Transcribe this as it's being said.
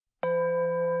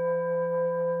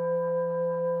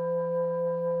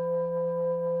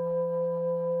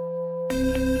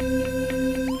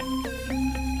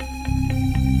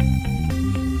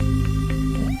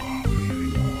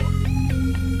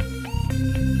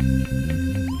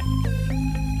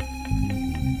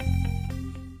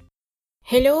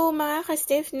Hello mga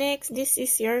ka-Stiffnex, this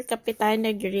is your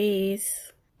Kapitana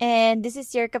Grace. And this is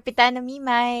your Kapitana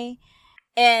Mimay.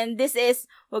 And this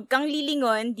is Huwag Kang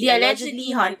Lilingon, the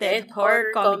allegedly haunted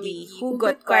horror comedy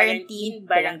Hugot Quarantine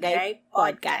Barangay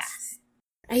Podcast.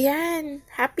 Ayan,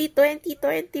 happy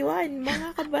 2021 mga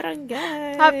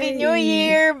kabarangay! Happy New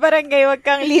Year, Barangay Huwag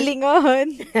Kang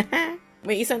Lilingon!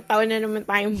 May isang taon na naman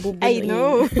tayong bubunuin. I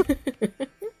know.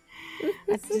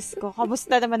 At Diyos ko,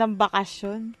 kamusta naman ang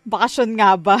bakasyon? Bakasyon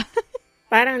nga ba?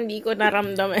 Parang hindi ko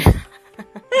naramdaman.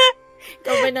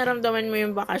 Ikaw ba naramdaman mo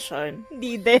yung bakasyon?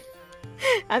 Hindi din.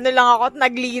 Ano lang ako,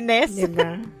 naglinis.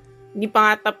 Diba? Hindi pa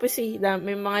nga tapos eh.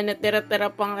 May mga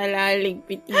natira-tira pang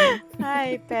kalaligpitin.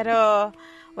 Ay, pero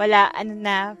wala,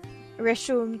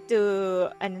 resume to,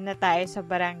 na tayo sa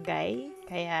barangay.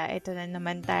 Kaya ito na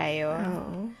naman tayo.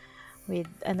 Oo.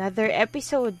 With another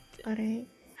episode.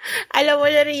 Alright. Alam mo,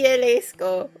 na-realize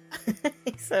ko.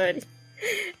 Sorry.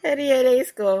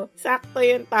 Na-realize ko, sakto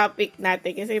yung topic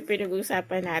natin kasi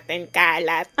pinag-usapan natin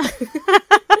kalat.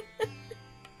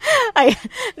 Ay,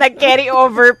 nag-carry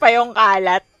over pa yung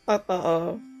kalat.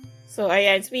 Totoo. So,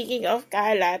 ayan, speaking of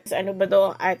kalat, ano ba daw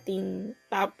ang ating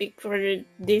topic for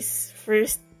this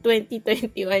first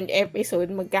 2021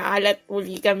 episode? Magkakalat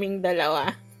uli kaming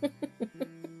dalawa.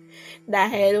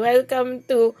 Dahil, welcome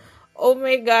to Oh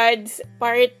My God's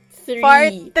Part 3.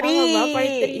 Part 3! Ba?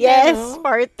 Part 3 yes, na, no?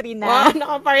 Part 3 na. Wow,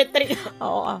 naka-Part 3.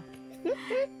 Oo.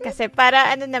 Kasi para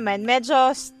medyo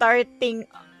starting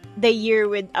the year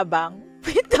with abang.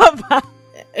 With abang.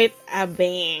 It's a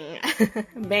bang.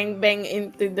 Bang, bang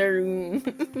into the room.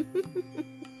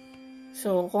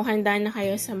 So, kung handa na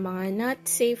kayo sa mga not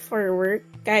safe for work,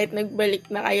 kahit nagbalik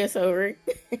na kayo sa work,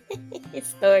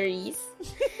 stories,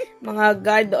 mga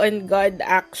God-on-God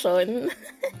action,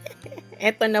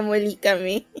 eto na muli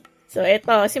kami. So,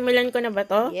 eto, simulan ko na ba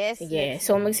to? Yes. Sige.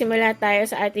 So, magsimula tayo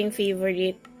sa ating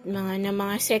favorite,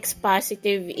 mga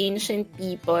sex-positive ancient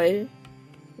people.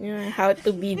 How to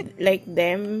be like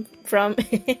them from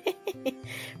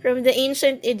the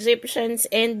ancient Egyptians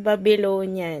and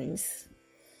Babylonians.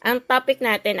 Ang topic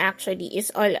natin actually is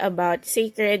all about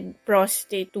sacred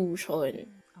prostitution.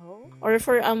 Oh. Or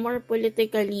for a more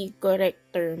politically correct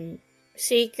term,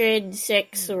 sacred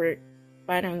sex work.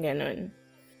 Parang ganun.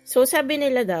 So, sabi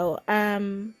nila daw,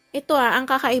 ito ang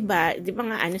kakaiba, di ba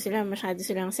nga masyado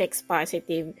silang sex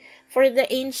positive. For the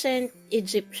ancient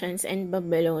Egyptians and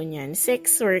Babylonians,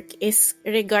 sex work is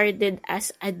regarded as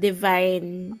a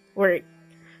divine work.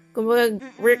 Kumbaga,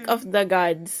 work of the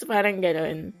gods, parang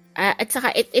ganun. At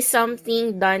saka, it is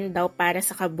something done daw para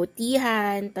sa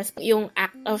kabutihan. Tapos, yung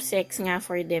act of sex nga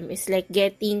for them is like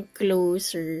getting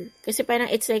closer. Kasi parang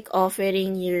it's like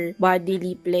offering your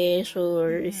bodily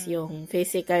pleasures, yung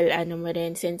physical,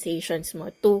 sensations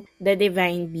mo to the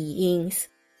divine beings.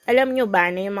 Alam nyo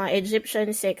ba na yung mga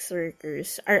Egyptian sex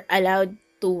workers are allowed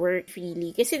to work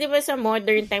freely? Kasi diba sa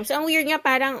modern times, ang weird nga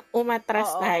parang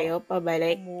umatras tayo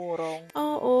pabalik. Umurong.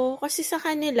 Oo, kasi sa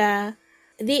kanila,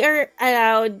 they are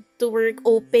allowed to work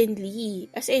openly.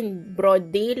 As in,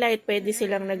 broad daylight, pwede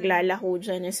silang naglalako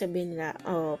dyan na sabihin nila,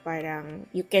 parang,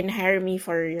 you can hire me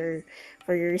for your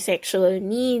sexual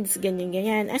needs,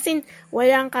 ganyan. As in,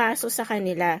 walang kaso sa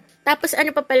kanila. Tapos, ano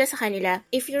pa pala sa kanila?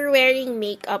 If you're wearing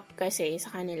makeup kasi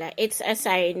sa kanila, it's a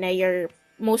sign na you're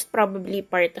most probably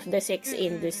part of the sex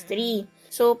industry.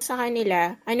 So, sa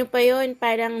kanila, ano pa yun?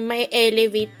 Parang may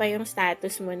elevate pa yung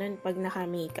status mo nun pag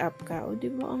naka-makeup ka. O,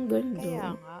 di ba? Ang ganda.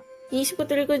 Kaya nga. Iisip ko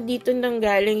talaga dito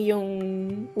nanggaling yung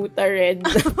puta red.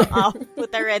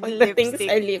 Puta red Pagdating lipstick.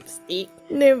 sa lipstick.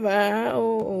 Di ba?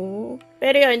 Oo.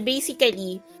 Pero yun,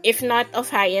 basically, if not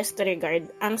of highest regard,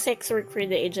 ang sex work for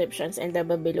the Egyptians and the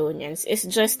Babylonians is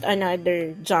just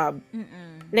another job.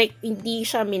 Like, hindi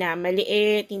siya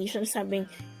minamaliit, hindi siya sabing,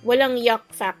 walang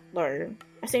yuck factor.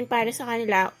 As in, para sa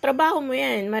kanila, trabaho mo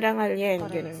yan, marangal yan,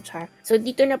 ganun siya. So,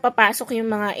 dito na papasok yung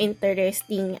mga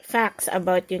interesting facts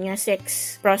about yun nga,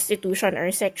 sex prostitution or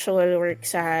sexual work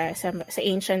sa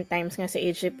ancient times nga sa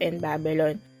Egypt and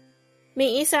Babylon.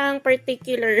 May isang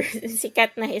particular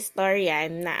sikat na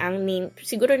historian na ang name,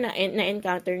 siguro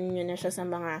na-encounter niyo na siya sa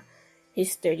mga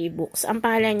history books. Ang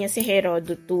pangalan niya si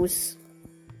Herodotus.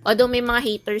 Although may mga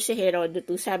haters si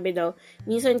Herodotus, sabi daw,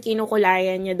 minsan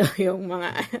kinukulayan niya daw yung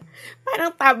mga,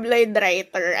 parang tabloid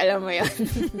writer, alam mo yun.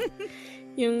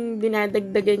 Yung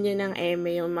dinadagdagan niya ng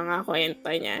eme yung mga kwento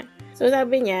niya. So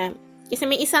sabi niya, kasi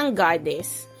may isang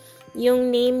goddess, yung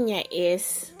name niya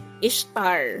is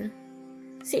Ishtar.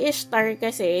 Si Ishtar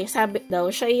kasi, sabi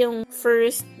daw, siya yung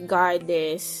first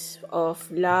goddess of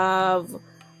love,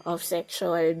 of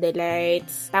sexual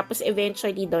delights. Tapos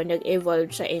eventually daw nag-evolve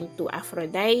siya into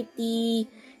Aphrodite,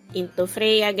 into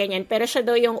Freya, ganyan. Pero siya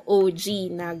daw yung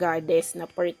OG na goddess na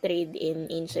portrayed in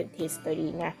ancient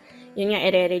history na yun nga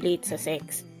i-relate sa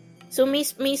sex. So, may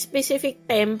specific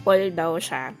temple daw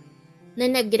siya na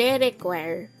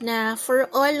nagre-require na for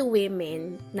all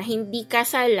women na hindi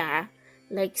kasala,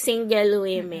 like single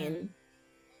women,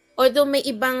 although may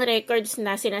ibang records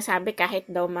na sinasabi kahit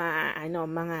daw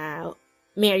mga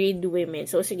married women.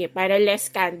 So, sige, para less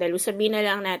scandal, sabihin na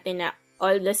lang natin na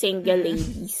all the single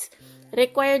ladies,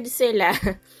 required sila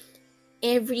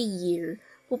every year.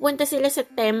 Pupunta sila sa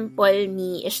temple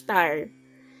ni Ishtar.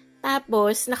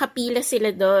 Tapos, nakapila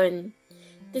sila doon.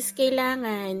 Tapos,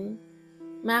 kailangan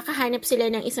makahanap sila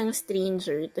ng isang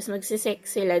stranger. Tapos,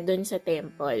 magsisex sila doon sa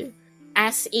temple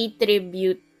as a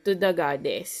tribute to the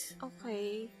goddess.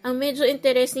 Okay. Ang medyo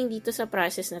interesting dito sa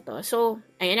process na to. So,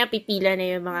 ayan na, pipila na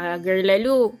yung mga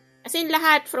girlaloo. As in,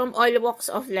 lahat from all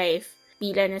walks of life,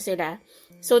 pila na sila.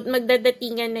 So,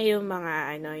 magdadatingan na yung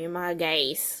mga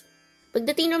guys.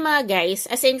 Pagdating ng mga guys,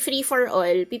 as in free for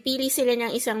all, pipili sila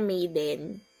ng isang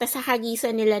maiden. Tapos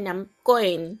hahagisan nila ng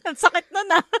coin. Ang sakit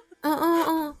nun ah.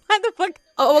 Oo. Ano pag...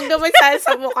 Oo, wag naman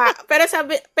sa mukha.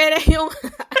 Pero yung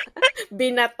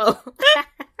binato.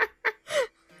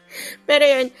 Pero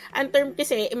yun, ang term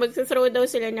kasi, magsa-throw daw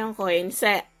sila ng coin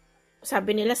sa,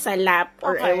 sabi nila sa lap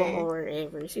or ewan ko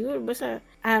wherever. Siguro basta,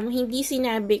 hindi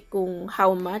sinabi kung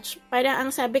how much. Parang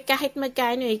ang sabi kahit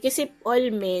magkano kasi all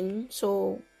men,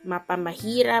 so,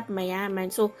 mapamahirap, mayaman.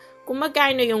 So, kung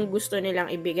magkano yung gusto nilang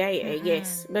ibigay, I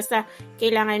guess. Basta,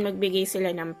 kailangan magbigay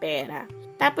sila ng pera.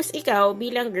 Tapos ikaw,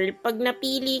 bilang girl, pag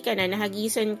napili ka na,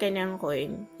 nahagisan ka ng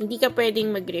coin, hindi ka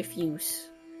pwedeng mag-refuse.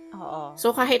 Oo.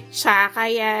 So, kahit tsaka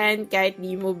yan, kahit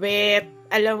di mo bet,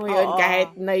 alam mo yun,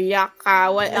 kahit naiyak ka,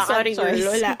 sorry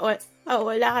girl,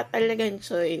 wala ka talagang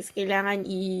choice. Kailangan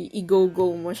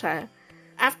i-go-go mo siya.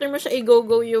 After mo siya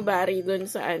i-go-go Yubari dun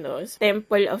sa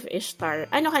Temple of Ishtar,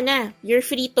 ano ka na? You're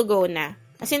free to go na.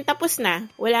 As in, tapos na.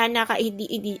 Wala nang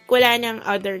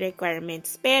other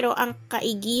requirements. Pero, ang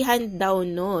kaigihan daw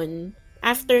nun,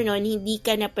 after nun, hindi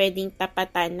ka na pwedeng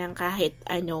tapatan ng kahit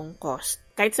anong cost.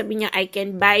 Kahit sabi niya, I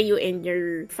can buy you and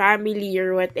your family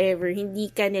or whatever, hindi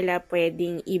ka nila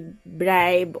pwedeng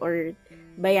i-bribe or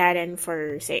bayaran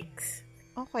for sex.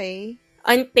 Okay.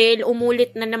 Until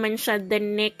umulit na naman siya the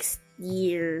next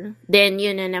year. Then,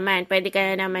 yun na naman. Pwede ka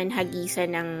na naman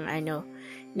hagisan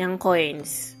ng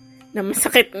coins. Na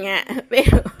masakit nga.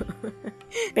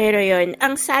 Pero yun,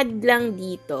 ang sad lang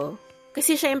dito.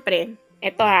 Kasi syempre,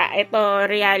 ito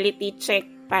reality check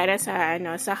para sa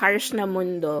harsh na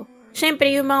mundo. Syempre,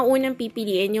 yung mga unang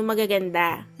pipiliin, yung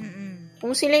magaganda.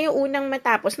 Kung sila yung unang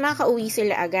matapos, makauwi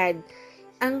sila agad.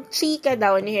 Ang chika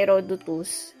daw ni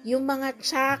Herodotus, yung mga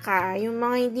tsaka, yung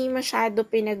mga hindi masyado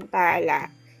pinagpala,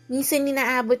 minsan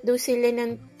inaabot daw sila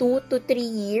ng 2 to 3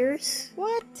 years.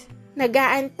 What?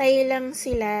 Nag-aantay lang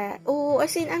sila. Oo,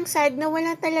 as in, ang sad na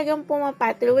wala talagang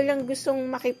pumapatol. Walang gustong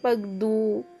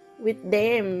makipag-do with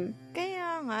them.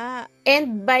 Kaya nga.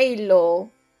 And by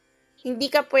law,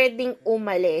 hindi ka pwedeng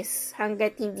umalis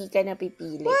hanggat hindi ka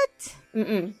napipili. What?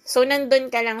 So, nandun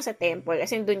ka lang sa temple.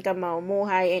 As in, dun ka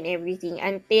mamumuhay and everything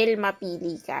until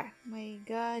mapili ka. My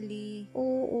golly.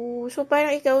 Oo. So,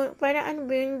 parang ikaw, ano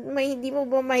ba yun? Hindi mo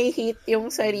ba mahihit yung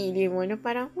sarili mo? Na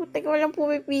parang, teka, walang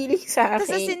pumipili sa akin.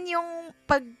 Tapos asin yung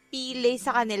pagpili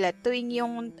sa kanila, tuwing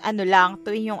yung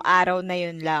tuwing yung araw na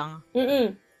yun lang.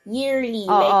 Yearly.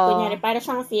 Oo. Like, kunyari, para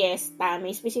siyang fiesta.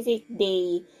 May specific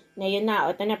day na yun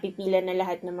na, napipila na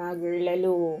lahat ng mga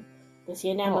girlalo. Tapos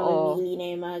yun na, mamimili na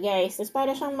yung mga guys. Tapos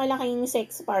para siyang malaking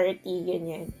sex party,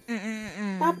 ganyan.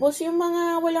 Tapos yung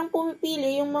mga walang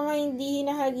pumipili, yung mga hindi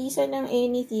hinahagisan ng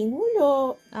anything,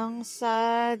 hulo. Ang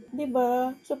sad.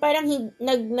 Diba? So parang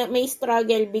may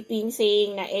struggle between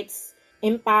saying na it's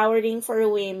empowering for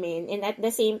women and at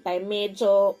the same time,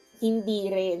 medyo hindi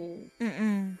rin.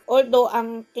 Although,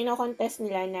 ang kinokontest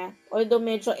nila na, although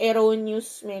medyo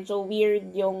erroneous, medyo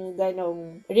weird yung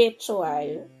ganong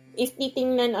ritual, if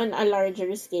titingnan on a larger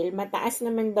scale, mataas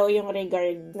naman daw yung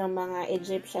regard ng mga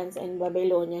Egyptians and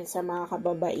Babylonians sa mga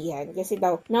kababaihan. Kasi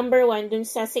daw, number 1, dun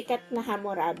sa sikat na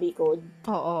Hammurabi Code.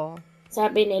 Oo.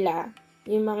 Sabi nila,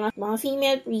 yung mga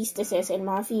female priestesses and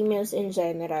mga females in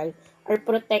general are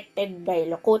protected by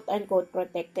law, quote-unquote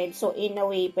protected. So, in a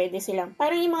way, pwede silang,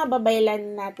 parang yung mga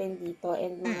babaylan natin dito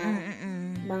and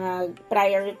mga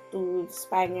prior to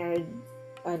Spaniard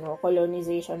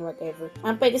colonization, whatever.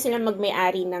 Pwede silang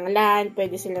magmay-ari ng land,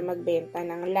 pwede silang magbenta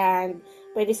ng land,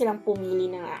 pwede silang pumili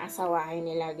ng aasawahin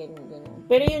nila, ganyan.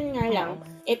 Pero yun nga lang,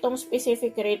 itong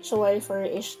specific ritual for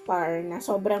Ishtar na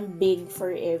sobrang big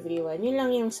for everyone, yun lang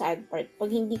yung sad part.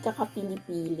 Pag hindi ka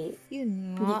kapili-pili,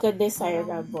 yun nga. hindi ka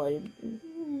desirable.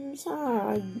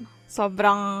 Sad.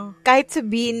 Sobrang, kahit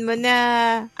sabihin mo na,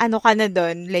 ano ka na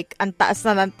doon, like, ang taas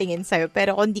na ng tingin sa'yo,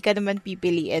 pero kung hindi ka naman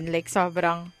pipiliin, like,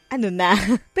 sobrang, ano na.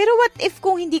 Pero what if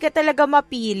kung hindi ka talaga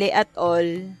mapili at all?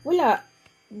 Wala.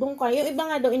 Doon ka. Yung iba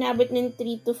nga daw, inabot ng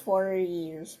 3 to 4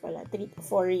 years pala. 3 to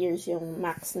 4 years yung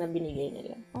max na binigay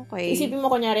nila. Okay. Isipin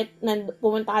mo, kunyari,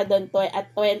 pumunta ka doon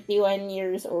at 21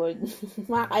 years old.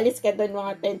 Makakalis ka doon,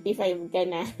 mga 25 ka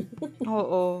na.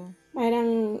 Oo.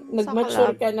 Parang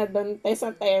nag-mature ka na doon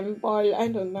sa temple.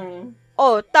 Ano na.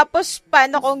 Oh, tapos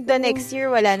paano kung the next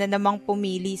year wala na namang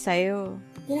pumili sa'yo?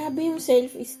 Grabe yung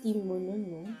self-esteem mo nun,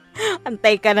 no?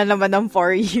 Antay ka na naman ng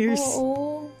 4 years.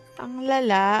 Oo. Ang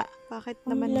lala. Bakit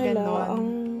naman ganon?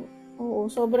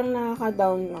 Oo, sobrang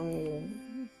nakaka-down lang yun.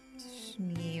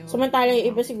 Mio. Samantala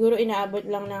yung iba siguro inaabot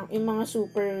lang ng yung mga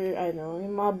super,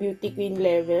 yung mga beauty queen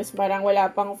levels. Parang wala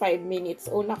pang 5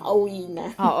 minutes o nakauwi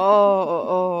na.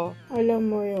 Oo. Alam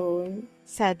mo yun.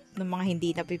 Sad ng mga hindi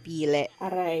napipili.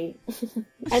 Aray.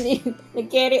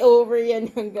 Nag-carry over yan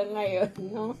hanggang ngayon,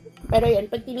 no? Pero yun,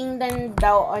 pag tinignan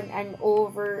daw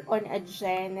on a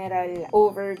general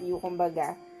overview,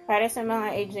 kumbaga, para sa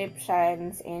mga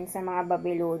Egyptians and sa mga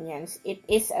Babylonians, it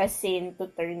is a sin to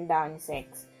turn down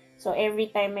sex. So, every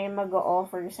time may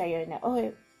mag-o-offer sa'yo na,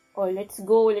 let's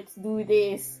go, let's do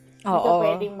this. Hindi ka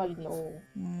pwedeng mag-no.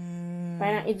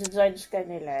 Parang i-judge ka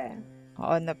nila.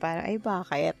 Oo na, parang, ay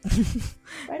bakit?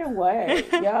 Parang what?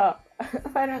 Yeah.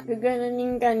 Parang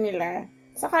gaganunin ka nila.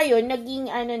 Saka yun, naging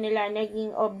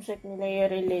object nila yung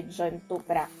religion to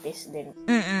practice din.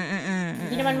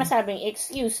 Hindi naman masabing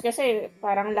excuse kasi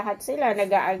parang lahat sila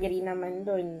nag-a-agree naman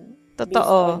dun. Totoo.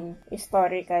 Based on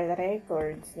historical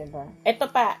records, diba? Ito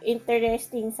pa,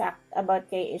 interesting fact about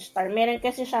kay Ishtar. Meron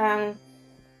kasi siyang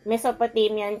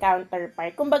Mesopotamian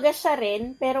counterpart. Kumbaga siya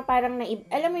rin, pero parang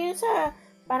alam mo yun sa,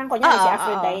 parang kunyari si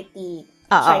Aphrodite.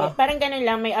 Parang ganun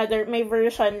lang, may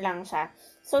version lang siya.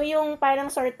 So, yung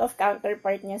parang sort of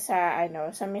counterpart niya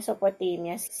sa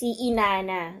Mesopotamia, si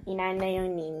Inanna. Inanna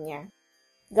yung name niya.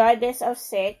 Goddess of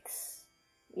sex.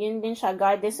 Yun din siya,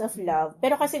 goddess of love.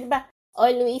 Pero kasi diba,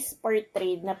 always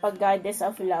portrayed na pag goddess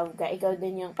of love ka, ikaw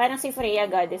din yung, parang si Freya,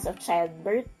 goddess of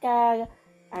childbirth ka,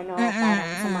 parang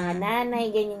sa mga nanay,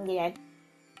 ganyan.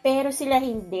 Pero sila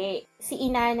hindi. Si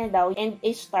Inanna daw and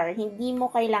Ishtar, hindi mo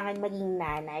kailangan maging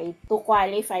nanay to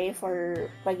qualify for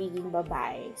pagiging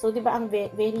babae. So, di ba, ang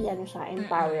very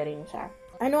empowering siya.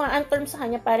 Ang term sa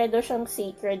kanya, para daw siyang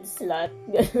sacred slut.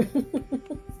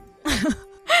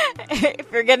 If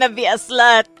you're gonna be a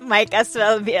slut, might as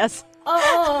well be a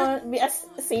be a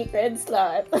sacred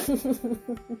slut.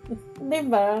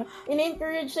 Diba?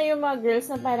 In-encourage siya yung mga girls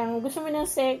na parang, gusto mo ng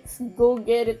sex, go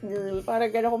get it, girl. Para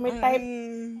gano'n, kung may type,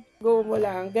 go mo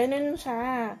lang. Ganun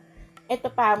siya. Ito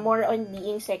pa, more on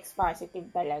being sex positive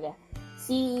talaga.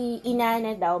 Si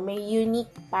Inanna daw, may unique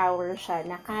power siya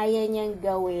na kaya niyang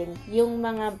gawin yung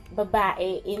mga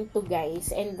babae into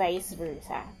guys and vice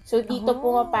versa. So, dito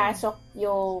pumapasok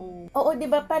yung... Oo,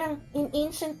 diba? Parang in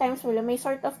ancient times may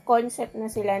sort of concept na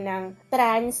sila ng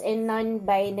trans and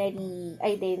non-binary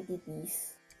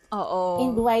identities. Oo.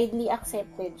 And widely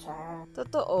accepted siya.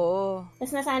 Totoo.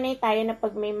 Tapos nasanay tayo na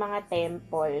pag may mga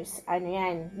temples,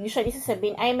 usually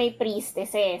sasabihin, ay may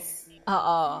priestesses.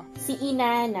 Oo. Si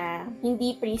Inanna,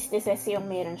 hindi priestesses yung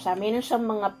meron siya. Meron siyang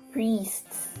mga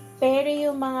priests. Pero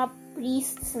yung mga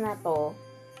priests na to,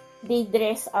 they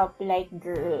dress up like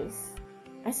girls.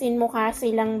 As in, mukha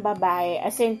silang babae.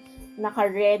 As in,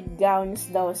 naka-red gowns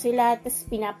daw sila. Tapos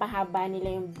pinapahaba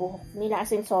nila yung buhok nila.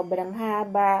 As in, sobrang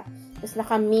haba. Tapos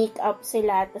naka-makeup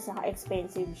sila. Tapos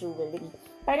naka-expensive jewelry.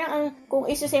 Parang kung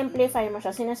isi-simplify mo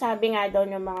siya, sinasabi nga daw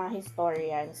ng mga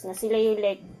historians na sila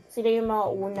yung mga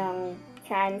unang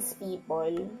trans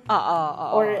people. Oo.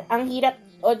 Or ang hirap,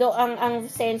 although ang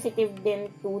sensitive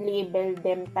din to label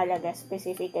them talaga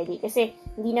specifically. Kasi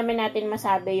hindi naman natin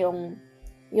masabi yung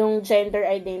gender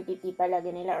identity talaga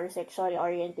nila or sexual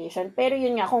orientation. Pero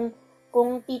yun nga,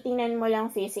 kung titingnan mo lang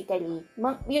physically,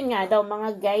 yun nga daw,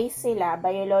 mga guys sila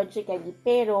biologically,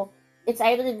 pero it's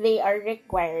either they are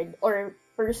required or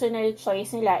personal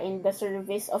choice nila in the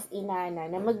service of Inanna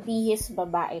na magbihis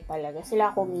babae talaga.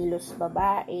 Sila kumilos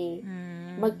babae.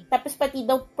 Tapos pati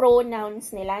daw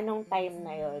pronouns nila nung time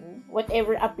na yon,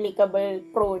 whatever applicable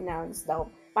pronouns daw,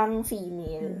 pang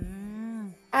female.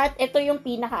 At ito yung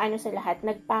pinaka sa lahat,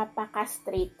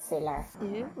 nagpapakastrate sila.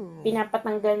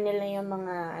 Pinapatanggal nila yung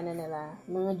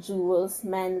mga jewels,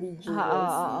 manly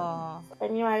jewels.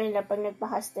 Paniwala nila, pag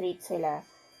nagpakastrate sila,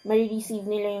 ma-receive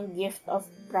nila yung gift of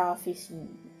prophecy.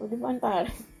 O, di ba ang taray?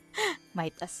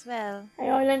 Might as well.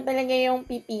 Ayaw lang talaga yung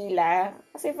pipila.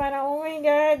 Kasi parang, oh my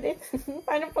God,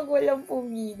 paano pag walang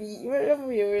pumili? Wala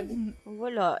mo yun.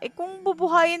 Wala. Kung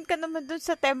bubuhayin ka naman dun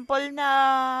sa temple na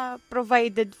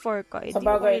provided for ka, sa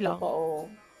bagay ito po,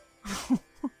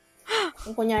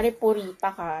 Kung kunyari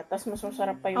purita ka, tapos mas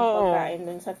masarap pa yung pagkain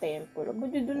dun sa temple.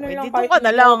 Buti dun na lang. Dito ka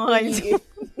na lang.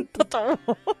 Totoo.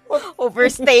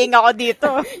 Overstaying ako dito.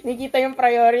 Nakita yung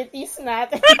priorities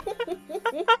natin.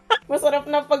 Masarap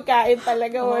na pagkain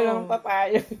talaga, walang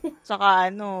papayo.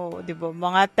 Saka di ba,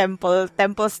 mga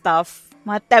temple stuff,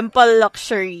 mga temple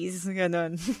luxuries,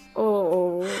 ganun.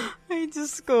 Oo. Ay,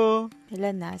 Diyos ko.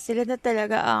 Sila na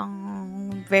talaga ang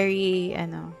very,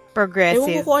 progressive.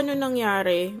 Ewan ko kung ano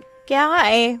nangyari. Kaya nga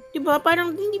Diba,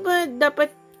 parang, hindi ba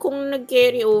dapat kung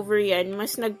nag-carry over yan,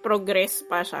 mas nag-progress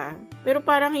pa siya. Pero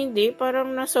parang hindi,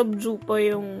 parang na-subdue pa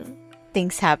yung...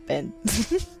 Things happen.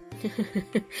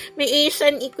 May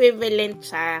Asian equivalent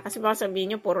siya. Kasi baka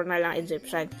sabihin nyo, puro na lang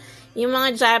Egyptian. Yung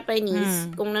mga Japanese,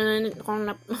 kung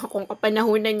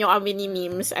kapanahunan nyo kami ni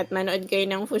Memes at nanood kayo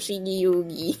ng Fushigi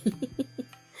Yugi,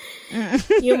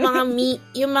 yung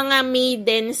mga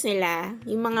maidens nila,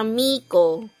 yung mga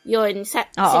miko, yun,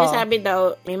 sinasabi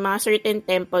daw, may mga certain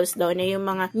temples daw na yung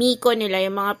mga miko nila,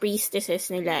 yung mga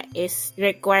priestesses nila is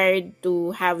required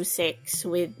to have sex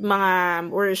with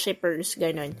mga worshippers,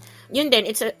 ganun. Yun din,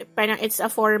 it's a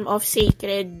form of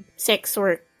sacred sex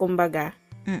work, kumbaga.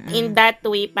 In that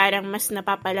way, parang mas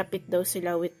napapalapit daw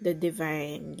sila with the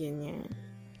divine, ganyan.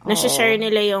 Nasa-share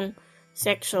nila yung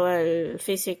sexual,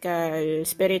 physical,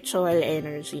 spiritual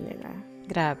energy nila.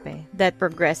 Grabe. That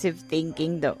progressive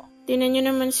thinking though. Tinan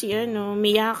nyo naman siya,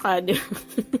 Miyaka.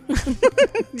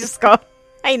 Diyos ko.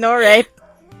 I know, right?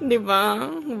 Diba?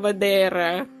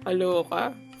 Badera.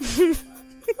 Kaloka.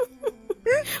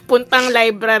 Puntang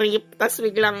library, tas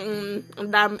biglang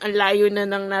ang layo na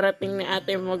ng narating ni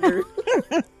Ate Magur.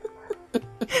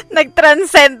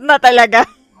 Nag-transcend na talaga.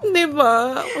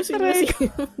 Diba? Kasi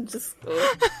Diyos ko.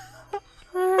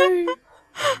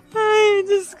 Ay,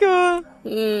 Diyos ko.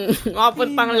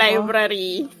 Makapuntang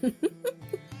library.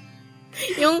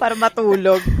 Yung para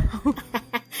matulog.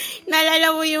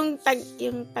 Naalala mo yung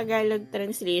Tagalog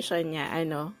translation niya,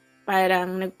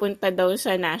 parang nagpunta daw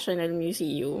sa National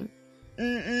Museum.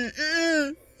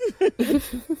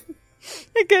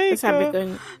 Okay, sabi ko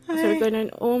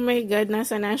nun, oh my God,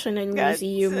 nasa National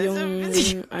Museum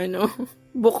yung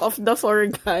Book of the Four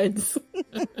Gods.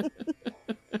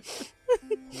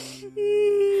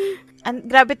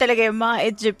 Grabe talaga yung mga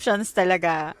Egyptians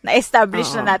talaga.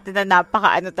 Na-establish na natin na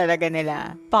napaka talaga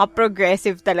nila.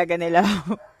 Paka-progressive talaga nila.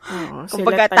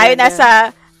 Kumbaga tayo nasa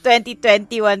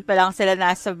 2021 pa lang sila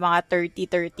nasa mga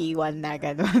 30-31 na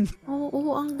gano'n.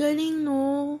 Oo, ang galing,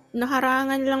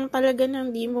 Nakarangan lang talaga na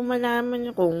hindi mo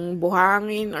malaman kung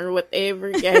buhangin or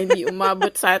whatever, kaya hindi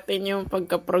umabot sa atin yung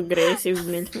pagka-progressive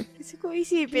nila. Kasi kung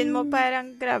isipin mo,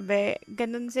 parang grabe,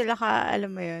 ganun sila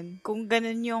alam mo yun, kung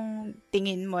ganun yung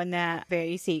tingin mo na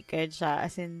very sacred siya,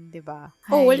 as in, di ba?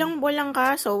 Walang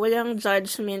kaso, walang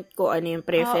judgment ko ano yung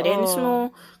preference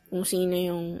mo, kung sino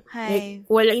yung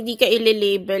hindi ka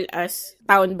i-label as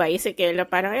town bicycle na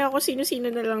parang ako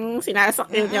sino-sino na lang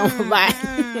sinasakyan niyang babae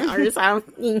or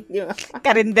something, di ba?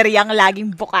 Karinderyang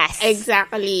laging bukas.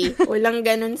 Exactly. Walang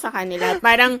ganun sa kanila.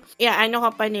 Parang,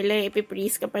 ka pa nila,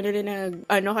 ipiprease ka pa nila na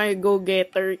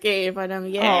go-getter ka parang,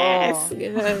 yes!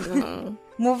 Ganun.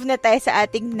 Move na tayo sa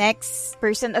ating next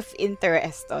person of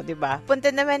interest, di ba?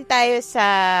 Punta naman tayo sa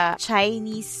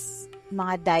Chinese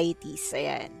mga deities.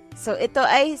 Ayan. So, ito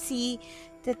ay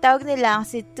tatawag nilang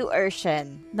si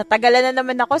Tu-Ershen. Natagalan na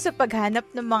naman ako sa paghanap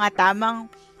ng mga tamang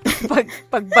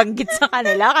pagbanggit sa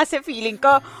kanila kasi feeling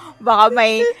ko baka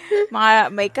may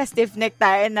ka-stiff neck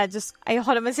tayo na just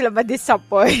ayoko naman sila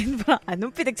ma-disappoint.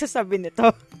 Anong pinagsasabi nito?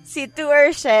 Si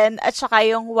Tu-Ershen at saka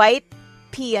yung White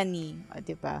Peony. O,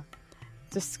 diba?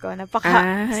 Diyos ko,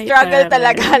 napaka-struggle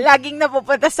talaga. Laging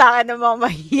napupunta sa akin ng mga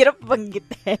mahirap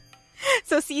banggitin.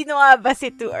 So, sino nga ba si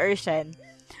Tu-Ershen?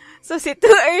 So, si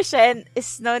Tu-Ershen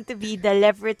is known to be the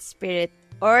leveret spirit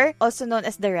or also known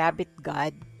as the rabbit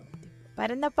god.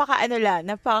 Parang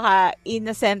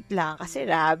napaka-innocent lang kasi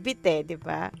rabbit di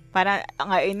ba? Parang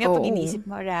ngayon pag inisip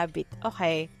mo rabbit,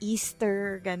 okay,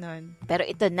 Easter, ganun. Pero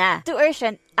ito na.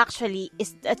 Tu-Ershen actually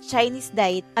is a Chinese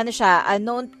deity,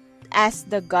 known as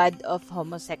the god of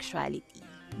homosexuality.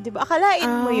 Di ba?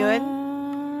 Akalain mo yun?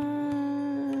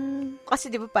 Kasi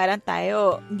di ba parang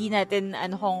tayo, hindi natin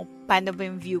kung paano ba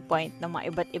yung viewpoint ng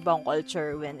mga iba't ibang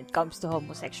culture when it comes to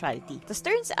homosexuality. Tapos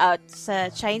turns out, sa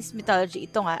Chinese mythology,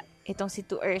 itong si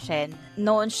Tu-Ershen,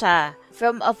 known siya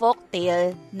from a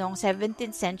folktale noong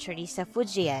 17th century sa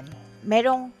Fujian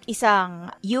merong isang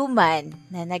human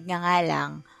na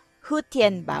nagngangalang Hu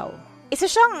Tianbao. Isa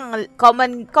siyang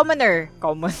commoner.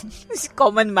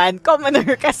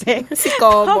 Commoner kasi. Si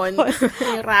Common.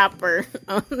 Yung rapper.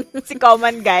 Si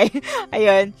common guy.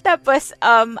 Ayun. Tapos,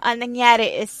 ang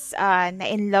nangyari is,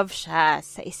 na-in-love siya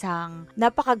sa isang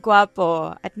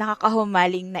napakagwapo at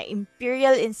nakakahumaling na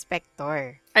Imperial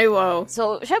Inspector. Ay, wow.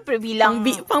 So, syempre, bilang...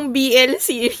 Pang BL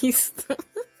series.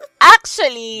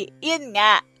 Actually, yun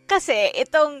nga. Kasi,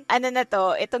 itong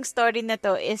story na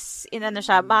to is,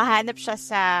 mahanap siya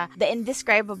sa The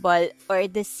Indescribable or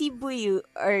The Sibuyu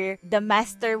or The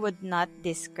Master Would Not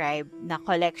Describe na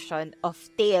collection of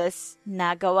tales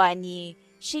na gawa ni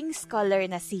Xing scholar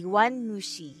na si Wan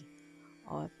Nushi.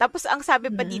 Tapos, ang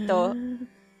sabi pa dito,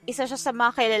 isa siya sa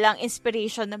mga kilalang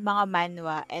inspiration ng mga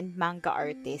manhwa and manga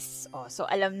artists. So,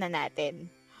 alam na natin.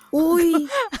 Uy!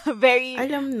 Very...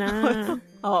 Alam na.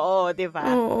 Oo, di ba?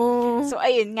 Oo. So,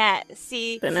 ayun nga,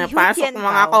 si Pinapasok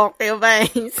mga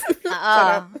concubines. Oo.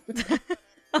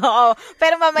 Oo.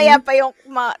 Pero mamaya pa yung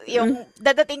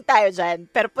dadating tayo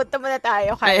dyan. Pero punta muna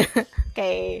tayo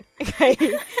kay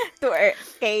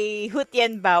Hu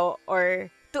Tianbao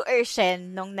or Tu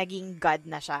Ersheng nung naging god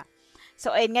na siya.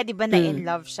 So, ayun nga, di ba,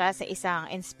 na-in-love siya sa isang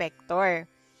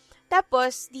inspector.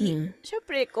 Tapos,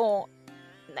 syempre, kung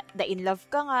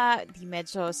na-in-love ka nga, di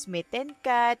medyo smitten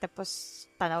ka, tapos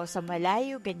tanaw sa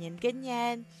malayo,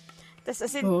 ganyan-ganyan. Tapos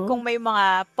as in, kung may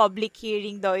mga public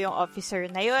hearing daw yung officer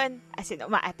na yun, as in,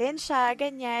 uma-attend siya,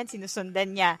 ganyan,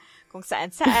 sinusundan niya kung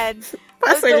saan-saan.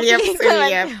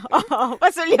 Pasulyap-sulyap. Oo,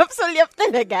 pasulyap-sulyap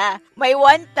talaga. May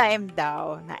one time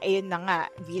daw, na ayun na nga,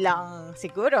 bilang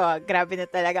siguro, grabe na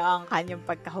talaga ang kanyang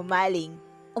pagkahumaling.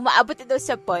 Umaabot na daw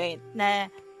sa point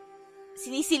na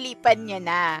sinisilipan niya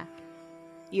na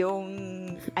yung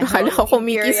akala ko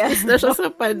kumikis-kis na siya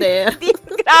sa pader.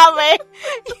 Grabe.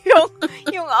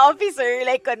 yung officer,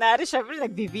 like, kunwari, syempre,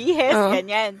 nagbibihes,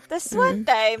 ganyan. Tapos, one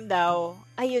time daw,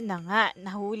 ayun na nga,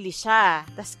 nahuli siya.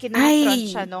 Tapos, kinonfront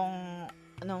siya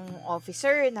nung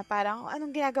officer na parang,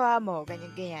 anong ginagawa mo?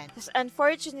 Ganyan. Tapos,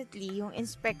 unfortunately, yung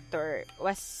inspector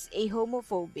was a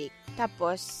homophobic.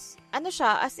 Tapos,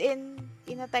 as in,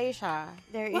 pinatay siya.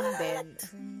 There and then.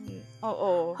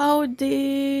 Oo. How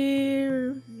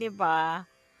dare? Diba?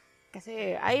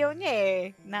 Kasi ayaw niya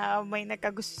na may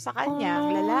nagkagusto sa kanya, ang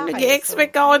lalaki.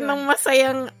 Nag-expect ako ng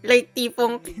masayang, like,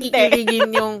 tipong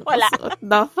kikiligin yung wala. What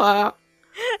the fuck?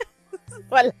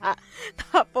 Wala.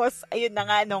 Tapos, ayun na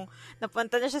nga, nung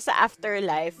napunta na siya sa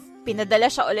afterlife, pinadala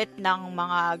siya ulit ng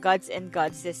mga gods and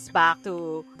goddesses back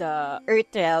to the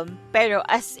earth realm, pero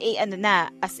as a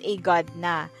god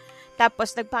na.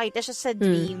 Tapos, nagpakita siya sa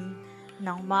dream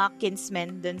ng mga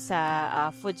kinsmen dun sa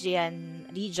Fujian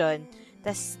region.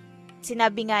 Tapos,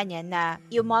 sinabi nga niya na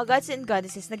yung mga gods and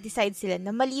goddesses, nag-decide sila na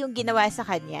mali yung ginawa sa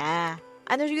kanya.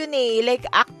 Ano yun like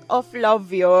act of love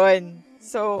yun.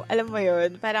 So, alam mo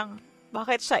yun, parang,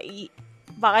 bakit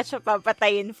siya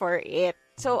papatayin for it?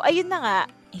 So, ayun na nga,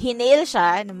 hinail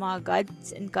siya ng mga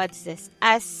gods and goddesses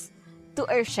as Tu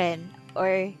Ersheng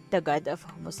or the god of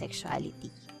homosexuality.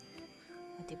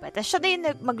 Diba? Tapos siya na yung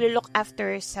maglo-look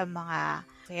after sa mga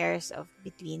affairs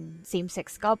between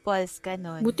same-sex couples,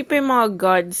 ganun. Buti pa yung mga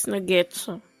gods na get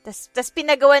siya. Tapos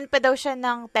pinagawan pa daw siya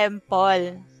ng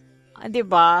temple.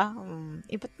 Diba?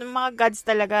 Iba't ng mga gods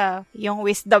talaga, yung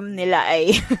wisdom nila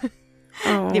ay...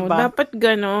 Oo, diba? Dapat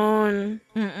ganon.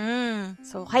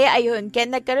 So, kaya ayun,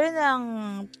 kaya nagkaroon ng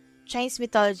Chinese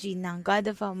mythology ng god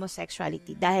of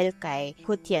homosexuality dahil kay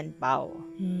Hu Tianbao.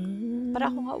 Para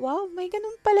ako nga, wow, may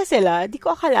ganun pala sila. Di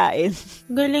ko akalain.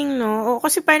 Galing, no?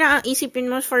 Kasi parang ang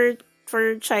isipin mo for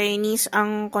Chinese,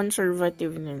 ang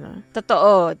conservative nila.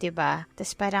 Totoo, diba?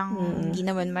 Tapos parang hindi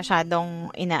naman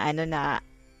masyadong inaano na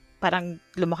parang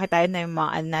lumaki tayo na yung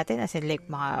mga natin as in like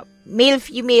mga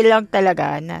male-female lang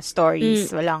talaga na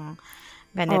stories. Walang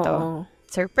ganito. Oo.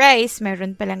 Surprise,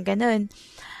 meron palang ganun.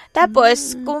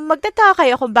 Tapos, kung magtataka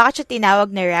kayo kung bakit siya tinawag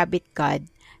na rabbit god,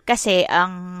 kasi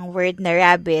ang word na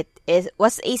rabbit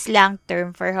was a slang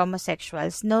term for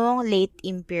homosexuals noong late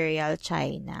imperial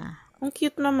China. Ang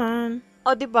cute naman.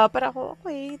 Diba? Para ako,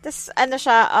 okay. Tapos,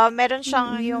 meron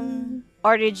siyang yung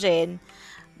origin.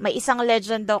 May isang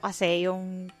legend daw kasi,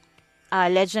 yung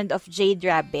Legend of Jade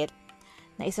Rabbit,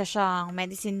 na isa siyang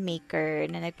medicine maker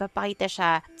na nagpapakita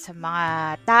siya sa mga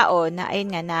tao na,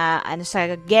 ayun nga, na sa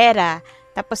gera.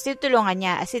 Tapos, tinutulungan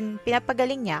niya, as in,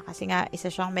 pinapagaling niya kasi nga, isa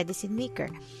siyang medicine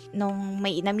maker. Nung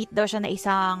may na-meet daw siya na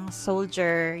isang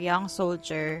soldier, young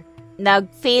soldier,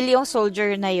 nag-fail yung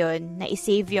soldier na yon na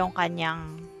i-save yung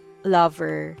kanyang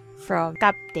lover from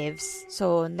captives.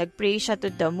 So, nag-pray siya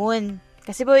to the moon.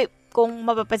 Kasi kung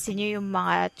mapapansin nyo yung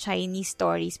mga Chinese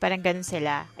stories, parang ganun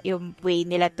sila. Yung way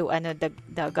nila to,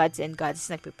 the gods and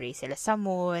gods, nagpipray sila sa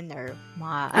moon, or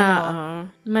mga,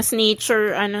 Mas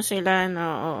nature, sila, no,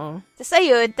 oo. Tapos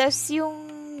ayun, yung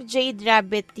Jade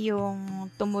Rabbit yung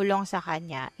tumulong sa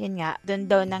kanya. Yun nga, doon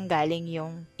daw nanggaling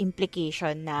yung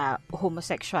implication na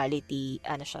homosexuality,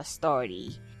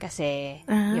 story. Kasi,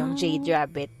 yung Jade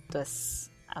Rabbit, tas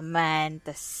a man,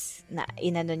 tas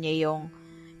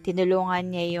tinulungan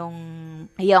niya yung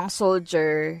young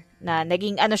soldier na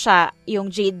naging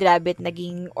yung Jade Rabbit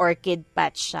naging orchid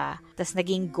patch siya. Tapos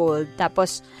naging gold.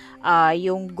 Tapos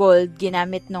yung gold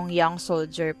ginamit nung young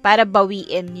soldier para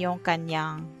bawiin yung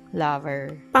kanyang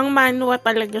lover. Pang manwa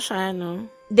talaga siya, no?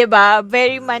 'Di ba?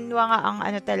 Very manwa nga ang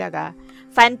talaga.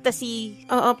 Fantasy.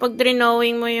 Oo, pag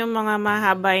drawing mo yung mga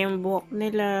mahaba yung buhok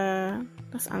nila.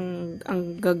 Tapos ang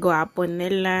gagwapo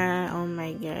nila. Oh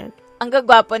my God. Ang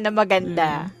gagwapo na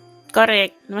maganda.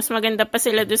 Correct. Mas maganda pa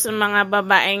sila doon sa mga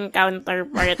babaeng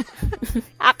counterpart.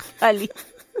 Actually.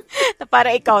 Na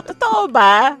para ikaw, totoo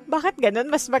ba? Bakit ganun?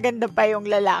 Mas maganda pa yung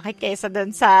lalaki kaysa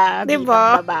doon sa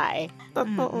diba? Babae.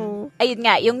 Totoo. Ayun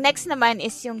nga, yung next naman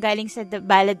is yung galing sa The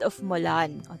Ballad of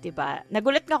Mulan. O, diba?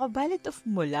 Nagulat nga ako, Ballad of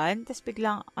Mulan? Tapos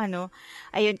biglang,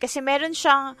 ayun, kasi meron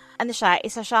siyang,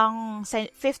 isa siyang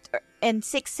 5th and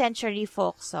 6th century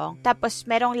folk song. Tapos,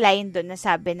 merong line doon na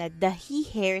sabi na, the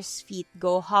he-hare's feet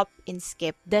go hop and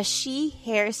skip. The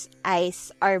she-hare's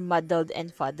eyes are muddled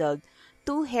and fuddled.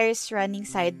 2 hares running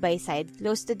side by side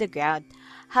close to the ground.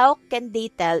 How can they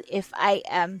tell if I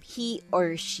am he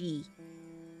or she?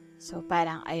 So,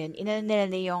 parang, ayun, nila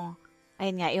yung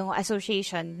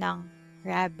association ng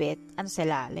rabbit,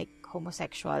 sila, like,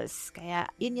 homosexuals. Kaya,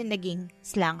 yun yung naging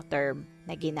slang term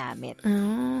na ginamit.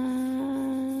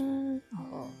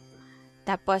 Oo.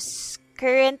 Tapos,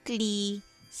 currently,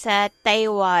 sa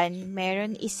Taiwan,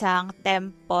 meron isang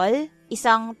temple,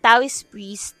 isang Taoist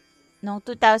priest, noong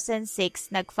 2006,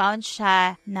 nag-found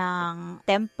siya ng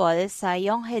temple sa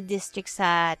Yonghe District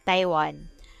sa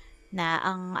Taiwan na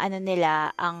ang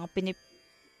ang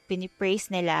pinipraise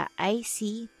nila ay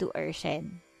si Tu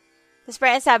Ersheng. Tapos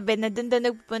parang sabi na doon daw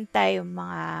nagpupunta yung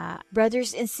mga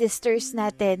brothers and sisters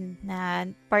natin na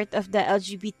part of the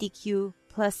LGBTQ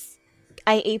plus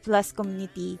IA plus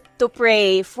community to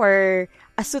pray for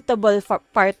a suitable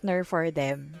partner for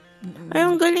them. Ay,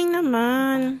 ang galing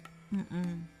naman.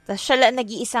 Tapos siya lang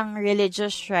nag-iisang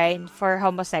religious shrine for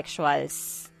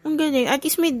homosexuals. Ang galing. At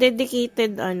least may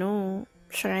dedicated,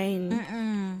 shrine.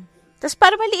 Tapos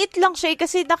para maliit lang siya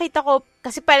kasi nakita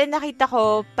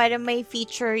ko, para may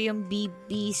feature yung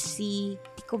BBC,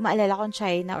 di ko maalala kung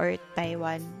China or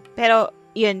Taiwan. Pero,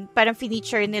 yun, parang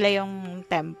feature nila yung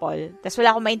temple. Tapos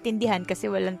wala akong maintindihan kasi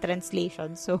walang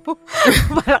translation. So,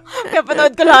 parang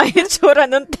kapanood ko lang yung tsura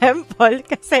ng temple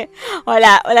kasi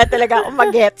wala talaga akong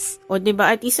magets. O,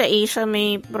 diba? At least sa Asia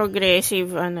may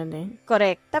progressive, din.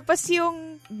 Correct. Tapos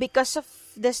yung, because of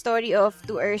the story of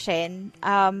Tu Ersheng,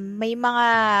 may mga,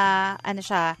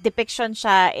 depiction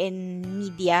siya in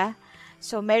media.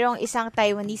 So, merong isang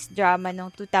Taiwanese drama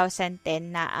noong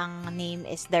 2010 na ang name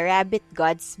is The Rabbit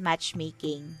Gods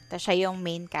Matchmaking. Tapos siya yung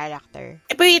main character.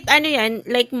 Wait, yan?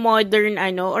 Like modern,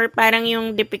 or parang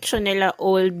yung depiction nila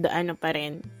old, pa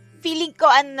rin? Feeling ko,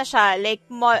 na siya, like,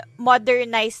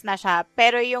 modernized na siya.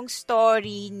 Pero yung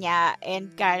story niya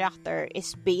and character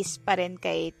is based pa rin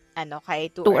kay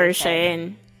Tu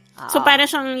Ersheng. So, parang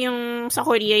siyang yung sa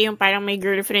Korea, yung parang my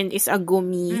girlfriend is a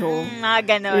gumiho.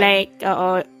 Ganon. Like,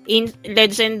 in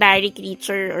legendary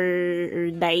creature or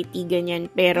deity,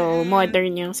 ganyan. Pero,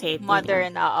 modern yung setting.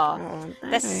 Modern, oo.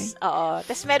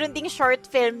 Tas meron ding short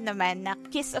film naman na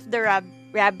Kiss of the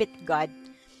Rabbit God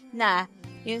na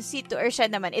yung si Tu Ersheng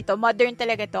naman, ito, modern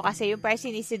talaga to kasi yung parang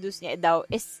siniseduce niya daw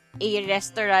is a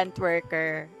restaurant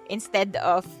worker instead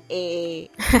of a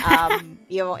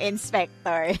yung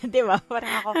inspector. Di ba?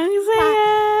 Parang ako, ang saya!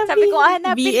 Sabi ko,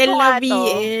 hanapin BL ko na nga to.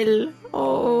 BL.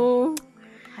 Oo.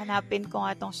 Hanapin ko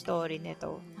nga tong story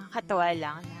nito. Nakakatawa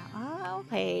lang na,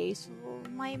 okay. So,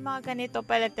 may mga ganito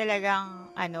pala talagang,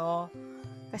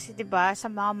 kasi di ba sa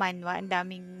mga manhwa, ang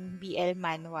daming BL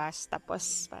manhwas.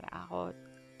 Tapos, para ako,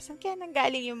 saan kaya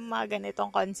nanggaling yung mga ganitong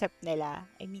concept nila?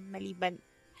 I mean, maliban.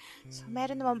 So,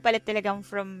 meron naman pala talagang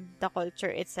from the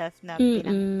culture itself na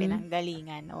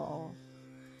pinanggalingan. Oo.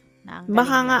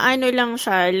 Baka nga lang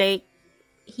siya, like,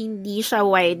 hindi siya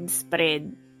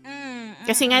widespread.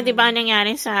 Kasi nga, di ba,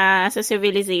 nangyari sa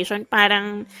civilization,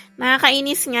 parang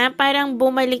nakakainis nga, parang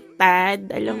bumaliktad.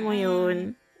 Alam mo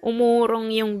yun. Umurong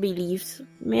yung beliefs.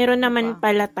 Meron naman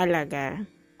pala talaga.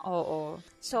 Oo.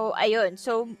 So, ayun.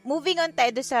 So, moving on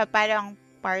tayo sa parang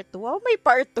part 2. Wow, may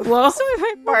part 2. Wow. So,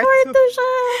 may part 2 siya.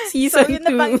 Season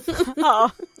 2. Oo,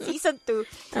 season 2.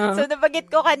 So, nabanggit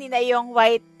ko kanina yung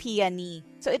White Peony.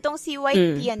 So, itong si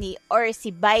White Peony or si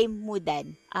Bai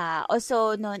Mudan,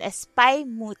 also known as Pai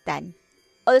Mutan,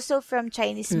 also from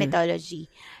Chinese mythology.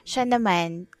 Siya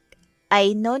naman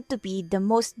ay known to be the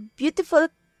most beautiful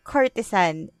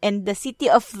courtesan in the city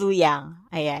of Luoyang.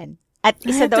 Ayan. At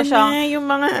isa daw siyang... yung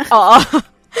mga... Oo.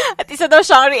 At isa daw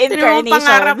siyang reincarnation. Yung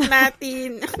pangarap natin.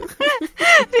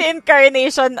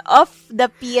 Reincarnation of the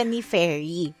Peony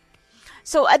Fairy.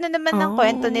 So, ano naman ang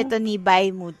kwento nito ni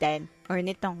Bai Mudan or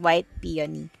nitong White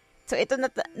Peony? So, ito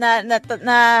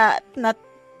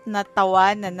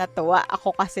natawa ako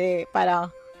kasi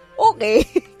parang okay.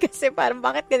 Kasi parang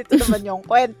bakit ganito naman yung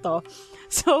kwento?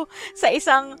 So, sa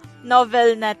isang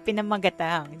novel na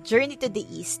pinamagatang Journey to the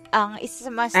East, ang isa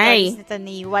sa mga stories nito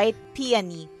ni White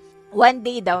Peony, one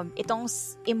day daw, itong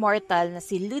immortal na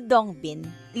si Lu Dongbin,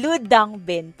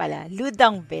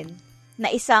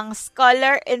 na isang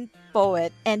scholar and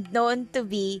poet and known to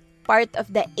be part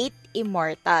of the 8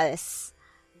 immortals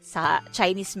sa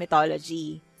Chinese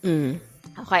mythology.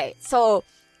 Okay, so,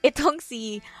 itong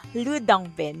si Lu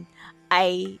Dongbin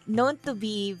ay known to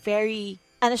be very,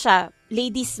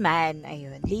 ladies man,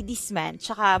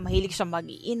 tsaka mahilig siya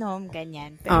mag-iinom,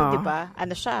 ganyan. Pero, diba,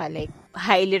 like,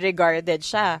 highly regarded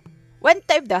siya. One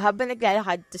time daw, habang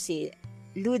naglalakad to si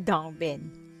Lu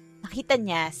Dongbin, nakita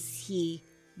niya si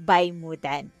Bai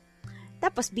Mudan.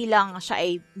 Tapos, bilang siya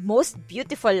ay most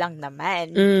beautiful lang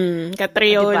naman.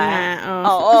 Katriona. Diba?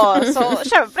 Oo. So,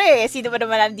 syempre, sino ba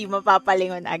naman hindi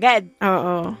mapapalingon agad?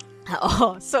 Oo.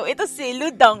 So, ito si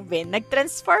Lu Dongbin,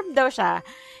 nag-transform daw siya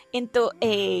into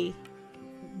a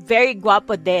very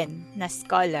gwapo din na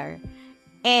scholar.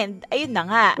 And, ayun na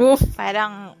nga,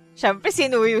 parang, syempre,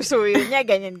 sinuyo-suyo niya,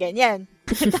 ganyan-ganyan.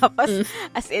 Tapos,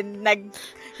 as in,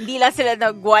 hindi lang sila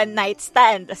one night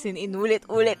stand, as in,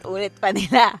 inulit-ulit pa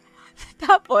nila.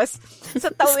 Tapos, sa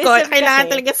Taoism kasi... Kailangan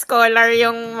talaga scholar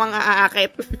yung mga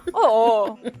aakit.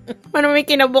 Oo. Ano, may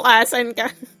kinabukasan ka.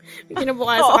 May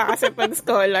kinabukasan ka kasi pag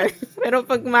scholar. Pero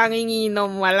pag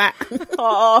manginginom, wala.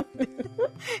 Oo.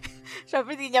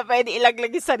 Siyempre, hindi niya pwede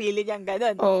ilaglag yung sarili niyang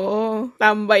ganun. Oo.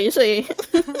 Tambay siya eh.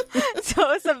 So,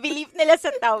 sa belief nila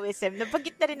sa Taoism,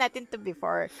 napagit na rin natin to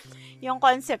before, yung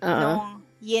concept ng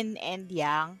yin and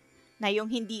yang, na yung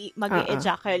hindi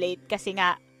mag-ejaculate kasi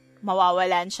nga,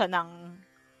 mawawalan siya ng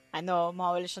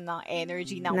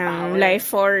energy ng power. Life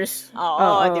force.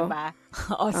 Oo, diba?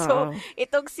 So,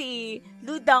 itong si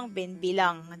Lu Dongbin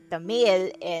bilang the male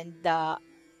and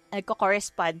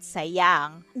nagko-correspond sa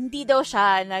yang, hindi daw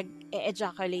siya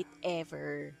nag-ejaculate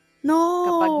ever. No!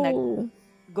 Kapag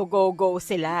nag-go-go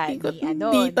sila.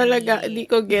 Hindi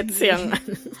ko gets yung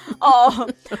Oo.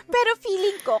 Pero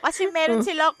feeling ko, kasi meron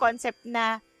sila concept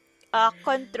na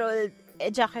controlled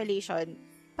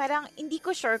ejaculation. Parang hindi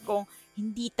ko sure kung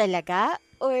hindi talaga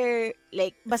or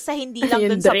like, basta hindi lang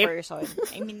dun sa person.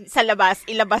 I mean, sa labas,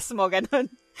 ilabas mo, ganun.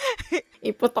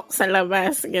 Iputok sa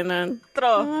labas, ganun.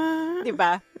 True.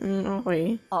 Diba?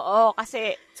 Okay. Oo,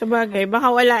 kasi... Sabagay,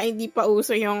 baka hindi pa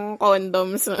uso yung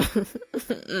condoms.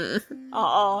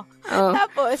 Oo.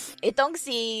 Tapos, itong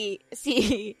si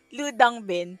Lu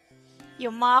Dongbin,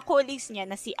 yung mga colleagues niya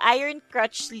na si Iron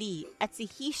Crutch Lee at si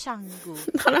He Shanggu.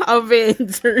 Parang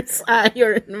Avengers,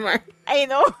 Iron Man. I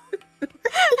know.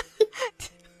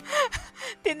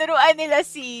 Tinuruan nila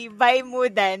si Bai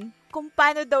Mudan kung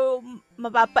paano daw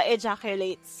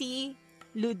mapapa-ejaculate si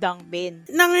Lu Dongbin.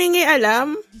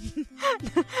 Nangingialam?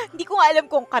 Hindi ko alam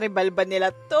kung karibal ba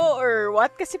nila to or what.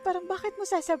 Kasi parang bakit mo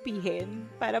sasabihin?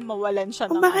 Para mawalan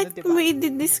siya ng bakit diba? mo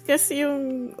i-discuss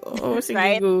yung... sige,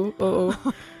 right? Go. Oo.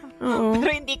 Pero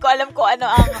hindi ko alam kung ano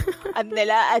ang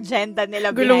nila, agenda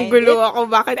nila behind Gulong-gulo it. ako.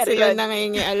 Bakit pero sila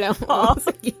nangingialam? Oo.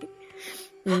 Sige.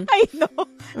 I know.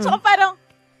 So, parang,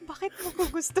 bakit mo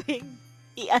gugustuhin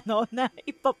na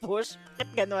ipapush? Bakit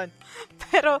ganon?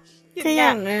 Pero, yun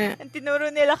kaya nga. Ang tinuro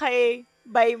nila kay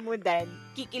Bai Mudan,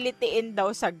 kikilitiin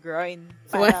daw sa groin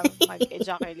para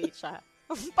mag-ejaculate siya.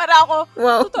 Para ako,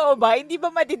 totoo ba? Hindi ba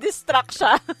madidistract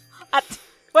siya? At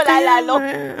wala kaya lalo?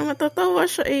 Matatawa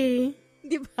siya eh.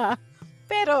 Diba?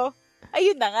 Pero,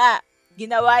 ayun na nga.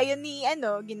 Ginawa yun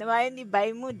ni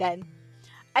Bai Mudan.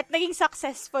 At naging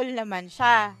successful naman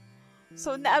siya.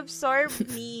 So, na-absorb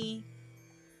ni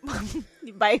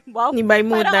Bai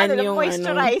Mudan yung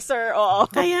moisturizer. Oo.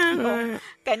 Kaya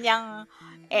kanyang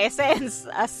essence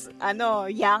as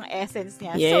young essence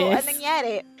niya. Yes. So, anong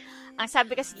nangyari? Ang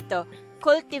sabi kasi dito,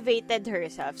 cultivated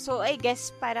herself. So, I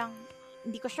guess parang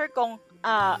hindi ko sure kung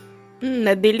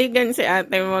nadiligan si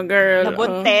ate mo, girl.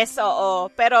 Nabuntes,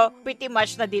 oo. Pero pretty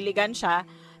much nadiligan siya.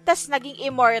 tas naging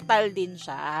immortal din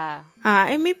siya.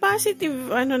 May positive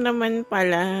naman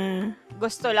pala.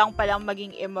 Gusto lang palang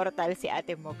maging immortal si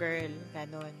ate mo, girl.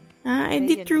 Ganon.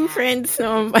 Hindi true friends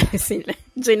naman pala sila.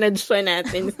 Ginudge pa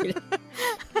natin sila.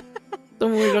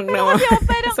 Tumulong naman.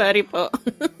 Sorry po.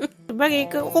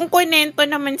 Bagay, kung kunento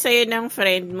naman sa'yo ng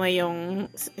friend mo yung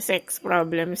sex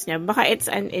problems niya, baka it's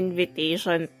an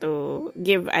invitation to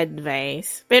give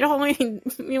advice. Pero kung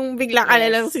yung bigla ka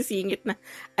na lang sisingit na,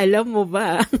 alam mo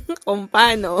ba kung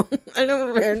paano? Alam mo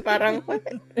ba yun? Parang,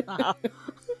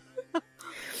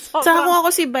 saka kung ako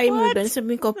si Bay mo doon,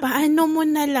 sabi ko, paano mo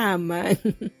nalaman?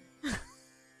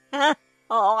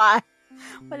 Oo nga.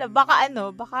 Wala,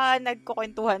 baka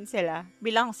nagkukwentuhan sila.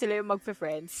 Bilang sila yung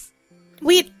magfe-friends.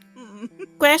 Wait!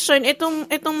 Question, itong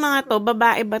mga to,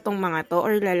 babae ba tong mga to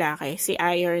or lalaki? Si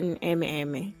Iron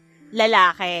M.M.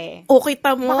 Lalaki. Okay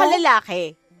ta mo? Baka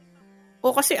lalaki.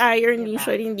 O kasi Iron,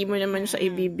 usually hindi mo naman siya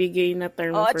ibibigay na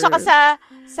term for... Tsaka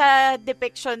sa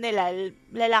depiction nila,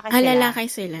 lalaki sila. Lalaki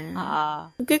sila.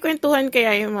 Magkikwentuhan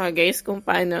kaya yung mga guys kung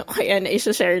paano kaya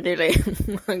na-share nila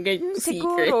yung mga ganyan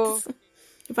secrets.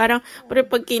 Parang, pero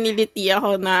pag kiniliti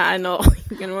ako na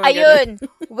ayun,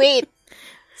 wait.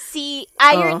 Si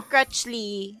Iron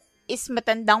Crutchley is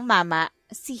matandang mama.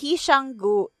 Si Hee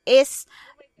Sang-gu is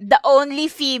the only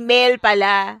female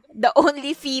pala. The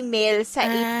only female sa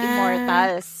 8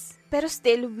 Immortals. Pero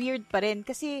still, weird pa rin.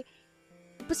 Kasi,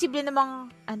 posible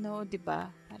namang,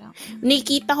 diba? Parang,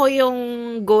 nakita ko yung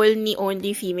goal ni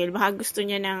only female. Baka gusto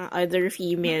niya ng other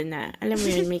female na, alam mo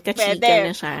yun, may kachika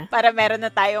na siya. Para meron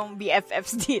na tayong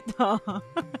BFFs dito.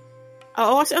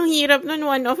 Oo, kasi ang hirap nun,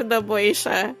 one of the boys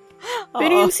siya.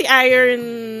 Pero yung si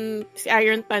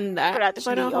Iron Tanda,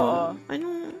 parang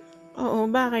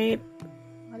bakit?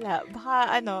 Wala,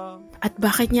 baka At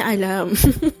bakit niya alam?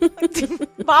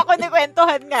 Baka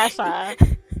kunikwentuhan nga siya.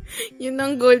 Yun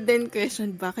ang golden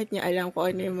question, bakit niya alam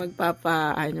kung ano yung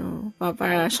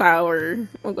papa-shower?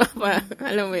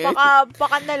 Alam mo yun?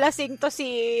 Baka nalasing to si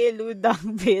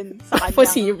Ludang Bin sa kanya.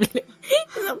 Posible.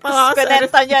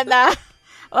 Kunento niya na,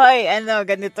 oy,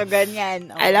 ganito, ganyan.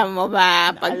 Alam mo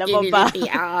ba, pag kiniliti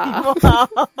ako,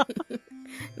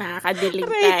 nakakadilig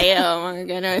tayo, mga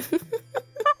ganon.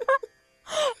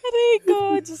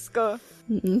 Rico, Diyos ko.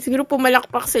 Siguro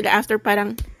pumalakpak sila after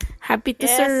parang, happy to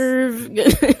serve.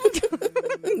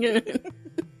 Ganon.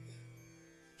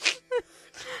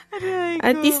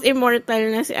 At least immortal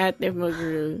na si ate mo,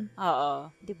 girl.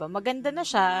 Oo. Diba, maganda na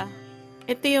siya.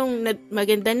 Ito yung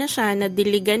maganda na siya,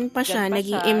 nadiligan pa siya,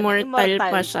 naging immortal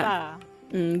pa siya.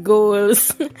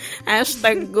 Goals.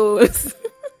 #goals.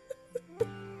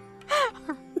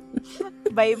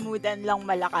 Baymudan lang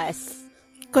malakas.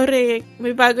 Correct.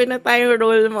 May bago na tayong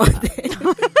role model.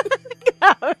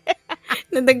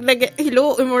 Nadagdag,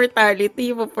 hello,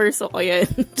 immortality, paperso ko yan.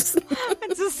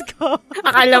 Diyos ko.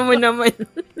 Akala mo naman.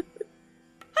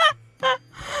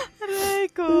 Aray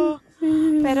ko.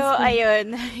 Pero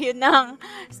ayun, yun ang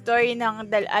story ng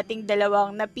ating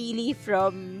dalawang napili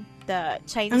from the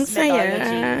Chinese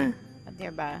mythology.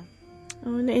 Diba?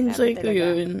 Na-enjoy ko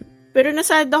yun. Pero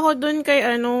nasad ako dun kay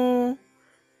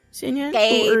sino yan?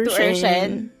 Kay Tu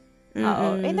Ersheng.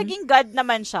 Oo. Naging god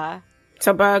naman siya.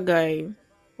 Sa bagay.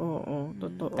 Oo,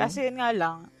 totoo. Kasi yun nga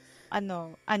lang,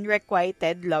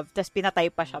 unrequited love, tas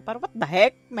pinatay pa siya. Parang what the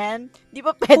heck, man? Di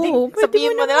ba pwedeng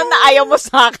sabihin mo na lang na ayaw mo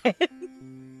sa akin?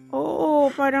 Oo,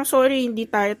 parang sorry, hindi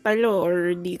tayo talo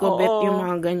or di ko bet yung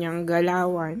mga ganyang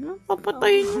galawan.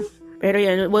 Papatayin. Pero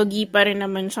yan, wagi pa rin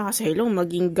naman siya kasi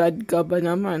maging god ka ba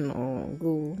naman?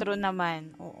 Go. True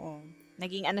naman, oo.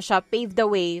 Naging siya, pave the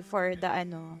way for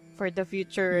the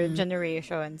future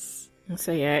generations. Ang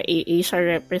saya, Asia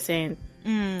represent.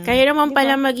 Kaya naman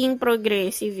pala maging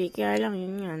progressive kaya lang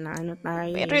yun nga,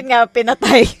 tayo. Pero yun nga,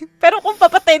 pinatay. Pero kung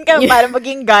papatayin ka para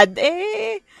maging god,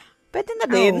 pwede na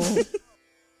din.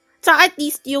 So at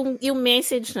least yung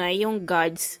message na, yung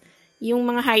gods, yung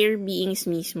mga higher beings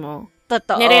mismo,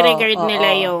 totoo. Nire-regard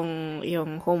nila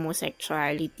yung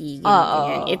homosexuality.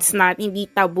 It's not, hindi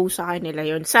taboo sa kanila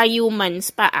yun. Sa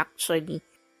humans pa actually.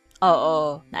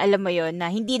 Oo. Na alam mo yun, na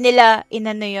hindi nila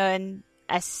yun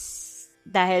as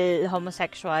dahil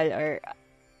homosexual or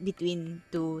between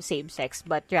two same-sex,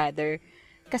 but rather,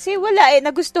 kasi wala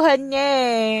nagustuhan niya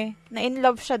na in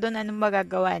love siya doon, anong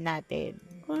magagawa natin?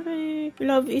 Correct.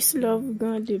 Love is love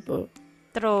nga, diba?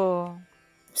 True.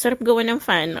 Sarap gawa ng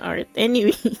fan art.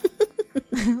 Anyway.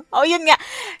 Yun nga.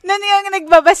 Noon yung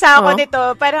nagbabasa ako nito,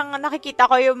 parang nakikita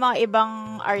ko yung mga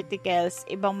ibang articles,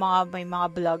 may mga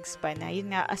blogs pa na.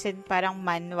 Yun nga, as in, parang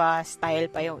manhwa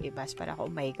style pa yung iba. Parang, oh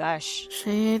my gosh.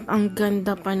 Shit, ang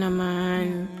ganda pa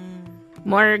naman.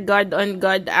 More God on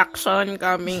God action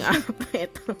coming up.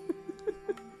 Ito.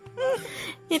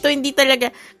 Ito hindi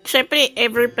talaga, syempre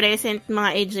ever-present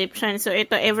mga Egyptian. So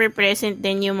ito ever-present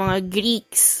din yung mga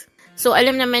Greeks. So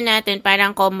alam naman natin,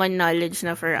 parang common knowledge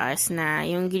na for us na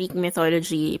yung Greek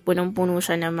mythology, punong-puno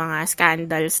siya ng mga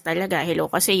scandals talaga. Hello,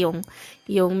 kasi yung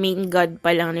main god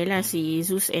pa lang nila, si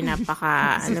Zeus,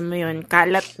 napaka, ano mo yun,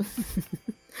 kalat.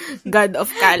 God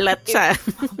of kalat siya.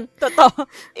 Totoo.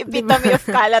 Epitome of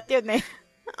kalat yun eh.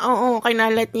 Oo,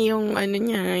 kinalat niya yung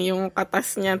yung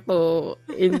katas niya to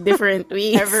in different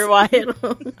ways. Everyone.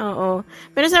 Oo.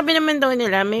 Pero sabi naman daw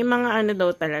nila, may mga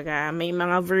daw talaga, may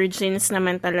mga virgins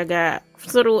naman talaga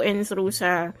through and through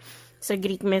sa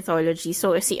Greek mythology.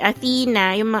 So, si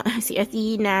Athena, si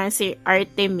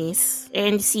Artemis,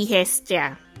 and si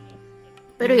Hestia.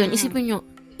 Pero yun,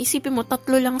 isipin mo,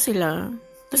 3 lang sila.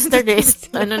 Tapos the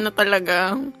rest, na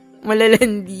talaga,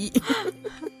 malalandi.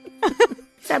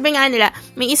 Sabi nga nila,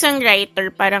 may isang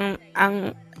writer, parang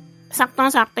ang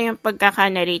saktong-sakto yung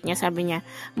pagkaka-narrate niya, sabi niya,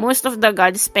 most of the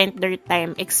gods spent their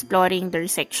time exploring their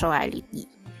sexuality.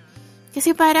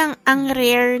 Kasi parang ang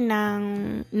rare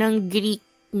ng Greek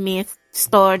myth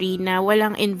story na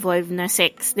walang involved na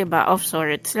sex, 'di ba, of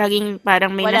sorts. Laging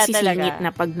parang may nasisingit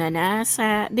na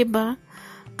pagnanasa, 'di ba?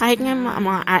 Kahit nga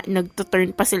mga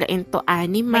nagtuturn pa sila into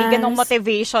animals. May ganong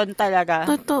motivation talaga.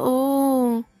 Totoo.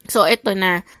 So, ito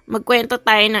na. Magkwento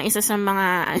tayo ng isa sa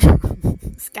mga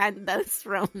scandals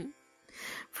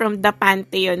from the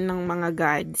pantheon ng mga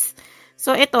gods.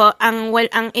 So, ito, ang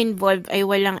involved ay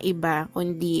walang iba,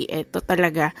 kundi ito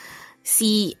talaga,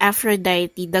 si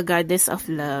Aphrodite, the goddess of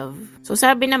love. So,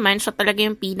 sabi naman, siya talaga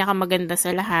yung pinakamaganda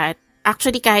sa lahat.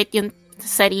 Actually, kahit yung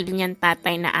sarili niyang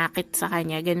tatay na akit sa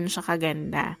kanya, ganun siya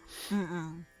kaganda.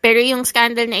 Pero yung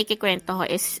scandal na ikikwento ko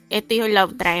is, ito yung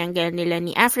love triangle nila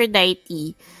ni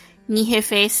Aphrodite, ni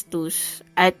Hephaestus,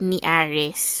 at ni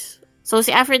Ares. So,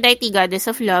 si Aphrodite, goddess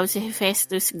of love, si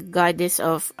Hephaestus, goddess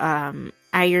of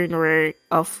ironwork,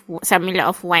 samila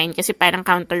of wine, kasi parang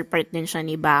counterpart din siya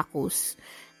ni Bacchus.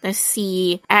 Tapos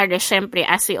si Ares, syempre,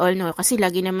 as we all know, kasi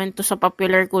lagi naman to sa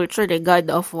popular culture,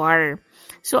 god of war.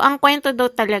 So, ang kwento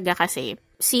daw talaga kasi,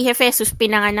 si Hephaestus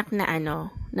pinanganak na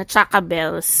na Chaka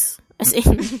Bells. As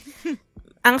in,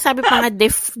 ang sabi pa nga,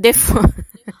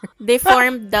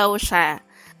 deformed daw siya.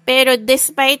 Pero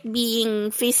despite being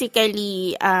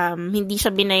physically, hindi siya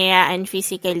binayaan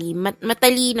physically,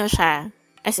 matalino siya.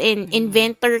 As in,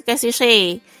 inventor kasi siya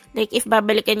eh. Like, if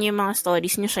babalikan niyo yung mga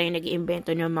stories niya, siya yung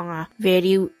nag-iimbento ng mga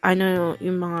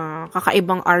yung mga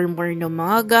kakaibang armor ng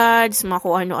mga gods, mga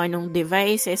kung ano-anong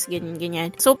devices,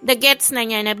 ganyan-ganyan. So, the gets na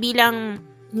niya na bilang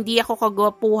hindi ako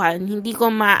kagwapuhan, hindi ko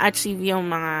ma-achieve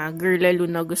yung mga girlalo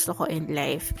na gusto ko in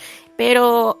life.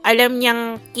 Pero, alam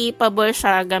niyang capable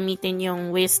siya gamitin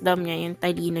yung wisdom niya, yung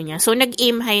talino niya. So,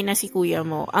 nag-aim high na si kuya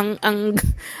mo. Ang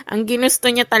ginusto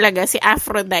niya talaga, si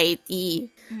Aphrodite.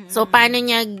 So, paano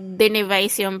niya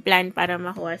dinevise yung plan para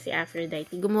makuha si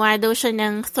Aphrodite? Gumawa daw siya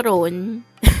ng throne.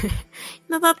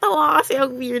 Natatawa kasi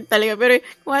ang weird talaga. Pero,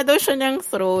 gumawa daw siya ng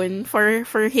throne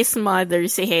for his mother,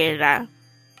 si Hera.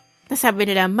 Tapos sabi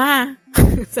nila,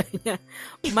 sabi niya,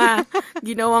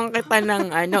 ginawang kita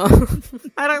ng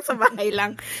parang sa bahay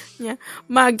lang niya,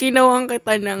 ginawang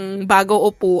kita ng bago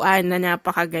upuan na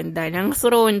napakaganda, ng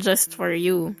throne just for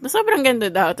you. Tapos sobrang ganda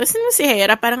daw. Tapos si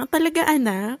Hera, parang talaga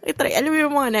anak, itry, alam mo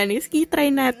yung mga nanis, try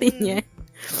natin yan.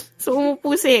 So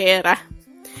umupo si Hera.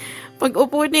 Pag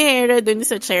upo ni Hera dun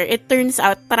sa chair, it turns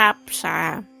out trap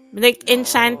siya. Like,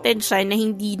 enchanted siya na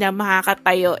hindi na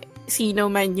makakatayo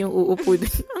sino man yung uupo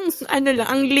dun.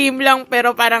 Ang lame lang,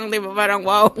 pero parang, di ba, parang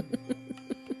wow.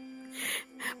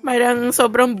 Parang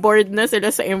sobrang bored na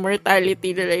sila sa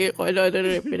immortality nila yung ano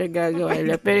na pinagagawa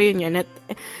nila. Pero yun yan,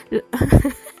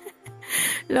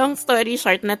 long story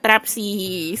short, na-trap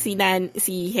si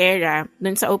Hera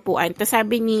dun sa upuan. Tapos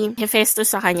sabi ni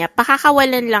Hephaestus sa kanya,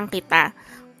 pakakawalan lang kita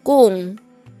kung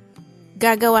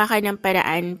gagawa ka ng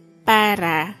paraan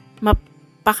para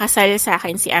mapakasal sa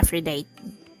akin si Aphrodite.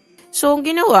 So, ang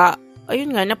ginawa,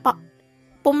 ayun nga,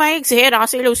 pumayag si Hera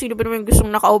kasi sino ba naman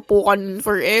gustong nakaupo ka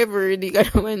forever? Di ka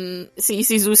naman, si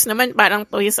Zeus naman parang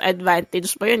to his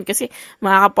advantage pa yun kasi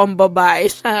makakapambabae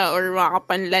siya or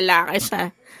makakapanlalaki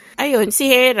siya. Ayun,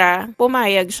 si Hera,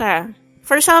 pumayag siya.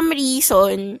 For some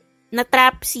reason,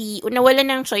 nawalan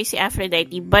ng choice si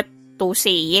Aphrodite but to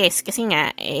say yes. Kasi nga,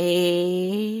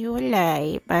 wala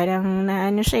eh. Parang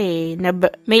siya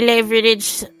may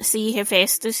leverage si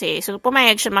Hephaestus eh. So,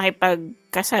 pumayag siya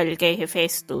makipagkasal kay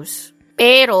Hephaestus.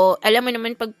 Pero, alam mo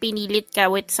naman, pag pinilit ka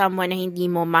with someone na hindi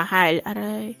mo mahal,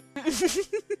 aray.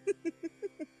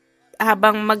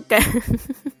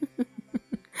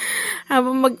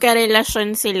 habang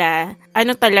magkarelasyon sila,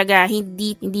 talaga,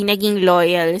 hindi naging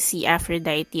loyal si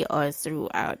Aphrodite all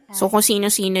throughout. So, kung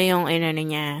sino-sino yung,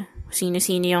 niya,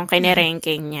 sino-sino yung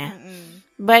kinerengking niya.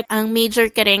 But, ang major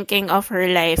kerengking of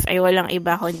her life ay walang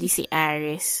iba kundi si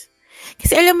Ares.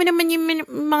 Kasi alam mo naman yung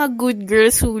mga good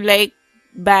girls who like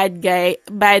bad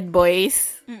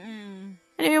boys.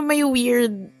 Alam mo, may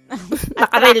weird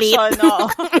nakarelate.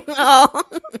 Oo.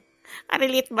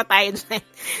 Relate ba tayo dyan?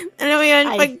 Alam mo yun,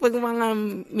 pag mga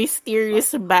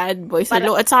mysterious bad boys.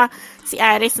 At saka, si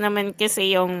Ares naman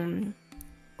kasi yung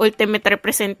ultimate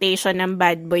representation ng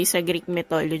bad boy sa Greek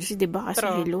mythology. Diba? Kasi,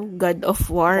 God of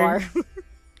War.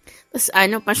 Tapos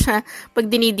pa siya, pag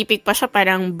dinidipik pa siya,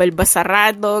 parang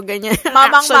balbasarado, ganyan.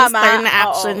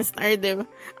 Action star, diba?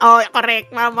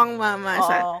 Correct. Mamang-mama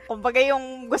siya. Kumbaga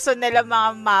yung gusto nila mga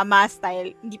mama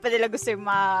style, hindi pa nila gusto yung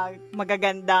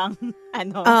magagandang,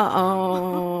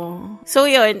 Oo. So,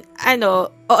 yun,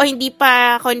 hindi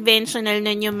pa conventional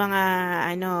nun yung mga,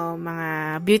 mga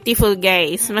beautiful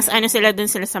guys. Mas sila dun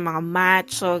sila sa mga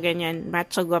macho, ganyan,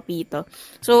 macho guapito.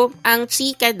 So, ang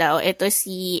chika daw, ito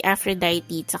si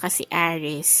Aphrodite, tsaka si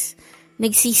Ares,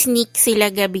 nagsisneak sila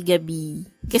gabi-gabi.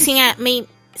 Kasi nga,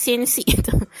 since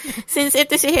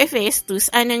ito si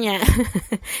Hephaestus,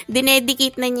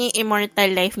 dinedicate na niya yung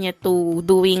immortal life niya to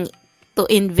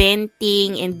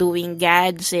inventing and doing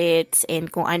gadgets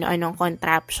and kung ano-anong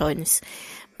contraptions.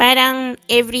 Parang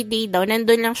everyday daw,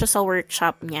 nandun lang siya sa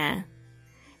workshop niya.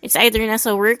 It's either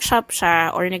nasa workshop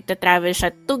siya or nagta-travel siya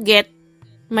to get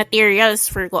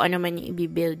materials for kung ano man yung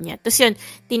i-build niya. Tapos yun,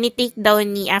 tinitake daw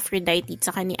ni Aphrodite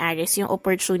tsaka ni Ares yung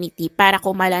opportunity para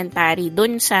kumalantari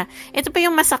dun sa, ito pa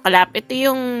yung masaklap, ito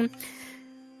yung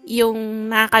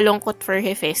nakakalungkot for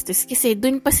Hephaestus kasi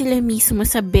dun pa sila mismo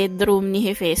sa bedroom ni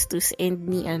Hephaestus and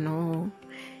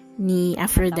ni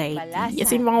Aphrodite.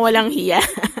 Kasi mga walang hiya.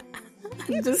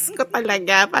 Diyos ko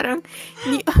talaga, parang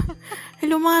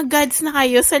hello mga gods na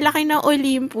kayo, sa laki ng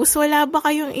Olympus, wala ba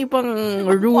kayong ibang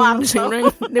room?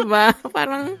 Diba?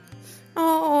 Parang,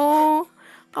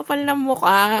 kapal na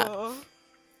mukha.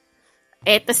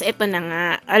 Tas ito na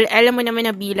nga, alam mo naman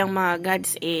na bilang mga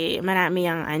gods, marami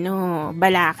ang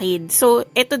balakid. So,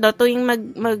 ito daw, tuwing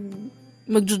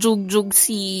magjujugjug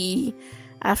si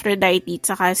Aphrodite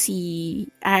tsaka si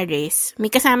Ares, may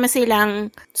kasama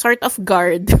silang sort of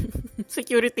guard,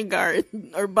 security guard,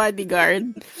 or bodyguard.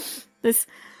 Tapos,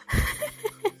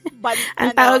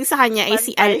 ang tawag sa kanya ay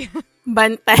si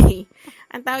Bantay.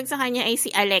 Ang tawag sa kanya ay si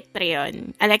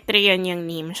Alectryon. Alectryon yung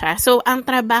name siya. So, ang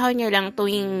trabaho niya lang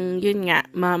tuwing, yun nga,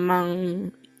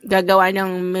 gagawa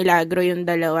ng milagro yung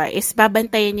dalawa is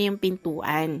babantayan niya yung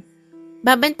pintuan.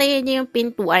 Babantayan niya yung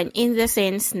pintuan in the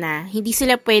sense na hindi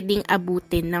sila pwedeng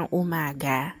abutin ng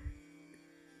umaga.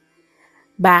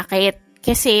 Bakit?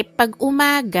 Kasi pag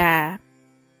umaga,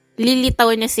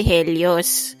 lilitaw na si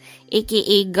Helios,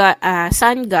 aka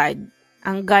sun god,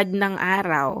 ang god ng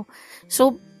araw.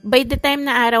 So, by the time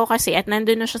na araw kasi at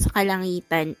nandun na siya sa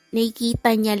kalangitan,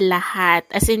 nakikita niya lahat.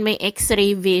 As in, may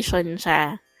x-ray vision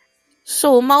siya.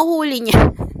 So, mahuhuli niya.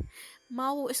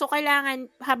 So,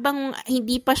 kailangan, habang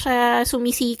hindi pa siya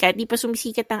sumisikat, hindi pa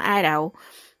sumisikat ang araw,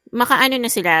 na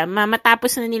sila,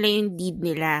 matapos na nila yung deed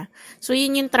nila. So,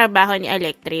 yun yung trabaho ni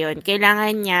Alectryon.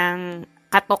 Kailangan niyang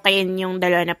katukin yung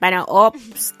dalawa na parang,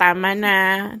 oops, tama na,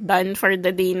 done for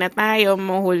the day na tayo,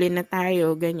 mahuli na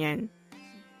tayo, ganyan.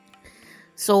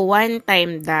 So, one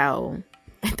time daw,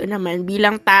 ito naman,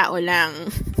 bilang tao lang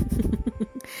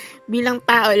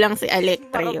si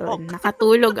Alectryon,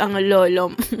 nakatulog ang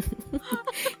lolom.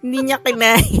 Hindi niya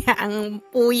kinaya ang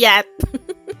puyat.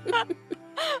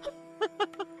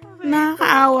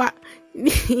 Nakakaawa.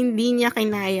 Hindi niya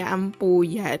kinaya ang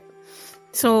puyat.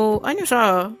 So,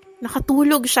 siya?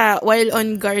 Nakatulog siya while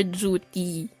on guard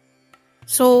duty.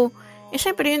 So,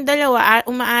 syempre yung dalawa,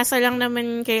 umaasa lang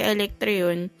naman kay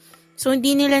Alectryon. So,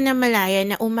 hindi nila namalaya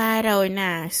na umaraw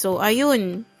na. So,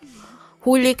 ayun.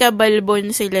 Huli ka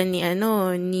balbon sila ni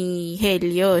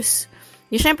Helios.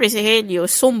 Siyempre, si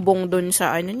Helios, sumbong dun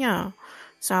sa niya,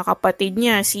 sa kapatid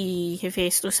niya, si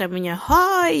Hephaestus, sabi niya,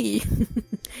 "Hi!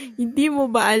 Hindi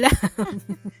mo ba alam?"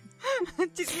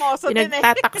 Chismoso din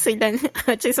Pinagtataksilan.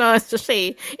 Chismoso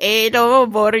siya mo,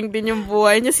 boring din yung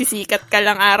buhay niya, sisikat ka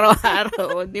lang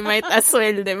araw-araw. Di might as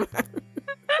well, di ba?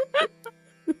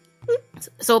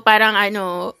 So, parang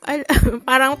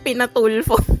parang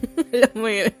pinatulfo. Alam mo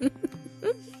yun.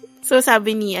 So,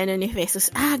 sabi ni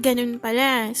Hephaestus, ganun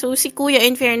pala. So, si Kuya,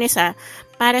 in fairness,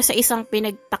 para sa isang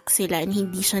pinagtaksilan,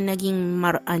 hindi siya naging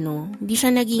hindi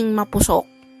siya naging mapusok.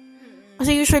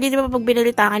 Kasi usually, di ba, pag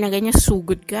binalita ka na ganyan,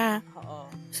 sugod ka.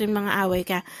 So, yung mga away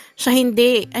ka. Siya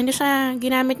hindi. Ano siya,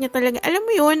 ginamit niya talaga. Alam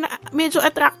mo yun, medyo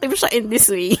attractive siya in this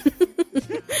way.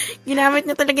 Ginamit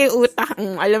niya talaga yung utak.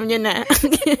 Alam niya na.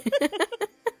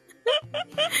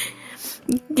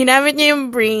 Ginamit niya yung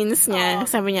brains niya.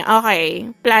 Sabi niya, okay,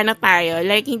 plano tayo.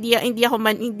 Like, hindi ako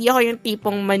yung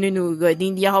tipong manunugod.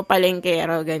 Hindi ako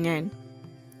palengkero, ganyan.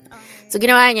 So,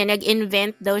 ginawa niya,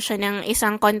 nag-invent daw siya ng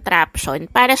isang contraption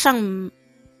para siyang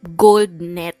gold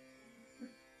net.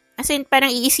 As in,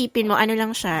 parang iisipin mo, ano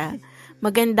lang siya,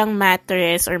 magandang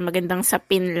mattress or magandang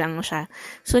sapin lang siya.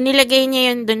 So, nilagay niya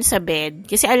yun dun sa bed.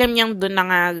 Kasi alam niyang dun na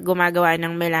nga gumagawa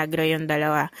ng milagro yung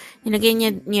dalawa. Nilagay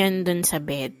niya yun dun sa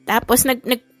bed. Tapos,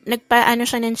 nagpaano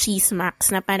siya ng cheese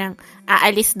max na parang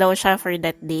aalis daw siya for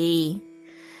that day.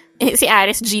 Si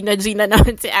Ares, Gina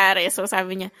naman si Ares. So,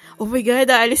 sabi niya, oh my God,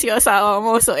 aalis yung asawa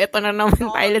mo. So, eto na naman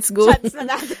tayo, let's go. Shots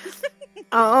na natin.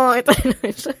 Oo, ito na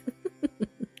naman siya.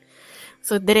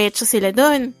 So, diretso sila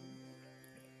doon.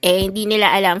 Hindi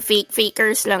nila alam.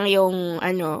 Fakers lang yung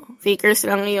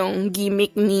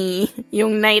gimmick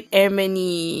yung night eme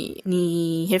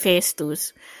ni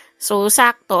Hephaestus. So,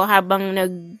 sakto, habang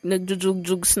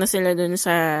nagjujugs na sila doon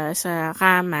sa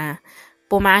kama,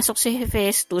 pumasok si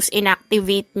Hephaestus,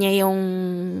 inactivate niya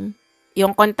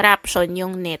yung contraption,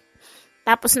 yung net.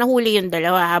 Tapos nahuli yung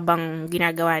dalawa habang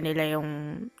ginagawa nila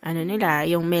yung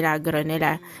milagro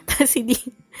nila. Tapos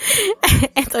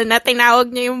eto na, tinawag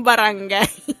niya yung barangay.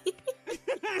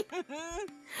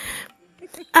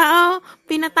 Oo,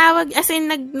 pinatawag, as in,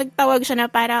 nagtawag siya na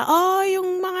para,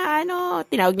 yung mga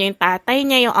tinawag niya yung tatay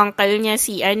niya, yung uncle niya,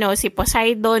 si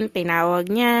Poseidon,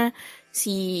 tinawag niya,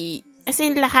 as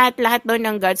in, lahat daw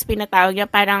ng gods, pinatawag niya,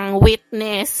 parang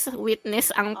witness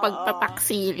ang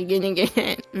pagtataksil, ganyan.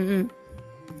 Mm-hmm.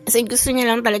 Kasi gusto niya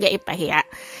lang talaga ipahiya.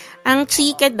 Ang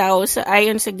chika daw,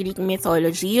 ayon sa Greek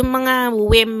mythology, yung mga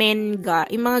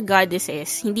yung mga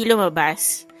goddesses, hindi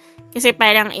lumabas. Kasi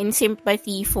parang in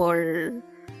sympathy for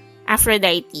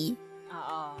Aphrodite.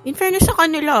 In fairness sa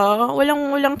kanila,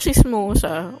 walang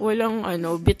chismosa, walang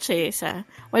bitchesa.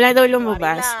 Wala daw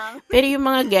lumabas. Pero yung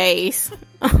mga guys,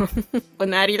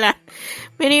 kunwari lang.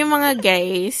 Pero yung mga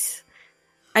guys,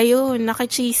 ayun,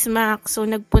 naka-chismak. So,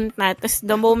 nagpunta. Tapos,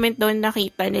 the moment daw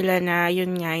nakita nila na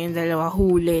yun nga, yung dalawa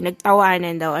huli,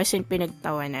 nagtawanan daw. As in,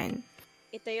 pinagtawanan.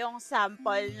 Ito yung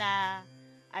sample na,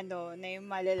 na yung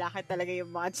malalaki talaga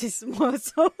yung mga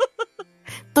chismoso.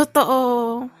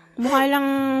 Totoo. Mukha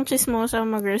lang chismosa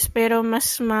mga girls, pero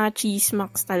mas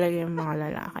ma-chismaks talaga yung mga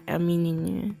lalaki. Aminin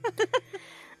niyo.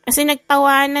 Kasi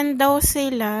nagtawanan daw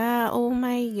sila. Oh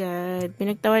my God.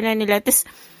 Pinagtawanan nila. Tapos,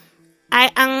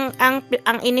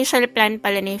 ang initial plan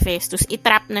pala ni Hephaestus,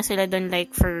 itrap na sila doon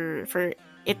like for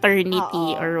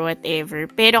eternity or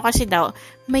whatever. Pero kasi daw,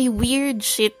 may weird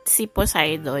shit si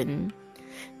Poseidon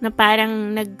na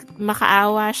parang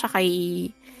makaawa siya kay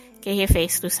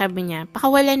Hephaestus. Sabi niya,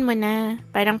 pakawalan mo na.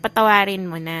 Parang patawarin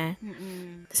mo na.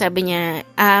 Mm-mm. Sabi niya,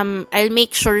 I'll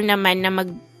make sure naman na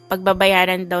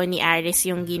pagbabayaran daw ni Ares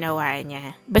yung ginawa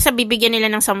niya. Basta bibigyan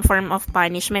nila ng some form of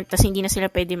punishment tapos hindi na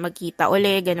sila pwede magkita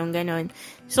uli, ganon.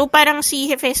 So, parang si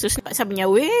Hephaestus, sabi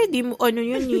niya, di mo,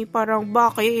 yun eh, parang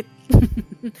bakit?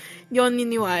 Yun,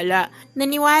 naniwala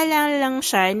lang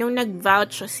siya nung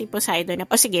nag-vouch si Poseidon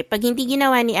na, sige, pag hindi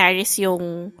ginawa ni Ares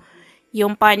yung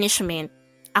punishment,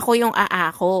 ako yung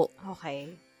aako.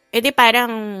 Okay. Di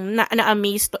parang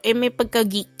na-amaze to. May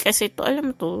pagka-geek kasi to.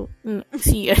 Alam mo to,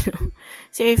 si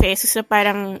Hephaestus na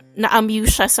parang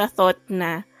na-amuse siya sa thought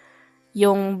na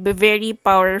yung very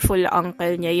powerful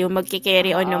uncle niya, yung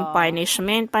magkikarry on ng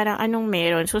punishment, parang anong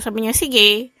meron. So sabi niya,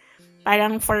 sige,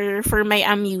 parang for my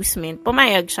amusement,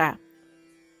 pumayag siya.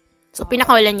 So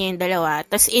pinakawalan niya yung dalawa.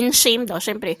 Tapos in shame daw,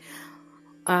 syempre,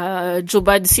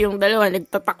 jubads yung dalawa,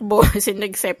 nagtatakbo kasi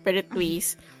nag-separate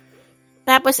ways.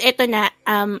 Tapos, eto na,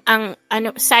 ang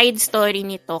side story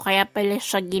nito, kaya pala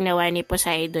siya ginawa ni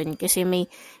Poseidon kasi may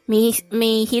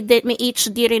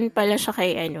HD rin pala siya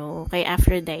kay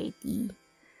Aphrodite.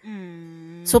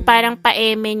 So, parang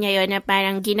paeme niya yun na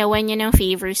parang ginawa niya ng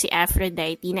favor si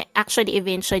Aphrodite na actually,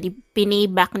 eventually,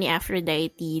 pinayback ni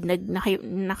Aphrodite.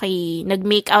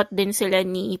 Nag-make out din sila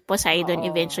ni Poseidon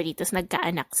eventually, tapos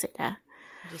nagkaanak sila.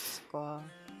 Diyos ko.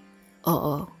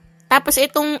 Oo. Tapos,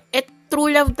 true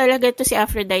love talaga to si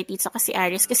Aphrodite at si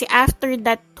Ares. Kasi after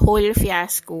that whole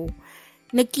fiasco,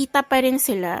 nagkita pa rin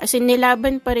sila. As in,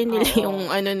 nilaban pa rin nila yung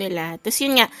nila. Tapos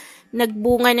yun nga,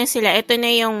 nagbunga na sila. Ito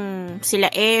na yung sila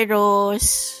Eros,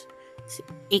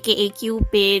 aka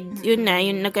Cupid. Yun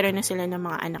nagkaroon na sila ng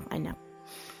mga anak-anak.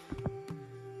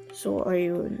 So,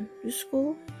 ayun. Diyos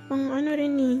ko, pang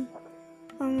rin eh.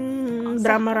 Pang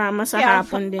drama-rama sa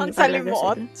hapon din ang talaga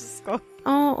salimuot. sila. Diyos ko.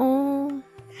 Oo.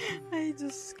 Ay,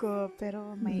 Diyos ko.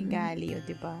 Pero may gali,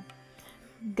 di ba?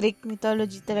 Greek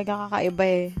mythology talaga kakaiba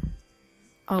eh.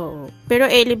 Oo. Pero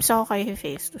elibs ako kay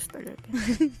Hephaestus talaga.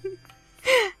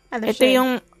 Ano Ito siya?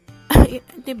 yung,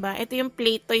 diba? Ito yung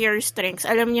play to your strengths.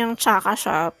 Alam niyang tsaka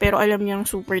siya, pero alam niyang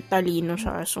super talino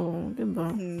siya. So, diba?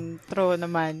 True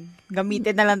naman.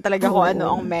 Gamitin na lang talaga kung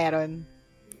ano ang meron.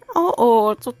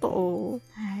 Oo, totoo.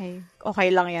 Ay, okay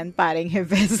lang yan, paring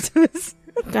Hephaestus.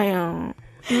 Kaya,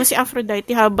 naman si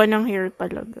Aphrodite, haba ng hair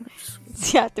talaga.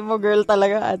 Si ate mo girl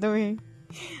talaga, ano eh.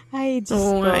 Ay, Diyos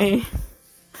Oo ko. nga eh.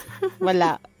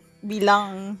 Wala.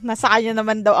 Bilang nasa kanya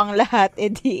naman daw ang lahat,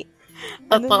 edi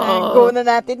ano Totoo. na, go na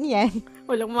natin yan.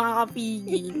 Walang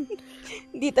makakapigil.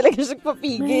 Hindi talaga siya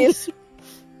papigil.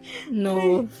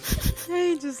 No.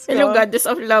 Ay, Diyos ko. Hello, goddess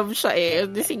of love siya eh.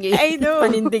 Sige, I know.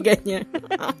 panindigan niya.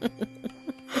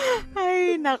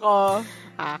 Ay, nako.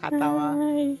 Kakatawa.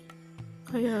 Ay.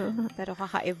 Kaya, Pero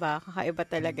kakaiba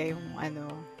talaga yung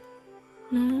ano.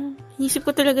 Isip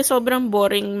ko talaga sobrang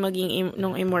boring maging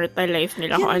nung immortal life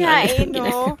nila. Yun Kung nga ano eh,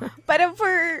 no? Parang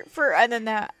for ano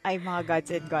na, ay mga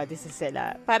gods and goddesses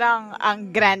sila. Parang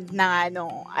ang grand na nga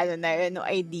nung, ano na yun, nung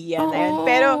idea na yun.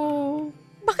 Pero,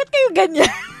 bakit kayo ganyan?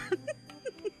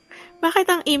 Bakit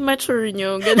ang immature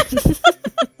nyo? Ganun.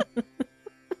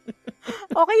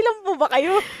 Okay lang po ba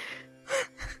kayo?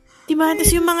 Diba?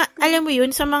 Tapos yung mga, alam mo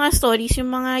yun, sa mga stories,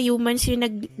 yung mga humans yung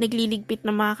nagliligpit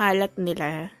ng mga kalat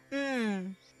nila.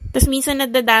 Tapos minsan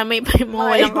nadadamay pa yung mga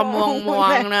walang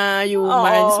kamuwang-muwang na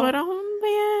humans. Oo. Parang, ba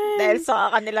yan? Dahil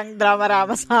sa kanilang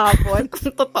drama-rama sa hapon.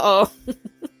 Totoo.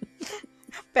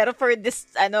 Pero for this,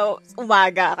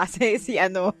 umaga, kasi si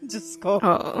Diyos ko.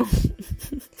 Oo.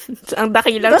 Ang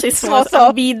dakilang chismos.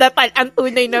 So. Ang bida, ang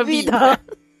tunay na bida.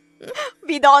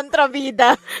 Bida kontra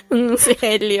bida. Si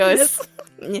Helios.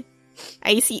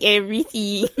 I see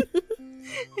everything.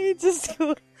 Ay, Diyos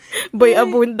ko. Boy,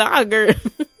 abunda ka, girl.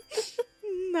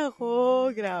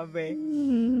 Nako, grabe.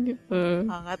 Diba?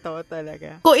 Nakakatawa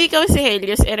talaga. Kung ikaw si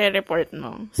Helios, i-report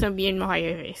mo. Sabihin mo kay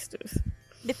Hephaestus.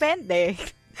 Depende.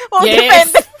 Yes!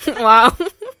 Depende. Wow!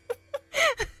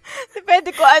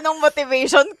 Depende ko anong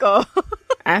motivation ko.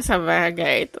 Sa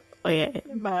bagay. Totoo yan.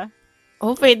 Diba?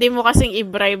 Pwede mo kasing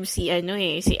i-bribe si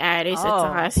si Ares at Oh.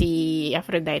 saka si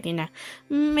Aphrodite na,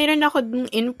 meron ako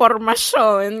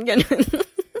informasyon. Ganun.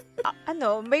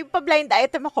 May pa-blind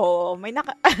item ako. May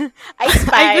I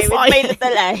spy with my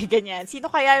little eye. Ganyan. Sino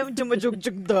kaya yung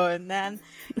jumujugjug doon? Na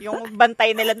yung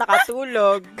bantay nila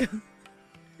nakatulog.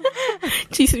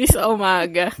 Chismis sa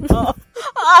umaga. Oo.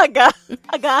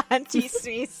 Agahan,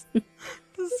 chismis.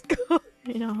 Tapos ko.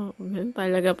 Ganun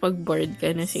talaga pag bored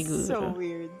ka na siguro. So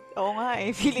weird. Oo nga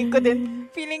eh. Feeling ko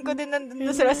din nandun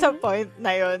na sila sa point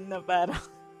na yon na parang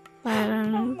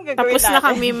tapos na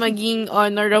kami maging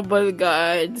honorable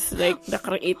gods. Like,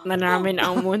 na-create na namin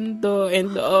ang mundo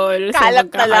and all. So,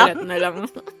 magkakalat na lang.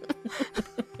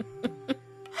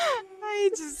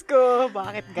 Ay, Diyos ko.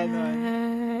 Bakit ganun?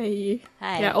 Ay.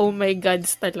 Yeah, oh my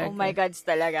gods talaga. Oh my gods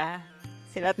talaga.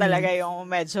 Sila talaga yung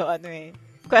medyo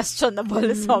questionable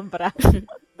sobra.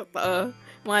 Totoo.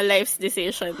 Mga life's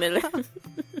decision nila.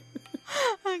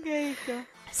 Okay ko.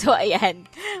 So, ayan.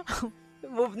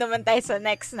 Move naman tayo sa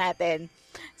next natin.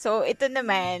 So, ito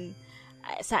naman,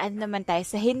 saan naman tayo?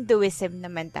 Sa Hinduism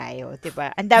naman tayo,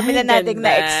 diba? Ang dami na nating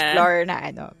na-explore na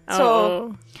So,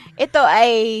 ito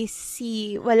ay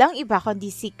walang iba kundi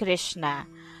si Krishna.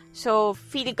 So,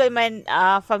 feeling ko naman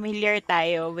familiar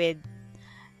tayo with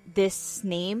this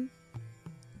name.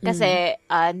 Kasi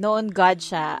known God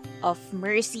siya of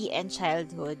mercy and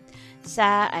childhood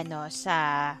sa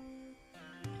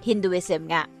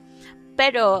Hinduism nga.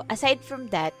 Pero, aside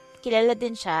from that, kilala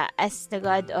din siya as the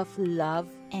God of love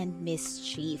and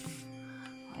mischief.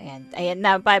 Ayan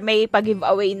na, may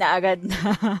pag-giveaway na agad na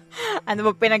ano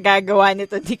ba pinagagawa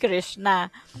nito ni Krishna.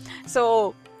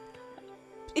 So,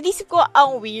 inisip ko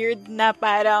ang weird na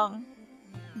parang,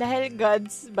 dahil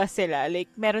gods ba sila,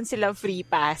 like, meron silang free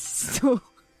pass to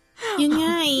Yun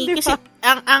nga eh. Diba? Kasi,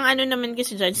 ang ano naman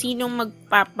kasi dyan, sinong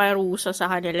magpaparusa sa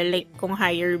kanila, like, kung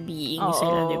higher being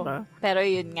sila, di ba? Pero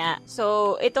yun nga.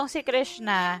 So, itong si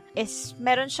Krishna is,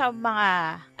 meron siyang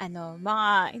mga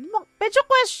medyo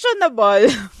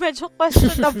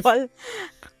questionable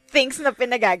things na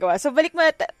pinagagawa. So,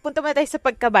 punta muna tayo sa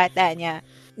pagkabata niya.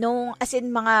 Nung, as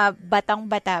in, mga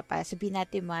batang-bata pa, sabihin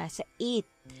natin mga sa 8,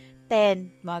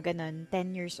 10, mga ganun,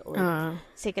 10 years old,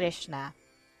 si Krishna.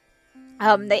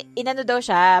 Inano daw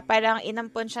siya, parang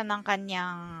inampon siya ng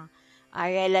kanyang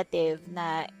relative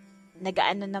na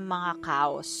nag-aano ng mga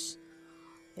cows.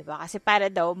 Diba? Kasi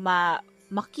para daw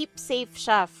ma-keep safe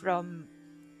siya from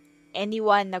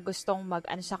anyone na gustong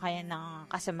mag-ano sa kanya ng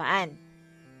kasamaan.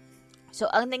 So,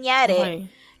 ang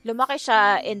nangyari, lumaki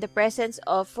siya in the presence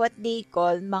of what they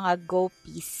call mga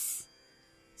gopis.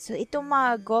 So, itong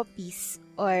mga gopis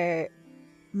or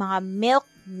mga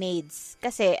milkmaids,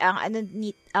 kasi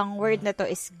ang word na to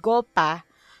is gopa,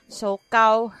 so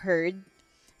cow herd.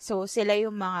 So, sila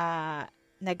yung mga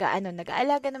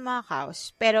nag-aalaga ng mga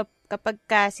cows. Pero kapag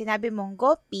sinabi mong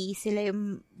gopi, sila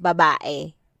yung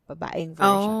babaeng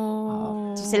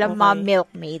version. So, sila mga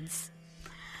milkmaids.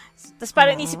 Tapos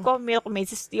parang isip ko,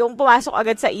 milkmaids, yung pumasok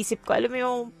agad sa isip ko, alam mo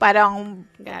yung parang,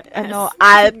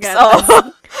 Alps,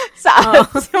 sa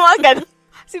Alps, yung mga ganun.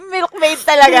 Si milkmaid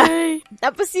talaga.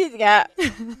 Tapos yun nga.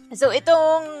 So,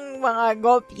 itong mga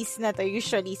gopis na to,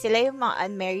 usually, sila yung mga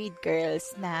unmarried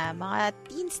girls na mga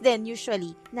teens din,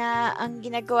 usually, na ang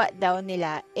ginagawa daw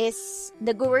nila is,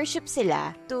 nag-worship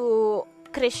sila to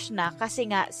Krishna, kasi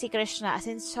nga, si Krishna,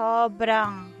 as in,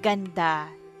 sobrang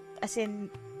ganda. As in,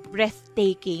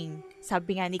 breathtaking.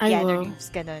 Sabi nga ni Keanu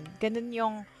Reeves, ganun. Ganun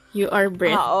yung you are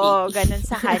breathtaking. Oo, ganun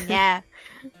sa kanya.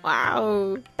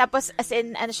 Wow. Tapos, as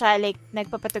in, siya, like,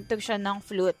 nagpapatugtog siya ng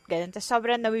flute, ganun. Tapos,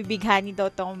 sobrang nabibighani daw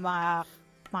tong mga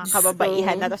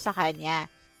kababaihan na to sa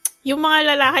kanya. Yung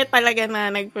mga lalaki talaga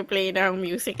na nagpe-play ng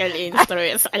musical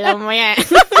instruments, alam mo yan.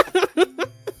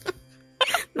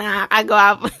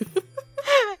 Nakakagwapo.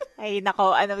 Ay,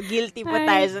 nako, guilty po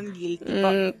tayo sa guilty po.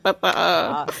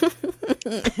 Totoo.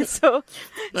 So,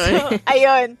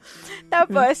 ayun.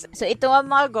 Tapos, so, ito ang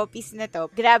mga gopis na to,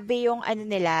 grabe yung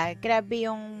grabe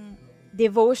yung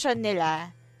devotion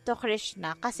nila to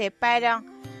Krishna. Kasi parang,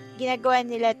 ginagawa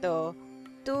nila to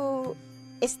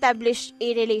establish a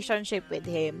relationship with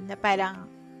him, na parang,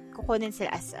 kukunin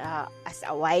sila as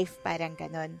a wife, parang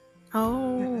ganon.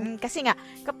 Kasi nga,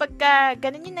 kapag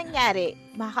ganun yung nangyari,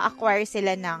 makaka-acquire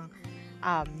sila ng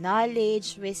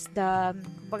knowledge, wisdom.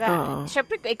 Kumbaga,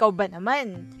 syempre, ikaw ba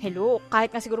naman? Hello,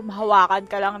 kahit nga siguro mahawakan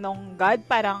ka lang ng God,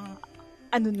 parang,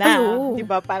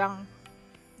 diba? Parang,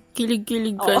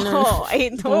 kilig-kilig ka na.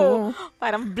 I know.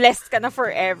 Parang blessed ka na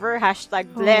forever.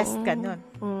 #blessed ka nun.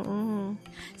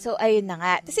 So, ayun na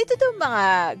nga. Tapos ito itong mga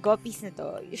gopis na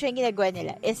to, usually yung ginagawa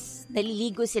nila is,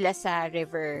 naliligo sila sa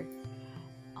river.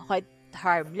 Okay,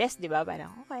 harmless, di ba?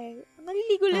 Parang, okay,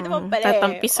 naliligo lang naman pala.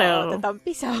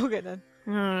 Tatampisaw, ganun.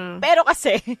 Pero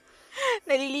kasi,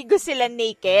 naliligo sila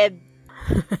naked.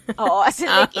 Oo, as in,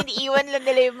 like, iniiwan lang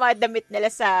nila yung mga damit nila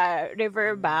sa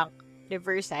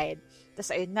riverside.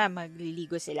 Tapos, ayun na,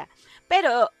 magliligo sila.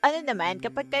 Pero, naman,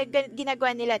 kapag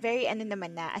ginagawa nila, very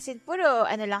naman na, as in, puro,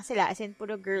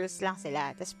 puro girls lang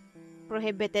sila. Tapos,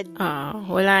 prohibited.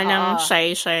 Wala nang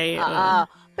shy.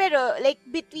 Pero, like,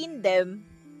 between them,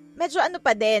 medyo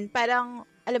pa din, parang,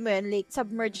 alam mo yun, like,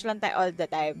 submerged lang tayo all the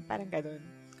time. Parang ganun.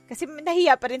 Kasi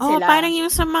nahiya pa rin sila. Parang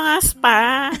yung sa mga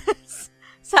spa.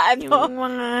 Sa yung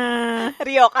mga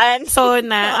ryokan.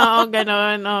 Sauna.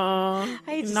 Ganun.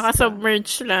 Ay,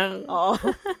 nakasubmerge lang.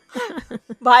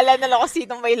 Bahala na lang kung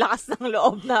sinong may lakas ng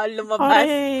loob na lumabas.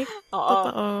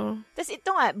 Totoo. Tapos ito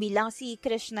nga, bilang si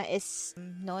Krishna is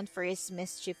known for his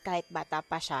mischief kahit bata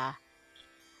pa siya,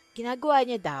 ginagawa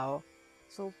niya daw,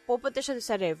 so, pupunta siya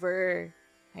sa river.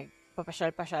 Like,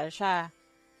 papasyal-pasyal siya.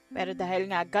 Pero dahil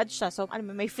nga God siya, so,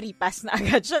 may free pass na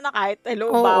agad siya na kahit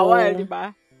bawal, di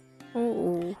ba?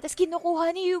 Oo. Tapos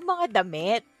kinukuha niya yung mga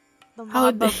damit ng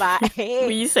mga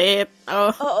babae. Reset.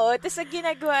 Oo. Tapos ang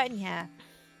ginagawa niya,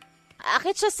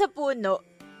 akit siya sa puno,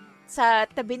 sa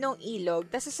tabi ng ilog,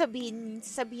 tapos sasabihin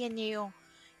niya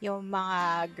yung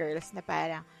mga girls na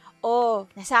parang,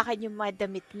 nasa akin yung mga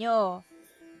damit nyo.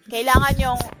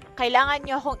 Kailangan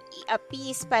nyo akong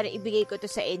i-appease para ibigay ko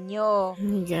to sa inyo. Oh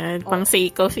my God, pang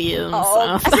Seiko Films.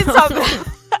 Oo, as in sobrang,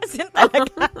 as in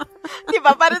talaga.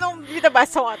 Diba, parang nung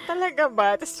binabasa ko, talaga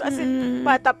ba? Tapos as in,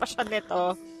 bata pa siya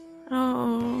nito. Oo.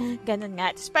 Ganun nga.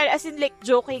 Tapos parang as in like,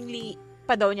 jokingly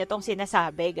pa daw niya tong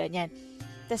sinasabi, ganyan.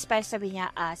 Tapos parang sabi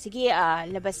niya, sige,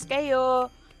 labas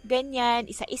kayo, ganyan,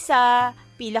 isa-isa,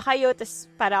 pila kayo, tapos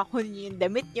para kunin yung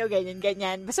damit nyo,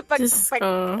 ganyan. Basta pag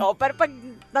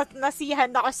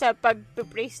nasihan ako sa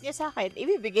pag-praise niya sa akin,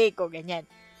 ibibigay ko, ganyan.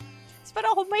 Tapos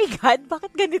parang, oh my God, bakit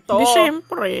ganito? Di,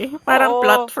 syempre. Parang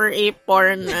plot for a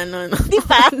porn, Di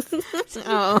ba?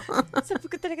 Sabi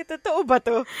ko talaga, totoo ba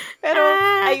to? Pero,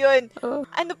 ayun,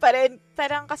 pa rin,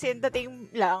 parang kasi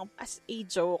dating lang as a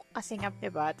joke, kasi nga,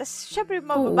 diba? Tapos, syempre,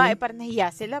 mga babae, parang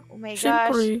nahiya sila. Oh my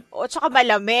gosh. Tsaka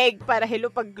malamig, para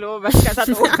pag lumabas ka sa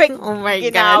tubig,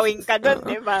 ginawing ka dun,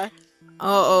 diba?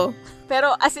 Oo.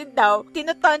 Pero as in daw,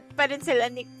 tinutaunt pa rin sila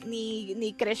ni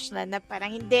Krishna na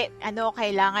parang hindi,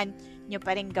 kailangan nyo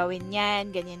pa rin gawin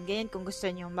yan, ganyan. Kung gusto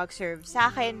nyo mag-serve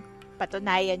sa akin,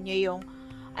 patunayan nyo yung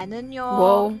nyo.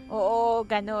 Wow. Oo,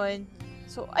 ganun.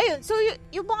 So, ayun. So,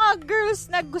 yung mga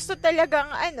girls na gusto talagang,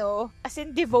 as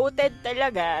in devoted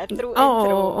talaga, through and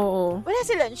through. Wala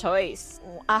silang choice.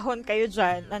 Ahon kayo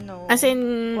dyan, As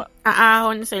in,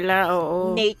 aahon sila,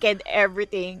 oo. Naked,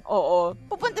 everything, oo.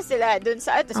 Pupunta sila dun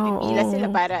sa, tapos pipila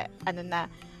sila para,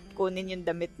 kunin yung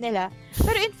damit nila.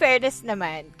 Pero in fairness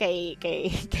naman, kay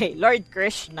Lord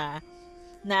Krishna,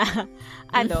 na,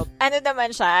 ano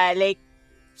naman siya, like,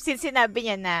 since sinabi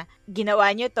niya na ginawa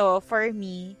niyo to for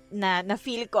me, na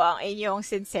na-feel ko ang inyong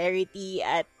sincerity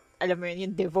at alam mo yun,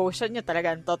 yung devotion niyo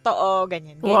talagang totoo,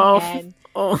 ganyan. Wow.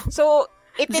 Oh. So,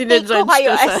 iti-take ko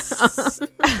kayo as...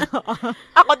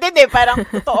 Ako din parang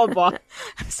totoo ba?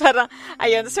 Sarang,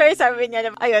 ayun, sorry, sabi niya,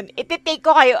 ayun, iti-take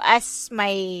ko kayo as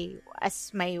my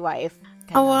wife.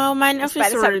 Ganun. Oh, wow, man of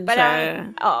his word siya.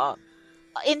 Oo.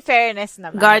 In fairness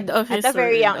naman. God of his at a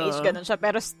very word, young age, ganun siya.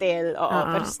 Pero still,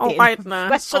 kahit na.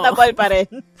 Questionable pa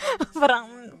rin. Parang,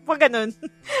 pag ganun.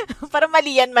 Parang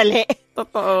mali.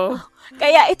 Totoo.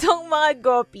 Kaya itong mga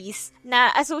gopis, na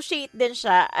associate din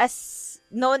siya as,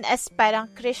 known as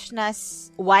parang Krishna's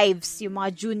wives, yung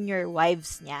mga junior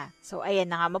wives niya. So,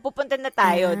 ayan na nga, mapupunta na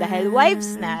tayo. Dahil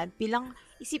wives na, bilang,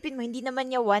 isipin mo, hindi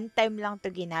naman niya one time lang to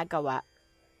ginagawa.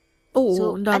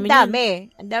 Oo, so, ang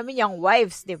dami niyang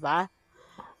wives, di ba?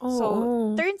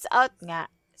 So, turns out nga,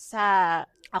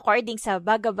 according sa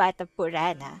Bhagavata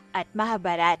Purana at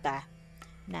Mahabharata,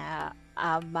 na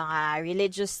mga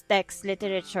religious text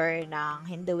literature ng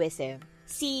Hinduism,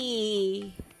 si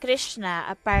Krishna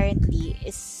apparently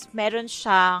meron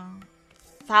siyang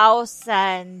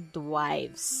 1,000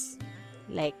 wives.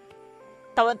 Like,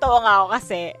 tawan-tawa nga ako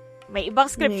kasi may ibang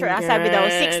scripture, sabi daw,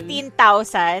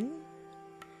 16,000.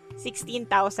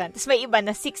 Tapos may iba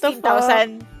na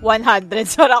 16,100.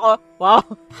 So ako, wow,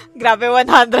 grabe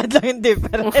 100 lang yung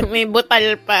difference. May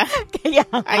butal pa. Kaya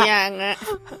nga.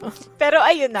 Pero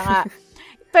ayun na nga.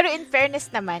 Pero in fairness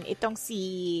naman, itong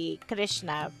si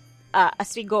Krishna,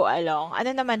 as we go along,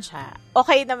 naman siya?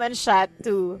 Okay naman siya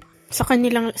to... Sa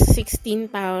kanilang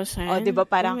 16,000. Oh, diba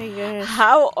parang, oh my gosh.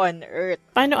 How on earth?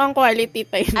 Paano ang quality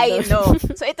time doon? I know.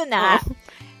 So ito na.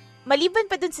 Maliban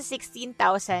pa dun sa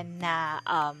 16,000 na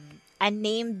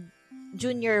unnamed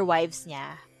junior wives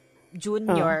niya,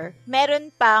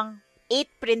 meron pang 8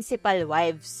 principal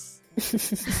wives.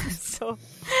 so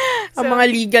ang mga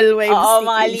legal wives. Oo,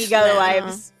 mga legal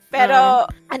wives. Pero,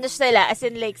 sila, as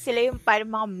in like, sila yung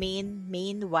parang mga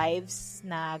main wives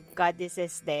na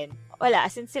goddesses din. Wala,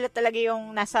 as in sila talaga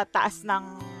yung nasa taas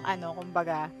ng,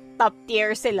 kumbaga, top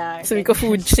tier sila. Sabi ko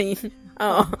food chain.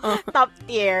 Top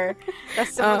tier.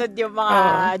 Tapos sumunod yung mga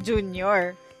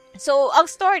junior. So,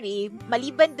 ang story,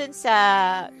 maliban dun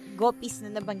sa gopis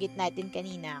na nabanggit natin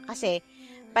kanina, kasi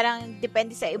parang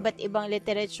depende sa iba't ibang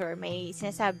literature, may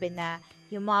sinasabi na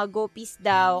yung mga gopis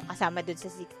daw kasama dun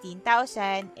sa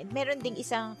 16,000. And meron ding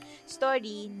isang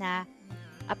story na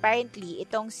apparently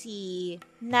itong si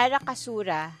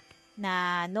Narakasura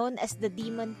na known as the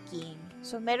Demon King.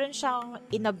 So, meron siyang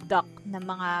inabduct na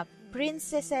mga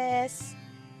princesses.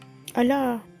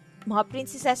 Mga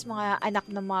princesses, mga anak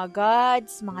ng mga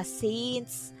gods, mga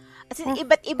saints. As in,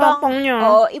 iba't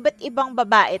ibang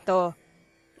babae to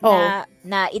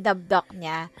na inabduct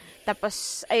niya.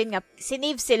 Tapos, ayun nga,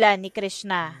 sinave sila ni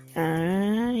Krishna.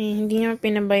 Hindi niya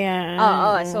pinabayaan.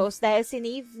 Oo, so dahil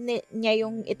sinave niya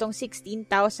itong 16,000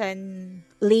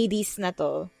 ladies na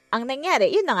to, ang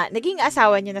nangyari, yun na nga, naging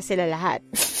asawa niya na sila lahat.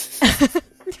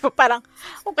 Di ba, parang,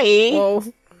 okay. Wow.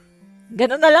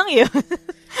 Ganun na lang yun.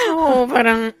 Oo,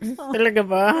 parang, talaga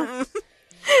ba?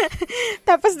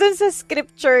 Tapos dun sa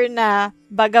scripture na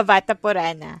Bhagavata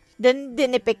Purana, dun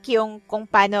dinipict yung kung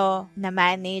paano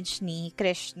na-manage ni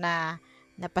Krishna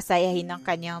na pasayahin ng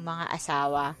kanyang mga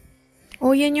asawa.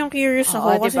 Yan yung curious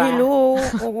ako. Kasi diba? hello.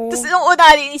 Tapos nung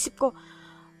una, inisip ko,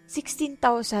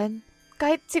 16,000?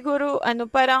 Kahit siguro,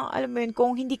 parang, alam mo yun,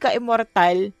 kung hindi ka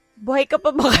immortal, buhay ka pa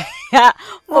ba kaya?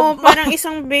 Parang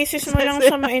isang beses mo lang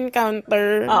siya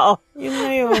ma-encounter. Oo. Yun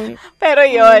na yun. Pero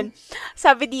yun,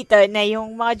 sabi dito na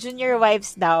yung mga junior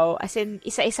wives daw, as in,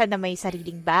 isa-isa na may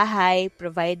sariling bahay,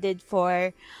 provided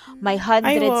for, may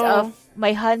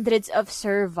hundreds of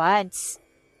servants.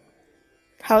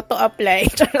 How to apply?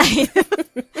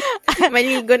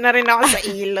 Maligo na rin ako sa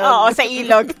ilog. Oo, sa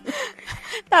ilog.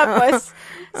 Tapos,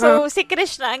 so, si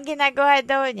Krishna, ang ginagawa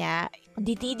daw niya,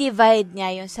 dinidivide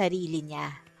niya yung sarili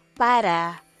niya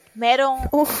para merong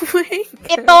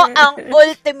ito ang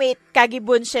ultimate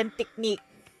Kagebunshin technique.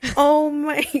 Oh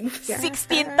my God.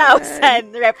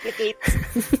 16,000 replicates.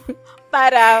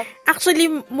 Para actually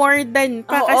more than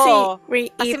pa kasi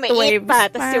may 8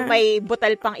 pa. Tapos yung may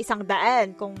butal pang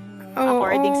 100 kung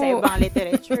according sa ibang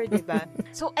literature, diba?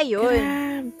 So,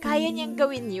 ayun. Kaya niyang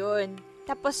gawin yun.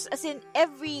 Tapos, as in,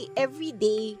 every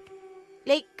day,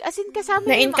 like, as in,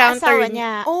 kasama niya yung mga Na-encounter asawa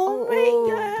niya. Oh my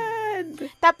God!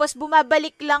 Tapos,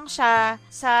 bumabalik lang siya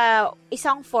sa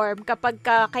isang form kapag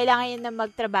kailangan niya na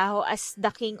magtrabaho as the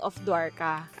King of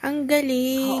Dwarka. Ang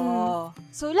galing! Oo.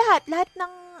 So, lahat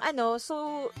ng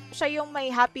so, siya yung may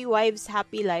happy wives,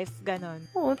 happy life, ganon.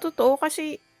 Oo, totoo.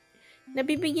 Kasi,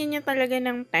 nabibigyan niya talaga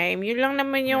ng time. Yun lang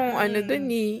naman yung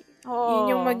dun eh. Oo.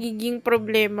 Yun yung magiging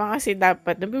problema kasi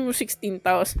dapat. Nabi mo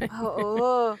 16,000.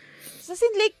 Oo. So, as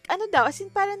in, like, as in,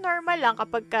 parang normal lang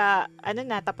kapag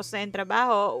tapos na yung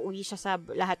trabaho, uwi siya sa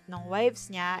lahat ng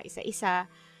wives niya, isa-isa.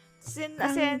 As in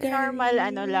normal,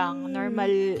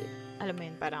 normal, alam mo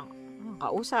yun, parang,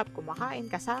 kausap, kumakain,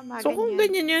 kasama, so, ganyan. kung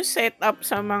ganyan yung setup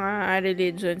sa mga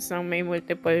religions ng may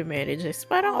multiple marriages,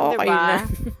 parang okay diba? na.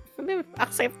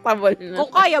 Acceptable na.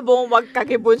 Kung kaya mong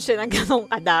magkagibon siya ng ganong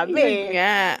kadami. Yun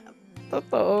nga.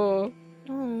 Totoo.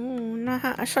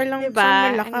 Siya lang diba? siya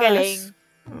malakas. Ang galing.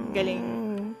 Ang galing.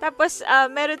 Tapos,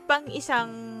 meron pang isang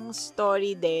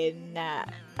story din na,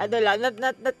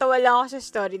 natawa lang ako sa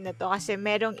story na to kasi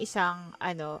merong isang,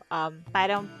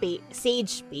 parang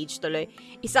sage page tuloy.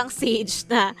 Isang sage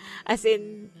na, as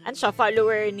in,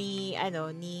 follower ni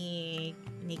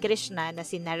Krishna na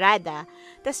si Narada.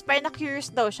 Tapos parang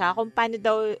na-curious daw siya kung paano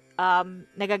daw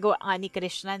nagagawa nga ni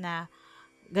Krishna na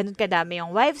ganun kadami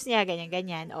yung wives niya,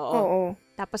 ganyan-ganyan. Oo.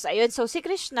 Tapos ayun, so si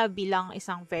Krishna bilang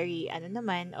isang very,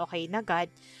 okay na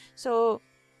God. So,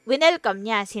 winelcome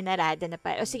niya si Narada na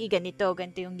parang, sige, ganito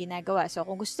yung ginagawa. So,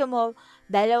 kung gusto mo,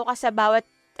 dalaw ka sa bawat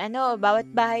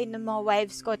bahay ng mga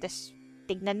wives ko, tapos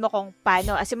tignan mo kung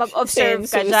paano, as in mag-observe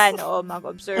ka dyan,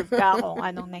 mag-observe ka kung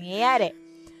anong nangyayari.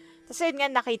 Tapos yun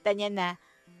nga, nakita niya na,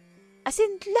 as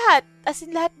in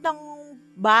lahat ng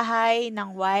bahay,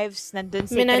 ng wives, nandun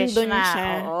si Krishna.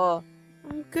 Siya. Oo.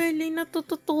 Ang galing,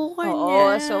 natututukan niya.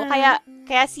 Oo, so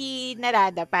kaya si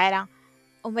Narada, parang,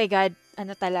 oh my God,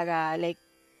 talaga, like,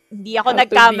 hindi ako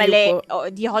nagkamali.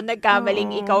 Hindi ako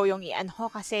nagkamaling ikaw yung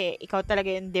kasi ikaw talaga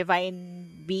yung divine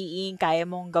being, kaya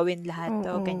mong gawin lahat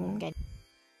to, ganyan.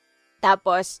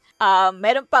 Tapos,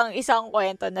 meron pang isang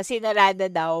kwento na si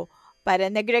Narada daw,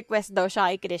 para nag-request daw siya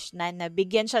kay Krishna na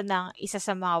bigyan siya ng isa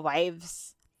sa mga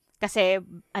wives. Kasi,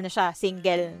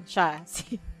 single siya.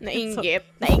 Nainggit.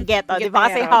 So, nainggit, di ba?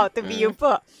 Kasi how to be you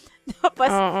po. Tapos,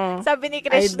 sabi ni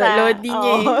Krishna,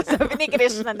 sabi ni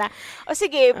Krishna na,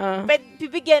 sige,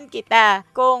 bibigyan kita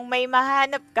kung may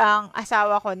mahanap kang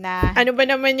asawa ko na, ano ba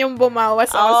naman yung bumawas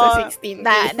ako sa 16?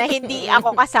 Na hindi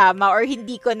ako kasama or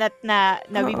hindi ko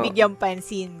nabibigyan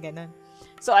pansin, ganun.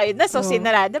 So, ayun na. So, si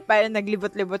Narada, parang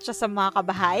naglibot-libot siya sa mga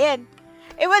kabahayan.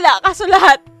 Wala. Kaso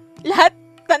lahat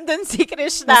nandun si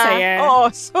Krishna. Masaya. Oo.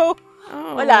 So,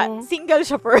 wala. Single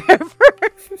siya forever.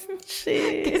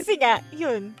 Shit. Kasi nga,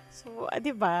 yun. So,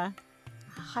 diba?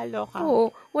 Nakakaloka.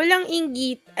 Oo. Walang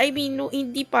inggit. I mean,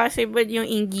 hindi possible yung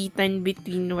inggitan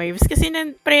between wives. Kasi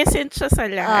present siya sa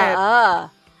lahat.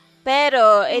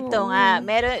 Pero, ito nga,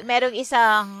 merong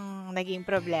isang naging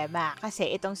problema. Kasi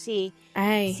itong si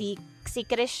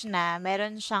Krishna,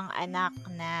 meron siyang anak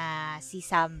na si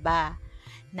Samba,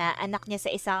 na anak niya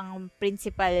sa isang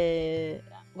principal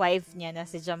wife niya na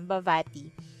si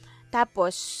Jambavati.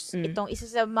 Tapos, itong isa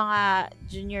sa mga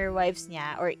junior wives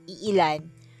niya, or iilan,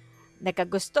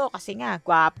 nagkagusto kasi nga,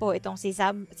 gwapo itong si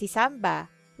Samba.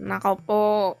 Nako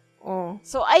po.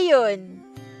 So, ayun,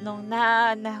 nung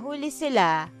nahuli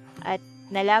sila, at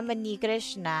nalaman ni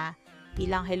Krishna,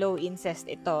 bilang hello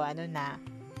incest ito,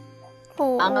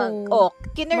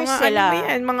 kinurse sila.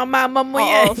 Mga mama mo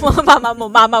yan. Mga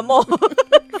mama mo.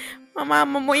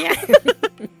 Mama mo yan.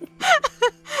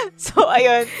 So,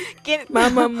 ayun.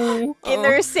 Mama mo.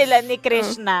 Kinurse sila ni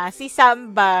Krishna. Si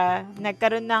Samba,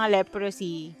 nagkaroon ng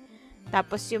leprosy.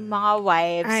 Tapos yung mga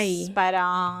wives,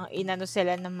 parang inano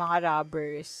sila ng mga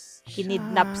robbers.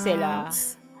 Kinidnap sila.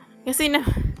 Kasi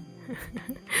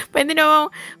pwede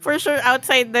naman, for sure,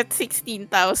 outside that 16,000,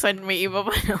 may iba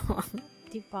pa naman.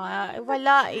 Diba?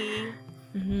 Wala eh.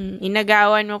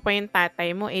 Inagawan mo pa yung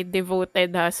tatay mo,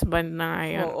 devoted husband na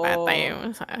ngayon. Tatay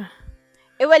mo.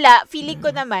 Wala. Feeling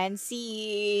ko naman, si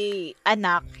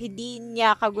anak, hindi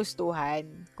niya kagustuhan.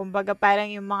 Kumbaga,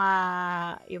 parang yung mga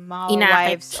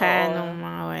inakit wives. Siya ng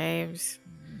mga wives.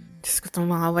 Diyos ko, itong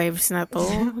mga wives na to,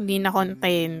 hindi na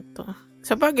kontento.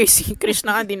 Sa bagay, si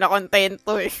Krishna nga, hindi na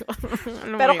kontento eh.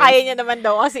 Pero kaya niya naman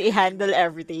daw kasi i-handle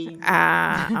everything.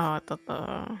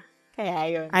 Totoo.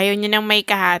 Kaya yun. Ayaw niya nang may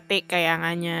kahati, kaya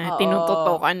nga niya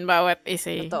tinututukan bawat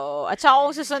isa. Totoo. At saka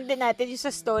kung susundin natin yung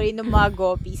sa story ng mga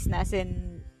gopis na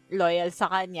loyal sa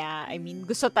kanya, I mean,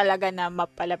 gusto talaga na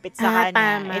mapalapit sa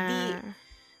kanya. Tama.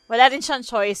 Wala rin siyang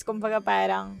choice. Kumbaga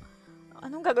parang,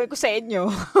 anong gagawin ko sa inyo?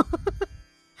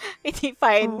 Hindi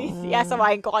fine. Oo.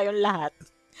 Iasawahin ko kayong lahat.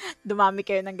 Dumami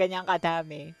kayo ng ganyang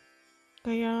kadami.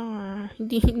 Kaya nga,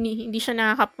 hindi siya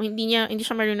hindi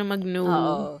siya marunong mag-no.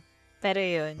 Oo. Pero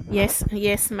yun. Yes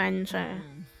man siya.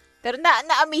 Pero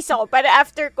na-amaze ako. Pero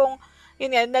after kong,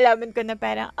 yun nga, nalaman ko na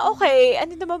parang, okay,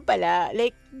 ano naman pala?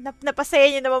 Like, napasaya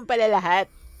niya naman pala lahat.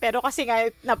 Pero kasi nga,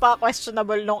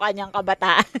 napaka-questionable nung kanyang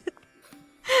kabataan.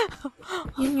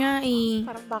 Yun nga eh.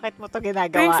 Parang bakit mo to Pero in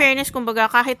ginagawa? fairness, kumbaga,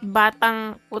 kahit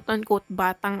batang, quote-unquote,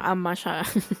 batang ama siya,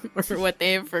 or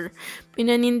whatever,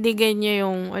 pinanindigan niya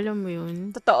yung, alam mo yun,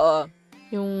 Totoo.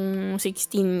 yung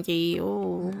 16K,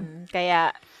 oh. Kaya,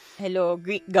 hello,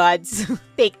 Greek gods.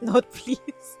 Take note,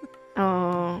 please.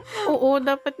 Oo,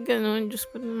 dapat ganun. Diyos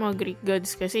ko, mga Greek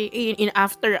gods kasi, in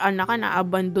after anak ka,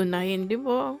 na-abandon na yun, di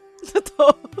ba?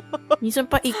 Totoo. Minsan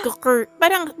pa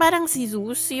parang si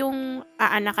Zeus, yung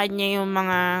aanakan niya yung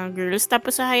mga girls,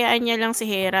 tapos hayaan niya lang si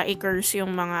Hera i-curse yung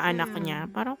mga anak niya.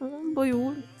 Parang, ano ba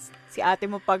yun? Si ate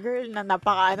mo pa, girl, na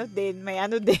napaka din, may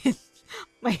din.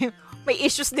 may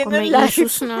issues din May ng life.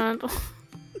 issues na to.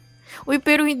 Uy,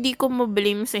 pero hindi ko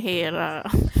ma-blame si Hera.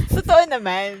 Totoo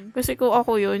naman. Kasi kung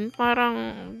ako yun, parang,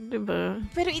 di ba?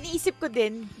 Pero iniisip ko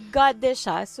din, goddess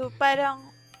siya, so parang,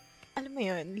 alam mo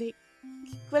yun, like,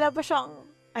 wala ba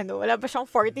siyang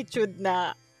fortitude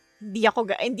na hindi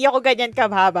ako ganyan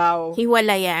kababaw.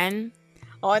 Hiwalayan.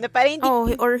 Oo, na parang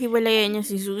hindi. Or hiwalayan niya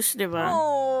si Zeus, di ba?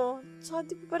 Oo. So,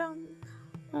 di ba parang,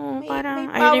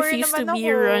 Parang, may I power refuse to naman be ako.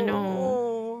 your,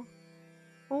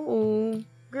 Oo.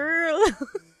 Girl.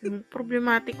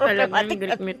 Problematic talaga yung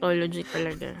Greek mythology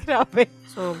talaga. Grabe.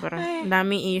 Sobra.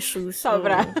 Daming issues.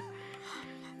 Sobra.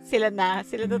 Sila na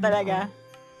talaga.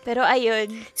 Pero ayun.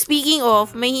 Speaking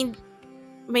of, may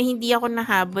hindi ako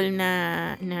nahabol na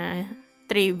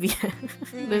trivia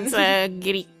dun sa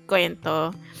Greek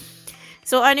kwento.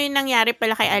 So, ano yung nangyari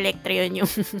pala kay Alectryon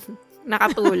yung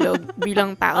nakatulog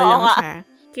bilang tao lang siya.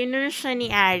 Kinurse siya ni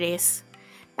Ares.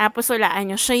 Tapos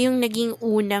walaan niya, siya yung naging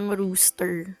unang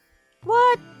rooster.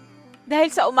 What?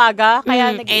 Dahil sa umaga,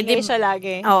 kaya nag-ingay siya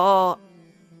lagi? Oo.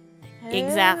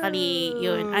 Exactly.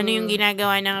 Yun. Ano yung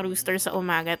ginagawa ng rooster sa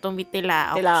umaga?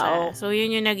 Tumitilaok siya. So,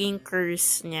 yun yung naging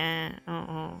curse niya.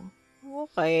 Oo.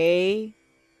 Okay.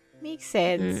 Makes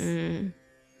sense.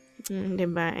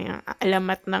 Diba? Yung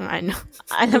alamat ng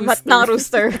alamat ng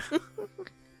rooster.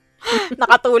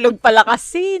 Nakatulog pala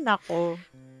kasi. Nako.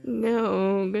 Oo,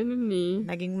 ganun eh.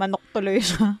 Naging manok tuloy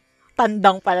siya.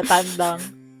 Tandang pala, tandang.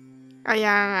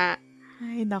 Kaya nga.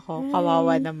 Ay, nako.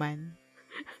 Kawawa naman.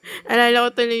 Alala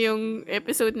ko tuloy yung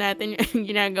episode natin yung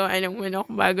ginagawa ng manok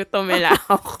bago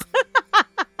tumilahok.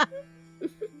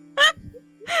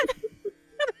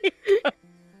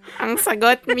 Ang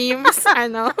sagot memes,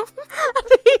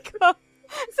 Rico,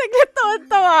 saglit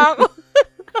tawa ako.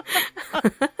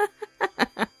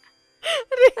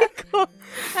 Rico,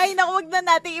 ay naku, wag na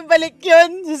natin ibalik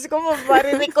yun. Diyos ko,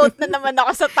 mabari-recount na naman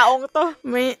ako sa taong to.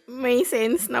 May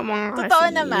sense naman kasi. Totoo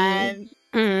naman.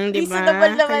 Diba?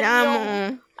 Reasonable naman Kailangan yung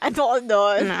ano ko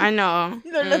doon.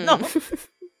 Lolo.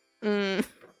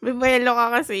 Bibelo ka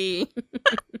kasi.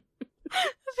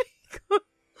 Rico.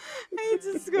 Ay,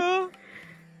 Diyos ko.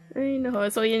 Ay, no.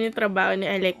 So, yun yung trabaho ni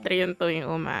Alectryon tuwing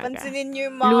umaga. Pansinin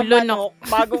niyo yung mga manok.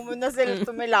 Bago mo na sila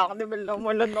tumilak, di ba?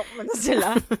 Lumulunok mo na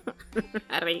sila.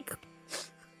 Aray ko.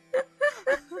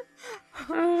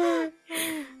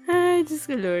 Ay, Diyos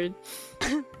ko, Lord.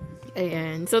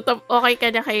 Ayan. So, okay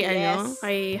ka na kay,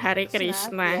 kay Hare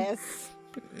Krishna. Yes.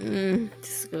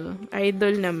 Diyos ko.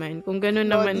 Idol naman. Kung gano'n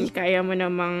naman, kaya mo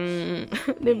namang,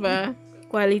 di ba?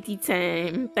 Quality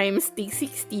time times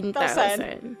 16,000.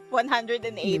 108.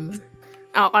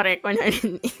 Correct.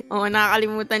 108.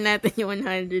 Nakakalimutan natin yung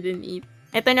 108.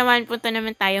 Ito naman, punta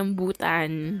naman tayong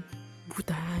Bhutan.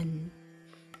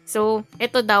 So,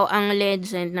 ito daw ang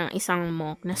legend ng isang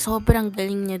monk na sobrang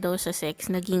galing niya daw sa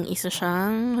sex. Naging isa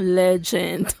siyang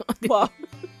legend. Wow.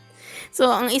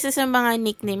 So, ang isa sa mga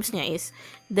nicknames niya is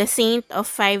the Saint of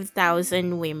 5,000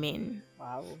 Women.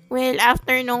 Wow. Well,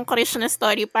 after nung Krishna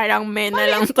story, parang men na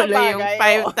lang tuloy yung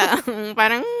 5,000.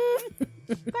 Parang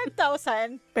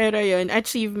 5,000. Pero yun,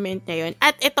 achievement niya yun.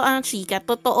 At ito ang chika,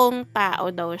 totoong tao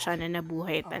daw siya na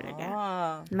nabuhay talaga.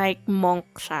 Like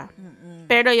monk siya.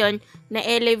 Pero yun,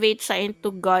 na-elevate siya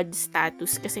into God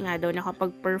status kasi nga daw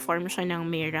nakapag-perform siya ng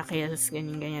miracles,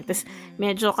 ganyan-ganyan. Tapos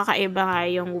medyo kakaiba nga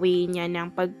yung way niya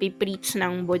ng pagpipreach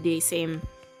ng Buddhism.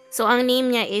 So, ang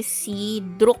name niya is si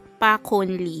Drukpa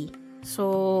Khonli.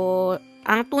 So,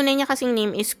 ang tunay niya kasing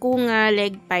name is Kunga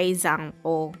Legpai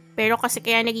Zangpo. Pero kasi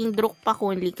kaya naging Drukpa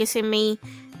Khonli kasi may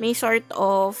sort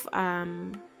of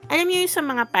alam niyo yung sa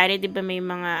mga pare, di ba may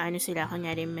mga, ano sila,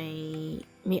 kunyari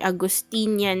may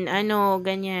Agustinian,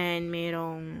 ganyan,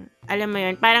 merong, alam mo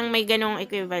yun, parang may ganong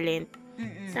equivalent.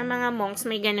 Sa mga monks,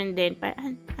 may ganon din.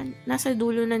 Nasa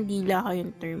dulo ng dila ko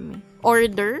yung term eh.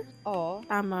 Order? Oo.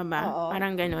 Tama ba? Oo.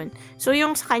 Parang ganon. So,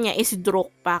 yung sa kanya is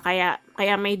Drukpa. Kaya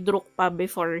may Drukpa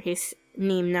before his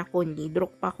name na Kunli.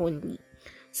 Drukpa Kunli.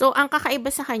 So, ang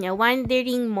kakaiba sa kanya,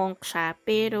 wandering monk siya.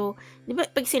 Pero, di ba,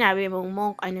 pag sinabi mong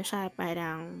monk, ano siya,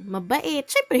 parang mabait.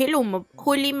 Siyempre, hello,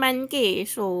 holy man ka eh.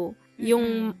 So,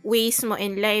 yung ways mo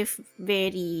in life,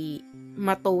 very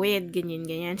matuwid,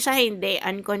 ganyan. Siya hindi,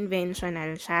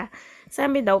 unconventional siya.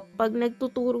 Sabi daw, pag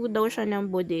nagtuturo daw siya ng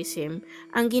Buddhism,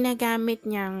 ang ginagamit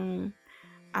niyang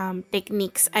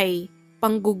techniques ay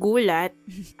panggugulat,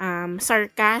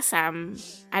 sarcasm,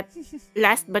 at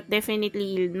last but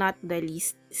definitely not the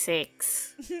least,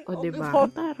 sex. O, diba?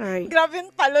 Taray. Grabe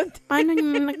yung talon. Paano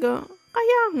niyo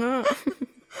Kaya nga.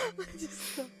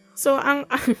 So,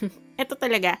 eto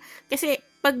talaga. Kasi,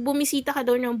 pag bumisita ka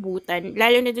daw ng Bhutan,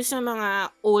 lalo na doon sa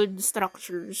mga old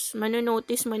structures,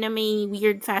 manonotice mo na may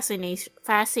weird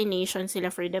fascination sila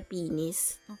for the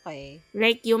penis. Okay.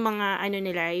 Like, yung mga,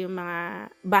 nila, yung mga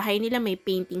bahay nila, may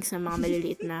paintings ng mga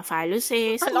maliliit na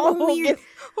phalluses. Alam ko,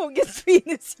 hugis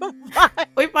penis yung bahay.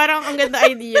 Uy, parang ang ganda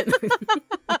idea.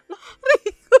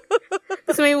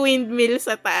 Tapos may windmill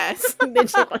sa taas. Hindi,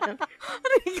 joke lang.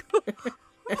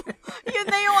 Yun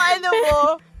na yung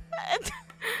mo.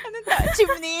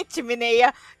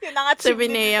 Chimenea. Yun na nga,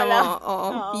 chimenea mo. Oo,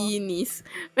 penis.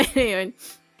 Pero yun,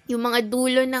 yung mga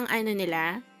dulo ng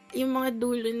nila, yung mga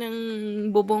dulo ng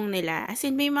bubong nila, as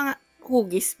in, may mga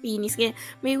hugis, penis, kaya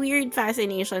may weird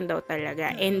fascination daw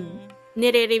talaga. And,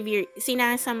 nire-revere,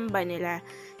 sinasamba nila.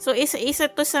 So, isa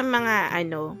to sa mga,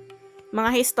 mga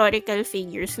historical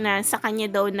figures na sa kanya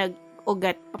daw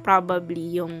nag-ugat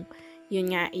probably yung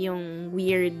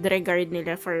weird regard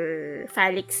nila for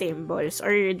phallic symbols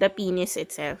or the penis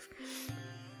itself.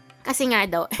 Kasi nga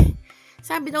daw,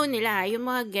 sabi daw nila, yung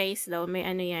mga guys daw, may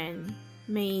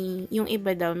yung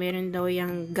iba daw, meron daw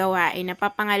yung gawain na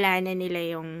papangalanan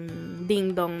nila yung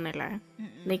ding-dong nila.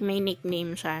 Like, may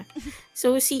nickname siya.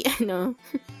 So, si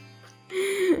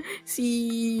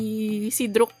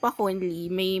Drukpa Kunli,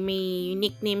 may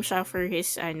nickname siya for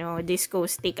his, disco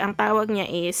stick. Ang tawag niya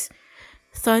is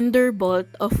Thunderbolt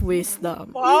of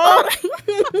Wisdom. Wow!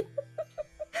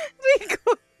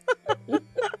 Rico!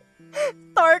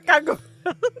 Thor kago.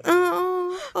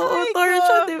 Oo, Thor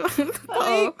siya, diba?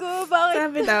 Rico, bakit?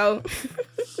 Sabi daw.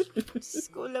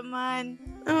 Diyos naman.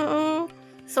 Oo.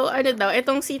 So, daw,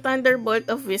 itong si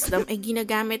Thunderbolt of Wisdom ay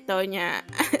ginagamit niya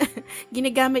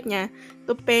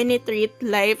to penetrate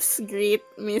life's great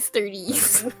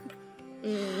mysteries.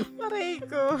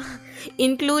 Rico.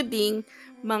 Including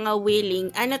mga willing,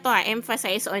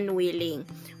 emphasize on willing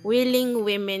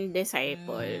women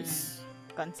disciples.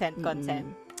 Consent.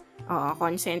 Oo,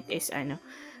 consent is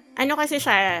kasi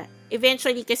siya,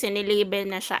 eventually kasi nilabel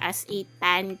na siya as a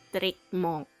tantric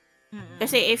monk.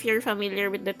 Kasi if you're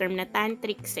familiar with the term na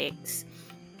tantric sex,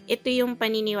 ito yung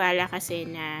paniniwala kasi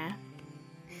na,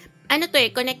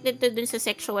 connected to dun sa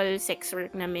sexual sex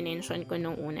work na minention ko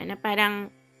nung una, na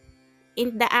parang,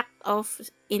 in the act of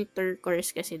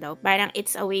intercourse kasi daw, parang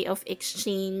it's a way of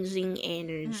exchanging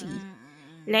energy.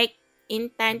 Like,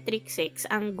 in tantric sex,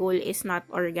 ang goal is not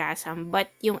orgasm,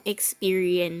 but yung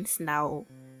experience daw.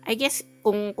 I guess,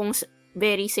 kung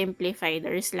very simplified,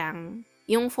 there's lang,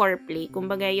 yung foreplay,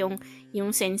 kumbaga yung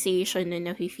sensation na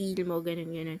nafe-feel mo,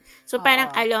 ganun. So,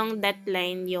 parang along that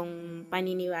line, yung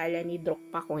paniniwala ni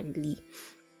Drukpa Kunli.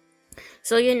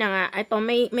 So, yun na nga. Ito,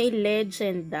 may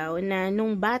legend daw na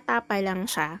nung bata pa lang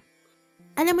siya,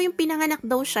 alam mo yung pinanganak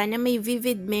daw siya na may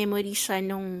vivid memory siya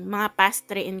nung mga past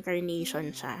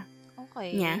reincarnation siya.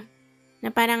 Okay. Niya.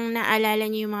 Na parang naalala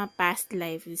niya yung mga past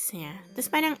lives niya. Tapos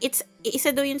parang isa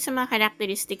daw yun sa mga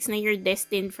characteristics na you're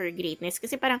destined for greatness.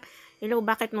 Kasi parang,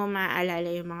 bakit mo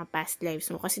maaalala yung mga past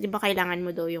lives mo? Kasi di ba kailangan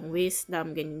mo daw yung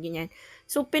wisdom, ganyan.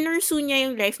 So, pinursu niya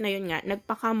yung life na yun nga.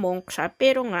 Nagpaka-monk siya.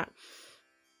 Pero nga,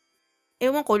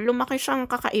 ewan ko, lumaki siyang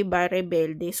kakaiba,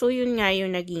 rebelde. So, yun nga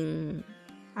yung naging,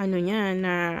 niya,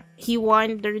 na he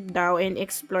wandered daw and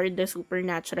explored the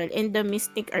supernatural and the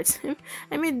mystic arts.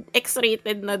 I mean,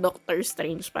 X-rated na Doctor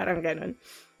Strange, parang ganun.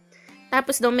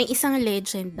 Tapos daw, may isang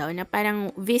legend daw na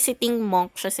parang visiting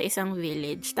monk siya sa isang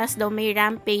village. Tapos daw, may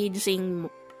rampaging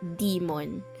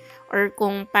demon. Or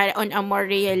kung on a more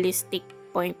realistic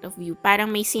point of view,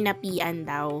 parang may sinapian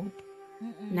daw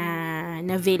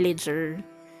na villager.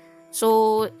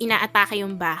 So, inaatake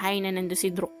yung bahay na nando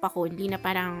si Drukpa Kunli na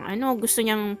parang, gusto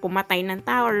niyang pumatay ng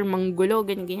tao or manggulo,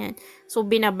 ganyan. So,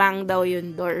 binabang daw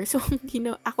yung door. So,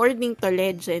 according to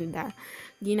legend,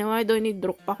 ginawa daw ni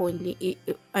Drukpa Kunli,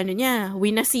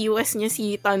 winasiwas niya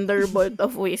si Thunderbolt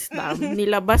of Wisdom.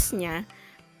 Nilabas niya.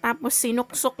 Tapos,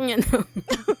 sinuksok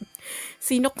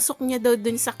niya daw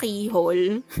dun sa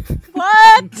keyhole.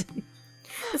 What?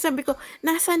 Sabi ko,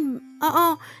 nasan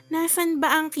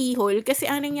ba ang keyhole? Kasi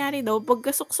ang nangyari daw,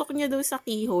 pagkasuksok niya daw sa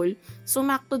keyhole,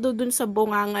 sumakto daw dun sa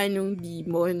bunganga ng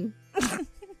demon.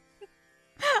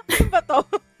 Ano ba to?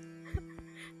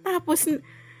 Tapos,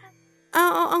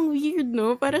 ang weird,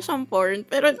 no? Para siyang porn.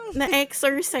 Pero,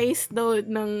 na-exorcise daw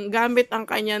ng gamit ang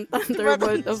kanyang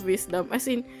Thunderbolt of Wisdom. As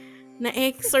in,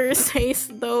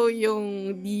 na-exorcise daw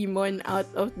yung demon out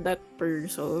of that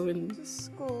person. Diyos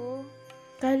ko.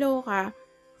 Kaloka.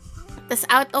 Tas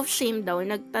out of shame daw,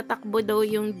 nagtatakbo daw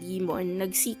yung demon,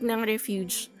 nag-seek ng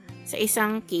refuge sa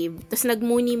isang cave, tas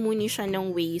nagmuni-muni siya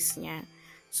ng ways niya.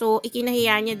 So,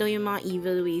 ikinahiya niya daw yung mga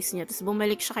evil ways niya, tas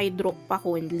bumalik siya kay Drukpa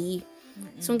Kunli.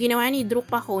 So, ang ginawa ni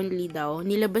Drukpa Kunli daw,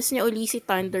 nilabas niya uli si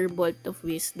Thunderbolt of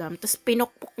Wisdom, tas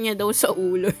pinukpok niya daw sa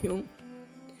ulo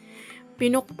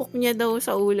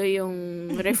yung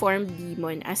reformed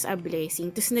demon as a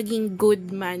blessing, tas naging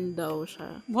good man daw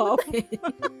siya. Wow.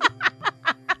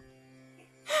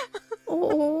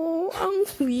 Oo, ang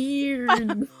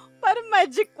weird. Parang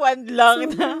magic wand lang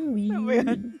na.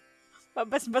 Weird.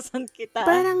 Pabasbasan kita.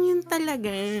 Parang yun talaga.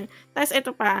 Tapos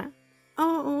ito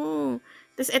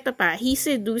pa. He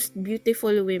seduced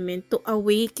beautiful women to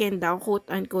awaken daw,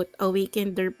 quote-unquote,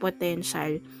 awaken their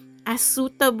potential as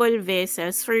suitable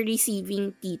vessels for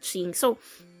receiving teaching. So,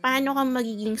 paano ka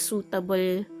magiging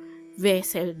suitable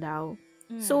vessel daw?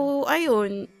 So,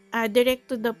 ayun,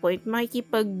 direct to the point,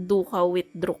 makikipagduka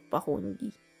with Drukpa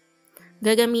Kunli.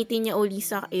 Gagamitin niya uli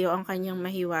sa iyo ang kanyang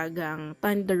mahiwagang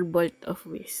Thunderbolt of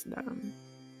Wisdom.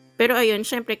 Pero ayun,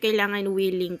 syempre, kailangan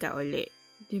willing ka uli.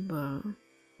 Diba?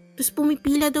 Tapos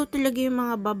pumipila daw talaga yung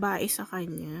mga babae sa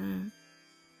kanya.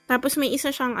 Tapos may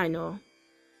isang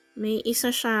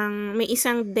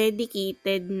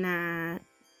dedicated na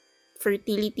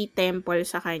fertility temple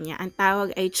sa kanya. Ang tawag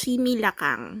ay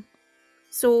Chimilakang.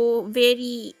 So,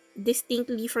 very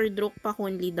distinctly for Drukpa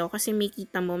Kunli daw kasi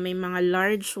makita mo may mga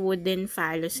large wooden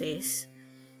phalluses.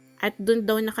 At dun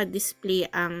daw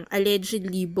nakadisplay ang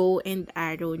allegedly bow and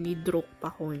arrow ni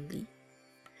Drukpa Kunli.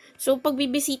 So, pag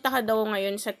bibisita ka daw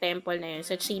ngayon sa temple na yun,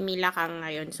 sa Chimilakang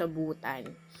ngayon sa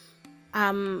Bhutan,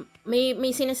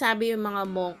 may sinasabi yung mga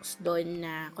monks doon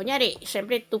na, kunyari,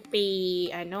 syempre to pay,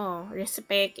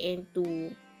 respect and to,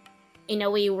 in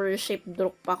a way, worship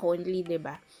Drukpa Kunli,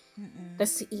 diba?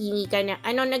 Tapos, hingi ka na,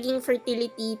 naging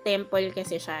fertility temple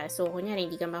kasi siya. So, kunyari,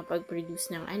 hindi ka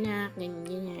makapag-produce ng anak,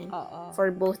 ganyan.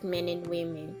 For both men and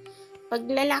women. Pag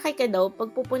lalaki ka daw,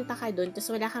 pag pupunta ka doon,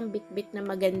 tapos wala kang bit-bit na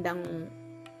magandang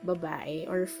babae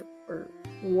or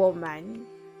woman,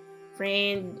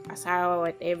 friend, asawa,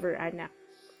 whatever, anak,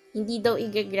 hindi daw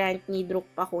i-grant ni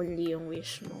Drukpa Kunli yung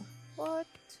wish mo. What?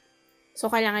 So,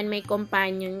 kailangan may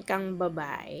companion kang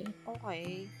babae.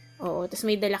 Okay. Oo, tapos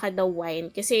may dala ka daw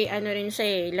wine. Kasi rin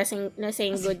siya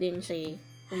lasenggo din siya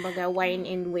Kumbaga, wine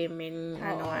and women,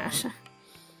 nga siya.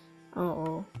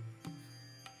 Oo.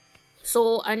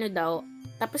 So, daw,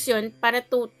 tapos yun, para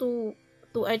to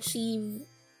achieve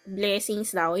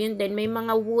blessings daw, yun din, may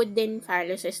mga wooden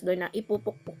phalluses doon na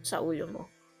ipupukpok sa ulo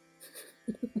mo.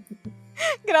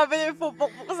 Grabe na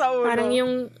ipupukpok sa ulo. Parang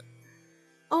yung,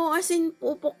 as in,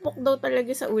 pupukpok daw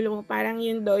talaga sa ulo mo. Parang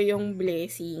yun daw yung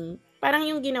blessing. Parang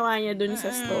yung ginawa niya dun sa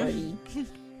story.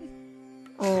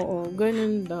 Oo,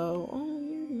 ganun daw.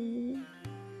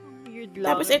 Weird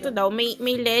lang. Tapos ito daw, may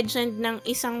legend ng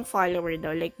isang follower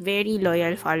daw, like very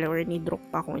loyal follower ni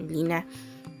Drukpa Kunli na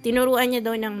tinuruan niya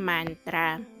daw ng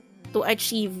mantra to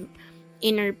achieve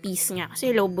inner peace nga.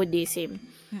 Kasi low Buddhism.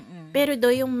 Pero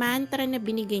daw, yung mantra na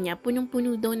binigay niya,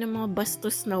 punong-puno daw ng mga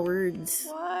bastos na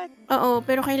words. What? Oo,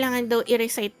 pero kailangan daw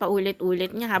i-recite pa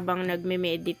ulit-ulit niya habang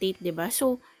nagme-meditate, diba?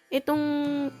 So, itong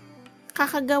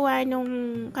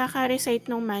kaka-recite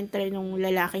nung mantra nung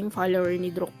lalaking follower ni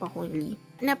Drukpa Kunli,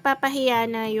 napapahiya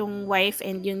na yung wife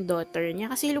and yung daughter niya.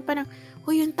 Kasi lupa ng,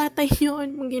 yung tatay niyo,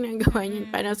 anong ginagawa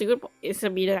niya? Parang siguro,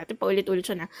 sabihin natin, paulit-ulit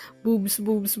siya na, boobs,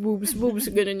 boobs, boobs,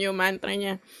 boobs, ganun yung mantra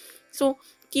niya. So,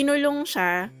 kinulong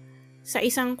siya sa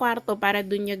isang kwarto para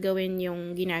dun niya gawin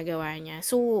yung ginagawa niya.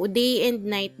 So, day and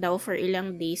night daw for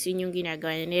ilang days, yun yung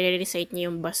ginagawa niya. Nire-recite niya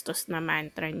yung bastos na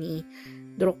mantra ni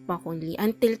Drukpa Kunli.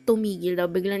 Until tumigil daw,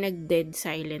 bigla nag-dead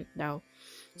silent daw.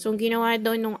 So, ang ginawa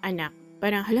daw nung anak,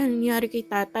 parang, nangyari kay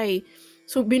tatay.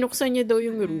 So, binuksan niya daw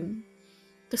yung room.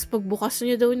 Tapos pagbukas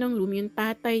niya daw ng room, yung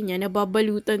tatay niya,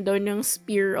 nababalutan daw ng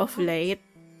spear of light.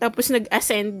 Tapos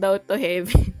nag-ascend daw to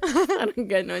heaven. Parang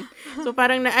ganon. So,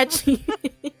 parang na-achieve.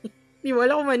 Di mo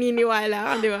alam kung maniniwala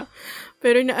ka, di ba?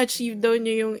 Pero na-achieve daw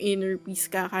niya yung inner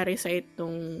peace kaka-recite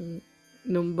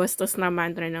nung bastos na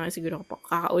mantra na siguro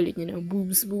kakaulit niya ng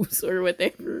boobs or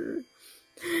whatever.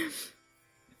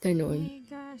 Ganon. Oh my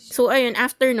gosh. So, ayun,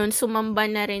 after nun, sumamba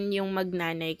na rin yung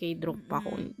magnanay kay Drukpa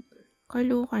Khun.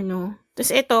 Kaloka, no?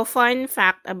 Tapos ito, fun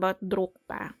fact about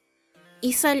Drukpa.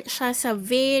 Isa siya sa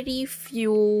very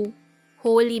few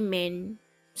holy men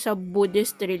sa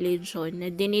Buddhist religion na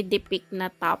dinidepict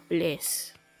na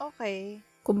topless. Okay.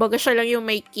 Kumbaga siya lang yung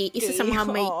may key, isa sa mga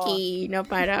may Oo. key na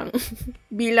parang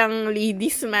bilang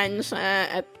ladies man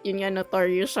siya at yun nga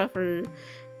notorious siya for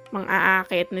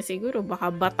mang-aakit na siguro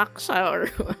baka batak siya or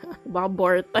baka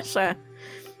borta siya.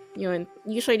 Yun.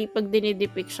 Usually pag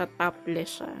dinidepict siya,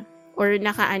 topless siya. Or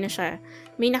naka-ano siya.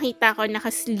 May nakita ko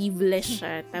naka-sleeveless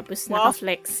siya tapos Wow.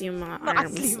 naka-flex yung mga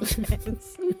arms. Naka-sleeveless.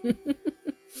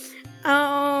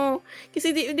 Oo. Kasi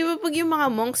di ba pag yung mga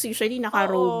monks usually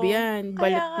naka-robe Oo. yan.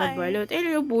 Kaya Balot nga na eh. balot.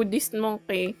 Yung Buddhist monk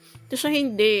eh. Tapos siya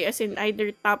hindi. As in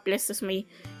either topless tapos may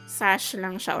sash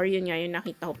lang siya or yun nga yung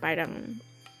nakita ko parang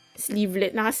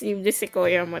sleeveless. Naka-sleeveless si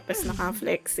Kuya mo tapos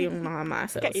naka-flex yung mga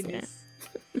muscles niya. Kainis.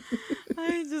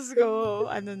 Ay, Diyos ko.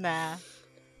 Ano na?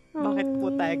 Bakit po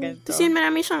tayo ganito? Tapos yun,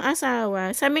 marami siyang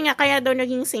asawa. Sabi nga, kaya daw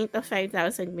naging saint of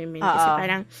 5,000 women. Kasi Oo.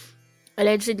 parang,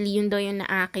 allegedly, yun daw yung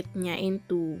naakit niya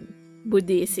into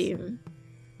Buddhism.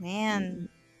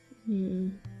 Man.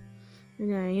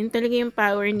 Yun talaga yung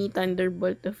power ni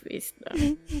Thunderbolt of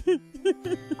Wisdom.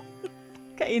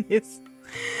 Kainis.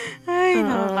 Ay, Oo.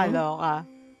 nakakaloka.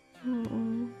 Oo.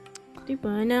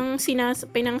 Diba? Nang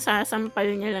pinangsasampal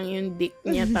niya lang yung dick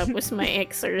niya tapos may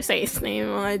exercise na yung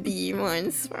mga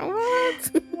demons. What?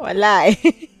 Wala eh.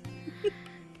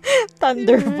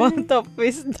 Thunderbolt of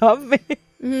Wisdom eh.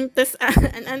 Tapos,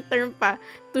 ang term pa,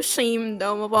 to shame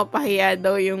daw, mapapahiya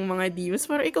daw yung mga demons.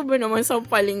 Parang ikaw ba naman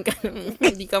sampaling ka nung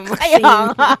hindi ka ma-shame?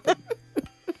 Kaya nga.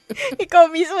 Ikaw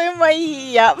mismo yung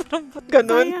mahihiya. Parang ba't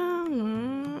ganun? Kaya nga.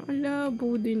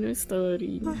 Alabo din yung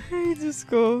story. Ay, Diyos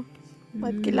ko.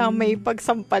 Ba't kailangan may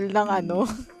pagsampal ng ano?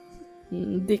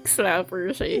 Dick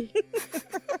slapper siya eh.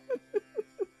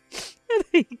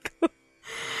 Aray ko.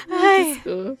 Ay,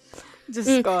 So, Diyos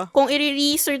ko. kung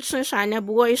i-research na siya,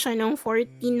 nabuhay siya ng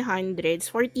 1400s,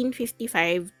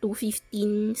 1455 to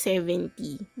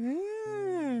 1570.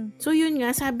 So, yun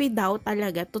nga, sabi daw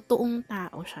talaga, totoong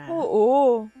tao siya.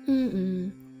 Oo.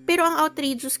 Pero ang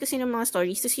outrageous kasi ng mga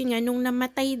stories, tapos yun nga, nung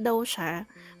namatay daw siya,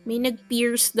 may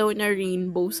nag-pierce daw na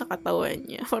rainbow sa katawan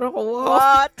niya. Parang, wow.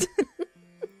 What?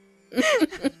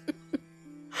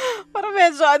 Parang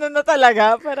medyo ano na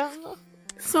talaga. Parang,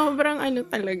 Sobrang ano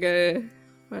talaga.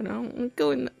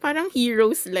 Parang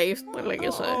hero's life talaga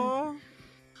siya. oo.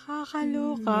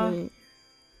 Kakaloka.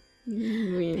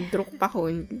 Drukpa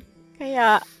Khun.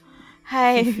 Kaya,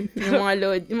 hay. yung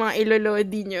mga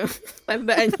ilolodi nyo.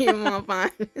 Tandaan nyo yung mga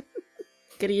pangalan.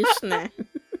 Krishna.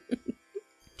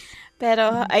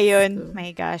 Pero, ayun, my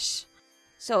gosh.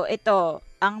 So, ito,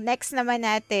 ang next naman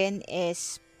natin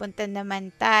is, punta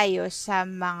naman tayo sa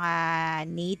mga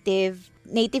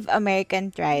Native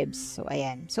American tribes. So,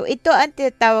 ayan. So, ito ang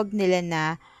tinatawag nila na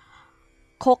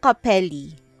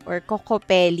Kokapeli or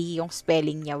Kokopeli yung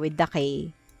spelling niya with the K.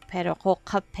 Pero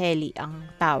Kokapeli ang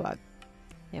tawag.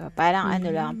 Diba? Parang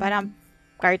ano lang, parang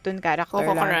cartoon character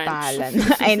Coco lang ang Crunch. pangalan.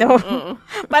 I know.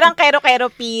 Parang Kero-Kero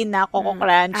Pina, Coco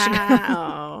Crunch.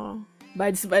 Oo.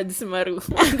 Bads Maru.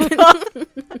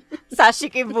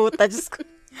 Sashi Kibuta. Diyos ko.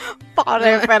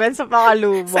 Paka-reference sa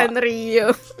pakaluma.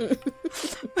 Sanrio.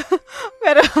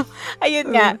 Pero, ayun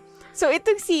nga. So,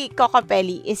 itong si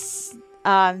Kokapeli is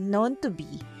known to be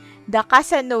the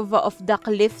Casanova of the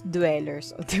Cliff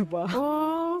Dwellers. O, diba?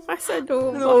 Oh,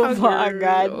 Casanova Nova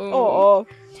agad. Oo.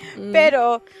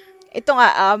 Pero, ito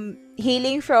nga,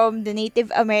 hailing from the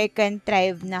Native American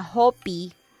tribe na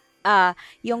Hopi,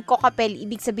 yung Kokapeli,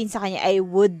 ibig sabihin sa kanya ay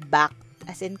wood-backed,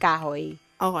 as in kahoy.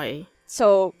 Okay.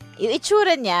 So, yung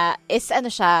itsura niya is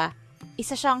isa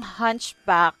siyang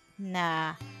hunchback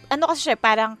na, kasi siya,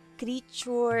 parang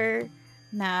creature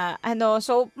na,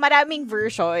 so, maraming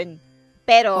version.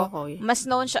 Pero, Okay. mas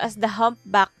known siya as the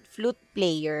humpback flute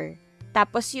player.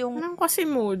 Tapos yung, Anong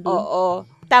Quasimodo? oo.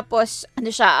 Tapos,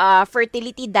 siya,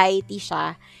 fertility deity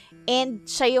siya. And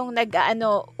siya yung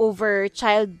over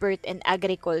childbirth and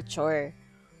agriculture.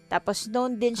 Tapos,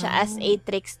 known din siya as a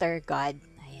trickster god.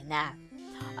 Ayan na.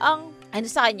 Ang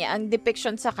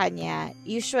depiction sa kanya,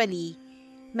 usually,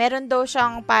 meron daw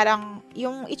siyang parang,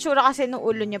 yung itsura kasi ng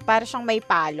ulo niya, parang siyang may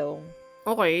palong.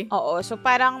 Okay. Oo, so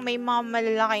parang may mga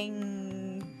malalaking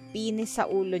penis sa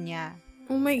ulo niya.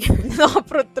 Oh my God.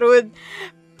 Nakaprotrude.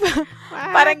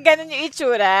 Parang ganun yung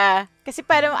itsura. Kasi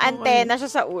parang Okay. antena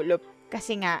siya sa ulo.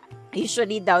 Kasi nga,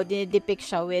 usually daw, dinidepict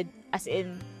siya with, as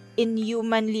in,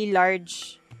 inhumanly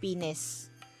large penis.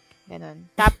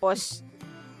 Ganun. Tapos,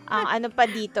 ang ano pa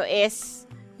dito is,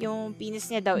 yung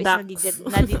penis niya daw is Ducts.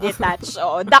 nadidetach.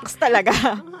 Oo, ducts talaga.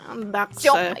 Ang ducts.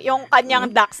 yung kanyang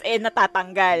ducts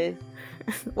natatanggal.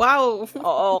 Wow.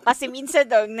 Oo, kasi minsan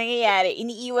daw nangyayari,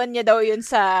 iniiwan niya daw yun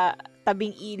sa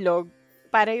tabing ilog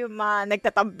para yung mga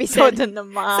nagtatampisaw doon ng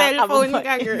mga Cellphone kababaihan.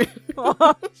 ka, girl.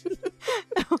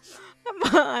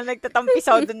 Mga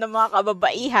nagtatampisaw doon ng mga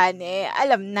kababaihan,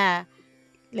 alam na.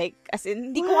 Like, as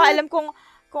in, hindi ko alam kung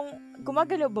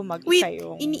gumagalaw ba mag-isa Wait,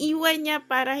 yung... iniiwan niya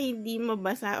para hindi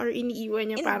mabasa or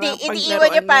iniiwan niya para Hindi, paglaruan iniiwan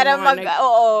niya para ng mga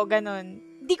Oo, ganun.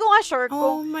 Hindi ko nga sure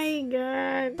Oh kung my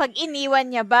God. pag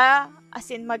iniwan niya ba, as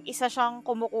in, mag-isa siyang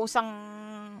kumukusang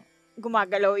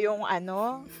gumagalaw yung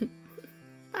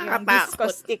yung disco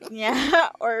Nakatakot. stick niya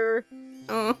or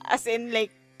Oh. as in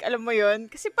like alam mo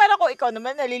yun kasi para kung ikaw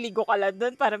naman naliligo ka lang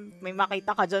doon para may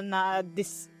makita ka dyan na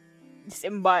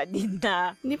disembodied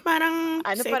na Hindi parang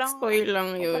sex parang toy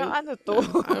lang yun. parang ano to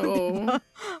Oo.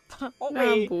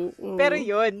 okay Labo. Oo. pero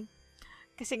yun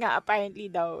kasi nga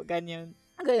apparently daw ganyan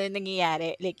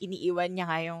nangyayari like iniiwan niya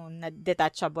nga yung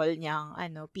detachable niyang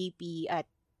PP at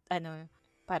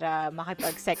para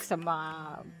makipag-sex sa mga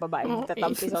babaeng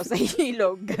tatampisaw sa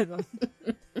ilog, gano'n.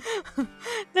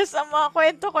 Tapos, ang mga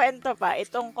kwento-kwento pa,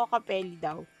 itong Kokapelli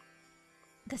daw.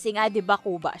 Kasi nga, di ba,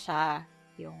 kuba siya.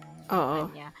 Yung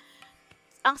kanya.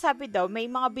 Ang sabi daw,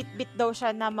 may mga bit-bit daw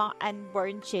siya na mga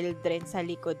unborn children sa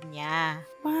likod niya.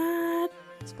 What?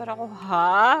 Tapos parang ako,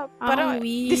 Parang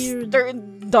weird. this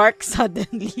turned dark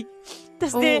suddenly.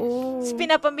 Tapos Oo.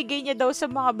 pinapamigay niya daw sa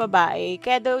mga babae.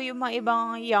 Kaya daw yung mga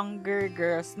ibang younger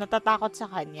girls natatakot sa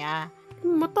kanya.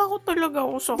 Matakot talaga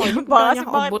ako sa kanya. Diba? Kaya niya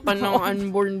kaabutan ng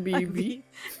unborn baby.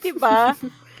 Diba?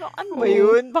 Ano ba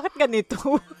yun? Bakit ganito?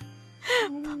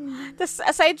 Tapos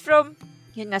aside from,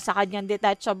 yun nga, sa kanyang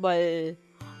detachable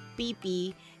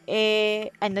PP,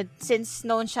 since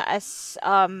known siya as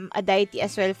a deity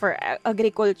as well for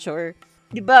agriculture,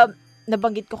 diba,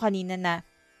 nabanggit ko kanina na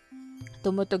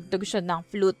tumutugtog siya ng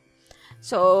flute.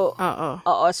 So,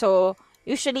 so,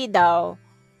 usually daw,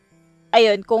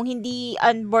 ayun, kung hindi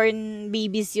unborn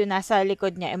babies yun nasa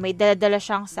likod niya, may dala-dala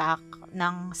siyang sack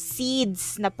ng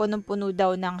seeds, na punong-puno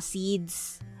daw ng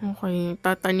seeds. Okay,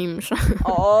 tatanim siya.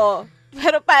 Oo.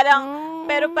 Pero parang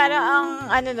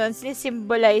ang nun,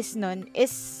 sinisimbolize nun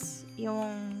is yung,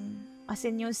 as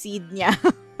in yung seed niya.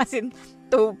 As in,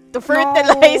 to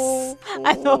fertilize.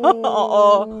 No. Oo.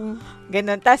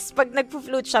 Ganun. Tapos, pag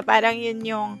nagpo-flute siya, parang yun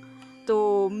yung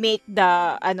to make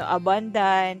the,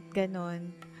 abundant,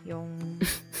 ganun. Yung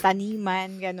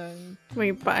taniman, ganun.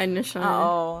 May paano siya.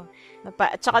 Oo.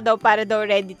 Tsaka daw, para daw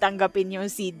ready tanggapin yung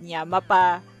seed niya.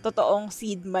 Totoong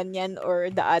seed man yan or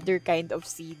the other kind of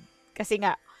seed. Kasi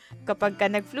nga, kapag ka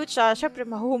nag-flute siya, syempre,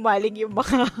 mahumaling yung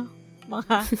mga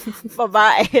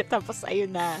babae. Tapos,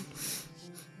 ayun na.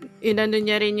 Inano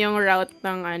niya rin yung route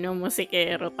ng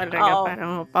musikero talaga. Oo.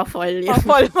 Parang pa-fall yun.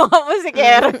 Pa-fall mga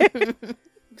musikero.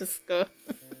 Diyos ko.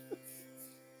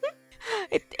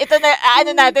 Ito na,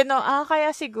 natin, no?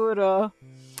 Kaya siguro,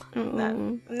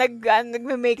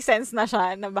 nag-make sense na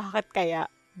siya na bakit kaya.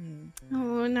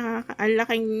 Oo,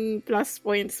 nakakalaking plus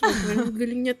points.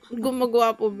 Galing niya,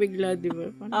 gumagawa po bigla, di ba?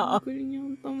 Parang galing niya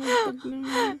tumutog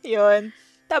naman. Yun.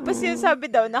 Tapos yun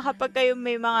sabi daw na kapag kayo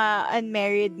may mga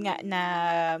unmarried nga na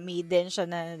maiden siya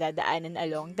na nadadaanan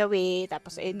along the way,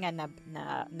 tapos ayun nga,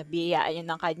 nabiyayaan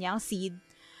yun ng kanyang seed,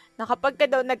 na kapag ka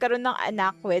daw nagkaroon ng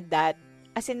anak with that,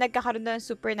 as in nagkakaroon daw ng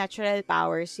supernatural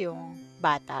powers yung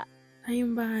bata. Ay,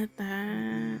 yung bata.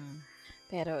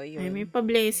 Pero yun. Ay, may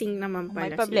pa-blessing naman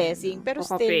pala. May pa-blessing. Pero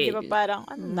still, di ba parang,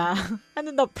 ano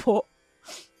na po?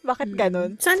 Bakit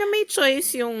ganun? Sana may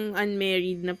choice yung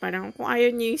unmarried na parang kung ayaw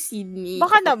niya yung seed ni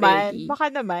Baka Kokapelli.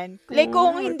 naman. Like,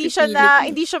 kung hindi siya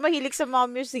mahilig sa mga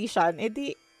musician,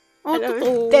 edi,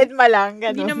 totoo. dead ma lang,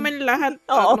 ganun. Hindi naman lahat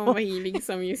mahilig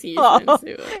sa musicians.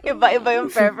 Diba? Iba-iba yung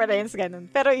preference, ganun.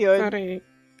 Pero yun. Correct.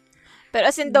 Pero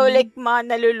as in daw, like, mga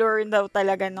nalulure daw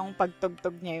talaga nung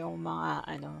pagtugtog niya yung mga,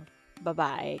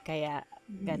 babae. Kaya,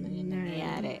 ganun yung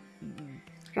nangyayari.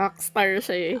 Rockstar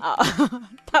siya eh.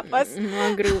 Tapos,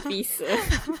 mga groupies.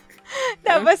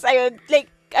 Tapos, ayun, like,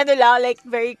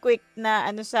 very quick na,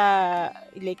 sa,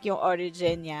 like, yung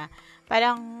origin niya.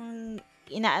 Parang,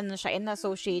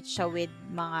 in-associate siya with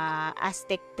mga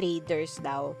Aztec traders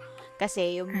daw.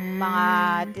 Kasi, yung mga,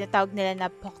 tinatawag nila na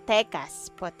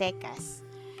Potecas,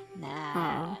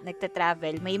 na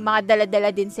nagta-travel. May mga dala-dala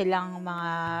din silang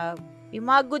yung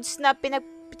mga goods na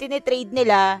tinitrade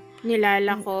nila.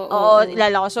 Nilalako. Oo,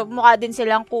 nilalako. So, mukha din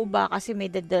silang kuba kasi may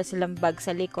dadala silang bag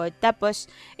sa likod. Tapos,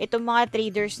 itong mga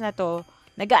traders na to,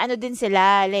 nag-aano din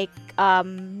sila, like,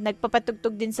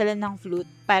 nagpapatugtog din sila ng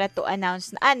flute para to announce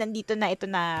na, nandito na, ito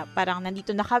na, parang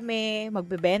nandito na kami,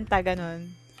 magbebenta, ganun.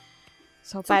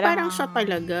 So parang siya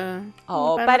talaga.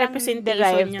 Oo, parang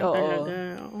representation niya oo. talaga.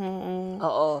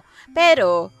 Oo.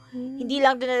 Pero, hindi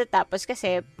lang doon natatapos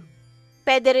kasi,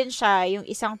 pwede rin siya yung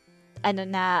isang,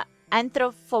 na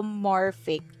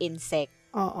anthropomorphic insect.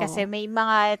 Oo. Kasi may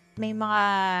mga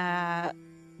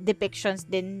depictions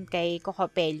din kay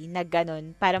Kokopelli na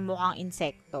ganun, para mukhang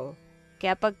insekto.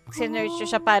 Kaya pag sinearch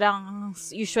siya, parang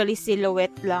usually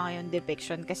silhouette lang yung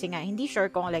depiction. Kasi nga, hindi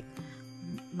sure kung like,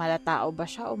 malatao ba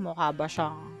siya o mukha ba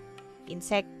siyang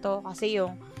insekto? Kasi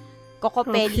yung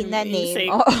Kokopelli na name,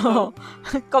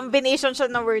 combination siya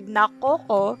ng word na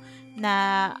Koko,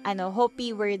 na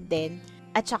Hopi word din,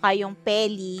 at saka yung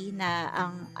Peli na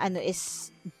ang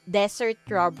is desert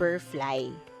robber fly.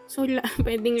 So,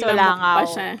 pwedeng lamok pa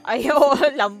siya.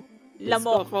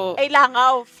 Lamok. Ay,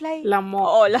 langaw. Fly. Lamok.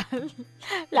 Oo,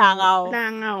 langaw.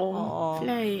 Langaw. Oo.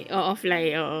 Fly. Oo, fly.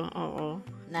 Oo.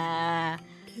 Na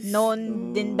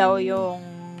known din daw yung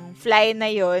fly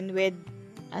na yon with,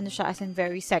 siya, as in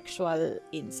very sexual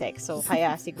insect. So,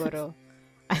 kaya siguro,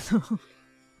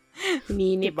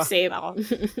 ninipsip. Diba?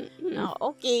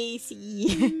 Okay, see.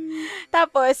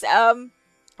 Tapos,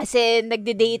 as in,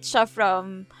 nagde-date siya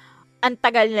from, ang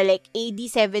tagal na, like, AD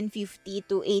 750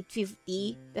 to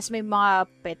 850. Tapos may mga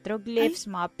petroglyphs,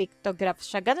 mga pictographs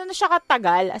siya. Ganun na siya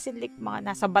katagal. As in, like, mga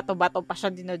nasa bato-bato pa siya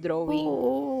dinodrawing.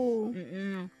 Oo.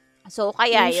 So,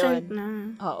 kaya ancient yun. Na.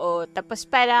 Oo. Tapos,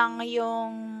 parang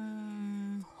yung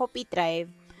Hopi tribe,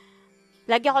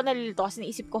 lagi ako nalilito kasi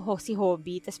naisip ko si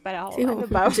Hobby. Tapos parang ako, ano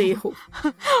ba?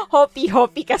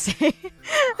 Hopi kasi.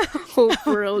 Hope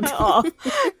World. Oo.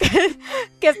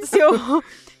 Kasi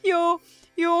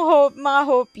yung mga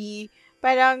Hopi,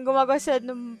 parang gumagawa sila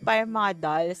ng parang mga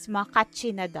dolls, mga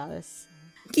kachina dolls.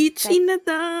 Kachina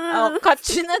dolls!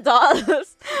 Kachina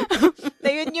dolls! Na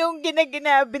yun yung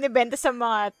binibenta sa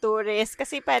mga tourists.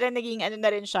 Kasi parang naging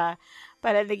na rin siya,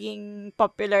 para naging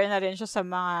popular na rin siya sa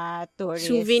mga tourists.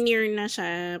 Souvenir na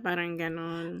siya, parang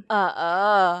ganon.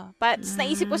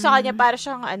 Naisip ko sa kanya, para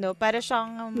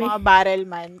siyang mga barrel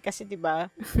man. Kasi diba,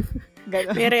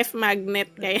 ganon. May ref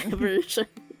magnet kaya version.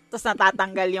 Tapos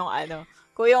natatanggal yung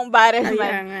kung yung barrel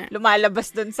man,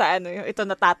 lumalabas dun sa yung ito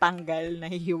natatanggal,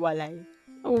 nahihiwalay.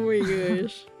 Oh my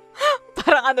gosh.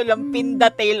 Parang lang, pin the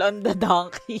tail on the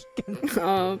donkey.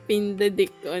 Pin the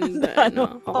dick on the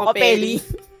Kokopelli.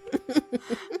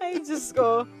 Ay, Diyos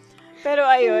ko. Pero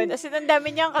ayun, as in, ang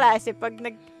dami niyang klase pag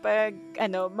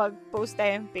mag-post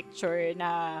tayong picture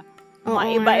na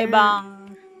mga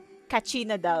iba-ibang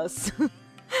kachina dolls.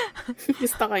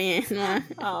 Gusto ko yan, mga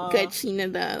kachina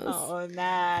dolls. Oo,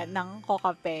 ng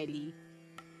Kokopelli.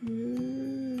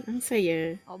 Ang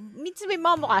saya. Minsan may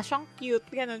mga mukha siyang cute,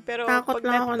 ganun, pero takot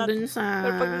lang ako dun sa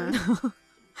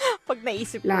pag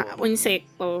naisip ko.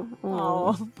 Insekto.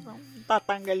 Oo.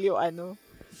 Tatanggal yung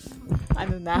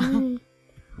na.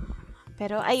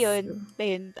 Pero ayun,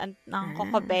 ang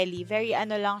Kokopelli, very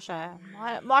lang siya.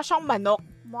 Mukha siyang manok.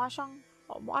 Mukha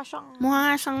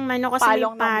siyang manok kasi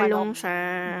may palong siya.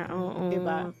 Oo,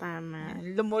 diba? Tama.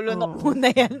 Lumulunok muna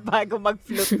yan bago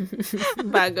mag-float.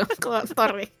 Bago.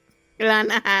 Correct. Wala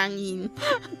na hangin.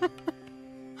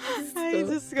 Ay,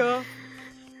 Diyos ko.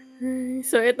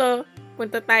 So, ito,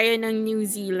 punta tayo ng New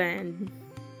Zealand.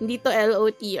 Hindi to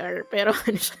LOTR, pero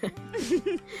siya.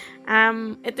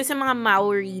 Ito sa mga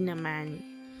Maori naman.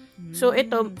 So,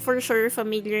 ito, for sure,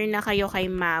 familiar na kayo kay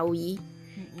Maui.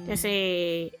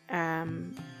 Kasi,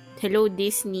 Hello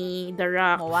Disney, The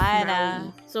Rock, Moana.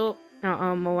 Maui. So,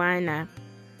 Moana.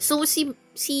 So,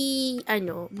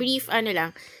 brief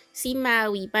lang, si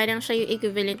Maui, parang siya yung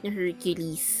equivalent ng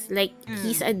Hercules. Like,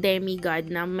 he's a demigod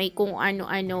na may kung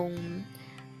ano-anong,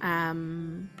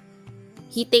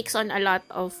 he takes on a lot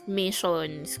of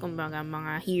missions, kumbaga,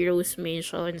 mga heroes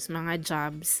missions, mga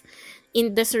jobs,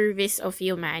 in the service of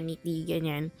humanity,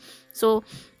 ganyan. So,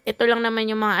 ito lang naman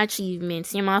yung mga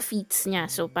achievements, yung mga feats niya.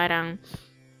 So, parang,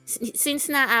 since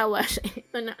naawa siya,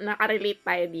 ito nakarelate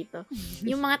tayo dito.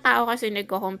 Yung mga tao kasi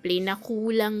nagko-complain na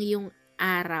kulang yung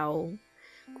araw.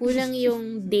 Kulang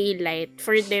yung daylight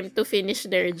for them to finish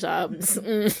their jobs.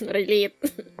 Relate.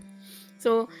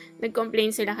 So,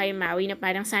 nag-complain sila kay Maui na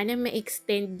parang sana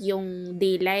ma-extend yung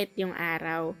daylight, yung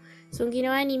araw. So, ang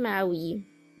ginawa ni Maui,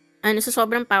 so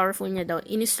sobrang powerful niya daw,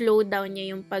 in-slow down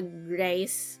niya yung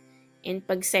pag-rise and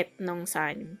pag-set ng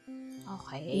sun.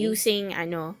 Okay. Using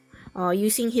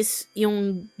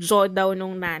yung jaw daw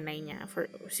nung nanay niya.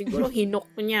 Siguro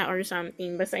hinok niya or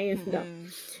something. Basta yun daw.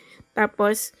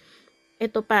 Tapos,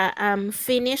 ito pa,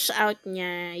 finish out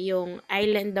niya yung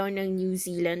island daw ng New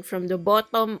Zealand from the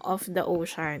bottom of the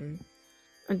ocean.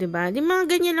 O, diba? Di mga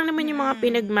ganyan lang naman yung mga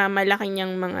pinagmamalaki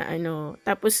niyang mga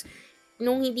Tapos,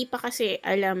 nung hindi pa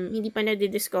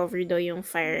na-discover daw yung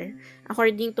fire,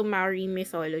 according to Maori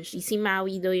mythology, si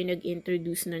Maui daw yung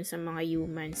nag-introduce nun sa mga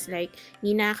humans. Like,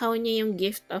 ninakaw niya yung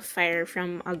gift of fire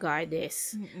from a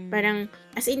goddess. Parang,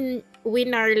 as in,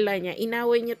 winarla niya,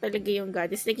 inaway niya talaga yung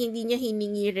goddess. Like, hindi niya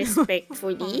hiningi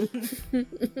respectfully.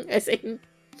 As in,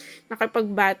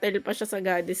 nakapag-battle pa siya sa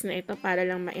goddess na ito para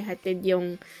lang maihatid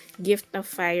yung gift of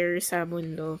fire sa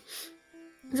mundo.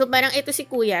 So, parang ito si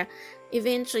Kuya,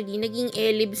 eventually, naging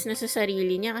elibs na sa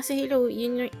sarili niya. Kasi,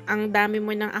 yun yung, ang dami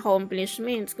mo ng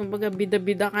accomplishments. Kumbaga,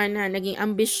 bida-bida ka na. Naging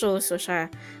ambisyoso siya.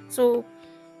 So,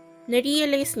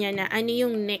 na-realize niya na ano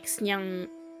yung next niyang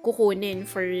kukunin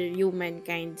for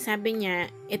humankind. Sabi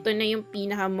niya, ito na yung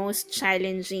pinaka-most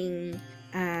challenging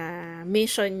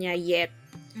mission niya yet.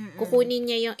 Kukunin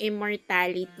niya yung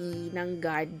immortality ng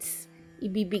gods.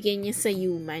 Ibibigay niya sa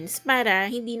humans para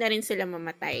hindi na rin sila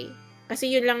mamatay. Kasi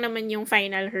yun lang naman yung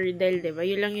final hurdle, diba?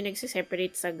 Yun lang yung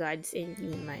nagsiseparate sa gods and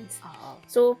humans.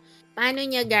 So, paano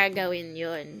niya gagawin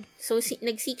yun? So,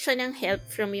 nag-seek siya ng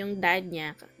help from yung dad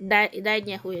niya. Dad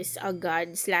niya who is a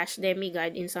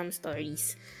god/demigod in some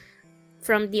stories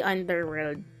from the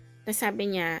underworld. Tapos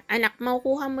sabi niya, anak,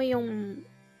 makukuha mo yung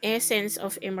essence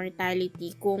of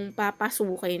immortality kung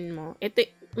papasukin mo. Ito,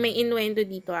 may innuendo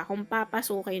dito kung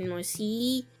papasukin mo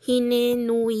si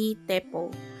Hinenuitepo.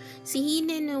 Si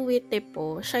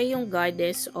Hinenuitepo, siya yung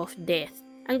goddess of death.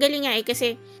 Ang galing nga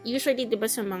kasi usually 'di ba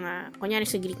sa mga kunyari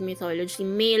sa Greek mythology,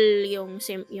 male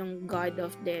yung god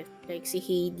of death, like si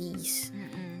Hades.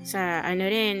 Sa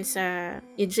sa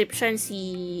Egyptian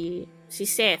si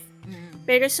Seth.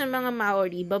 Pero sa mga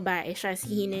Maori, babae siya,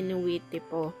 si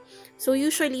Hinenuitepo. So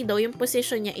usually daw yung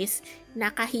position niya is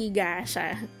nakahiga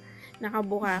siya.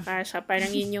 Nakabuka ka siya,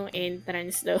 parang yun yung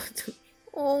entrance daw to.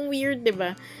 Weird,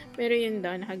 diba? Pero yun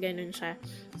daw, nakaganon siya.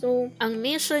 So, ang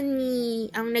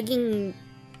naging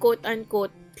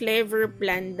quote-unquote clever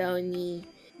plan daw ni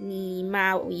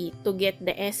Maui to get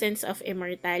the essence of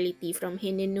immortality from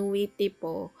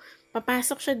Hinenuitepo,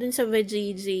 papasok siya dun sa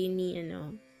vajayjay ni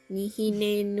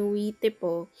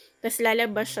Hinenuitepo, tas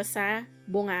lalabas siya sa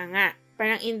bunganga.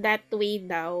 Parang in that way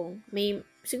daw,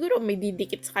 siguro may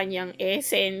didikit sa kanyang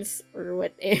essence or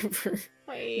whatever.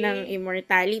 Ng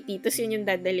immortality. Tapos yun yung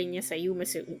dadalhin niya sa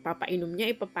humans. Ipapainom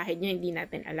niya, ipapahid niya, hindi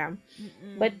natin alam.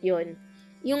 But yun.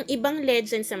 Yung ibang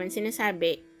legends naman,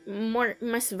 sinasabi,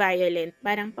 mas violent.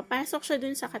 Parang papasok siya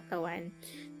dun sa katawan.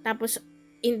 Tapos,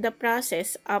 in the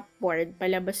process, upward,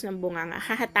 palabas ng bunganga,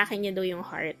 hahatakin niya daw yung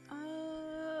heart.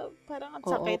 Parang ang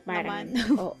sakit naman.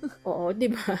 Oo,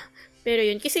 diba? Pero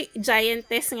yun, kasi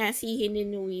giantess nga si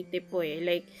Hinenuitepo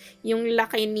Like, yung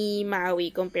laki ni Maui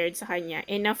compared sa kanya,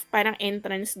 enough parang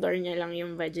entrance door niya lang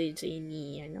yung vajayjay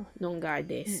ni, nung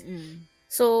goddess.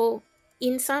 So,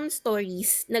 in some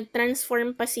stories,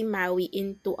 nag-transform pa si Maui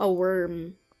into a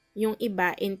worm. Yung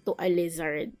iba into a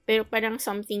lizard. Pero parang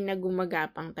something na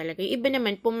gumagapang talaga. Yung iba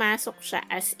naman, pumasok siya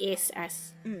as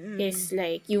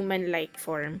like human-like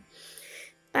form.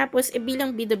 Tapos,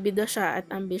 bilang bida-bida siya at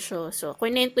ambisyoso,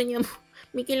 kunento niya,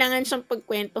 may kailangan siyang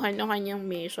pagkwentuhan ng kanyang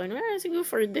mission. Siguro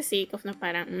for the sake of na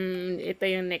parang, ito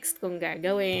yung next kong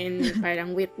gagawin,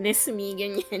 parang witness me,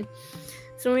 ganyan.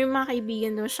 So, may mga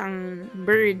kaibigan daw siyang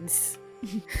birds.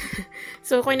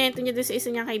 So, kunento niya doon sa isa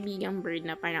niyang kaibigang bird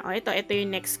na parang, ito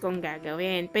yung next kong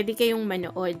gagawin. Pwede kayong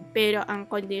manood, pero ang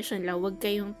condition lang, huwag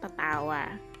kayong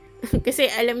tatawa. Kasi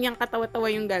alam niyang katawa-tawa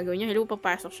yung gagawin niya.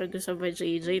 Papasok siya doon sa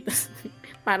vajayjay. Tapos,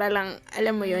 para lang,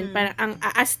 alam mo yun, parang ang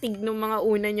aastig ng mga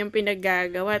una niyang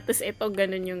pinaggagawa. Tapos, ito,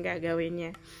 ganun yung gagawin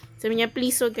niya. Sabi niya,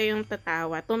 please, huwag kayong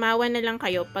tatawa. Tumawa na lang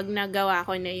kayo pag nagawa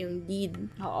ko na yung deed.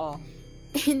 Oo.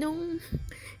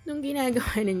 Nung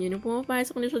ginagawa na niya, nung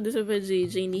pumapasok na siya doon sa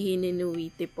vajayjay ni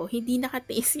Hinenuitepo, hindi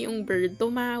nakatiis yung bird.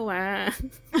 Tumawa.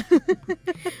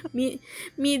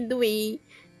 Midway,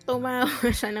 tumawa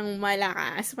siya ng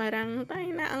malakas. Parang,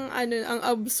 ang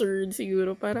absurd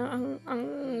siguro. Parang, ang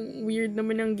weird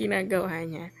naman ang ginagawa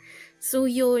niya. So,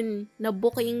 yun,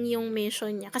 nabuking yung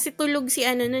mission niya. Kasi tulog si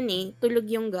tulog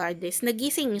yung goddess.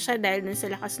 Nagising siya dahil dun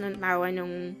sa lakas ng tawa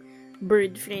ng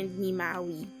bird friend ni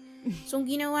Maui. So, ang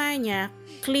ginawa niya,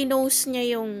 clinose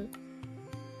niya yung,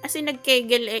 as in,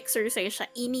 nag-kegel exercise siya,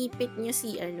 inipit niya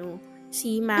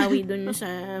si Maui dun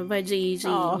sa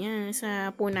vajayjay niya,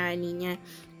 sa punani niya.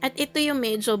 At ito yung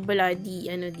medyo bloody,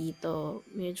 dito,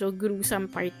 medyo gruesome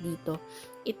part dito.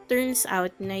 It turns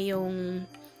out na yung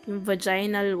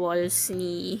vaginal walls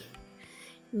ni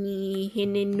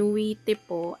Hinenui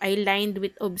Tipo ay lined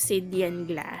with obsidian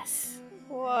glass.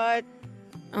 What?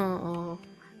 Oo.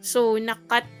 So,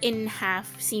 na-cut in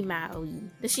half si Maui.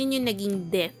 Tapos yun yung naging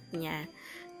death niya.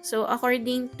 So,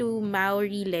 according to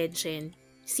Maori legend,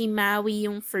 si Maui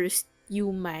yung first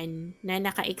human na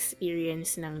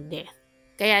naka-experience ng death.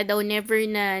 Kaya daw never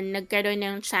na nagkaroon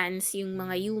ng chance yung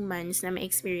mga humans na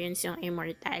ma-experience yung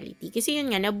immortality. Kasi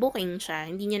yun nga, na-booking siya.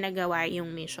 Hindi niya nagawa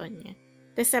yung mission niya.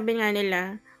 Tapos sabi nga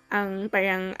nila,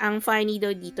 ang funny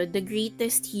daw dito, the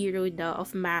greatest hero daw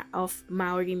of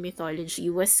Maori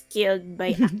mythology was killed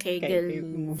by a kegel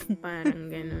move. Parang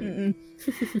ganun.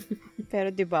 Pero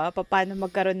 'di ba, paano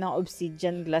magkaroon ng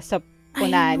obsidian glass sa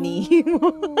punani?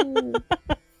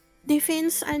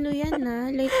 Defense yan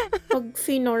like pag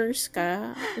finors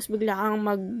ka, tapos bigla kang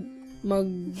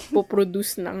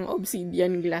magpo-produce ng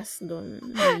obsidian glass doon.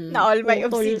 Na all may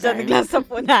obsidian glass sa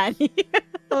punani.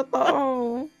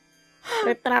 Totoo.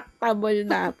 Retractable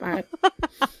dapat.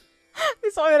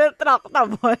 Gusto ko yung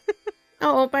retractable.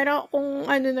 Oo, pero kung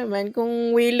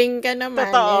kung willing ka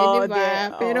naman, totoo, di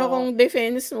ba? Pero kung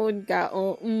defense mode ka,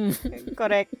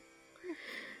 correct.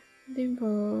 Di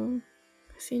ba?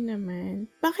 Kasi naman,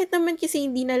 bakit naman kasi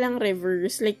hindi na lang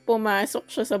reverse? Like, pumasok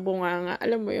siya sa bunganga.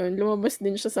 Alam mo yun, lumabas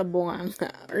din siya sa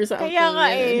bunganga. Or sa kaya nga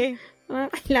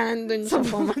kailangan dun siya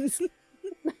pumasok.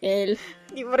 Dahil,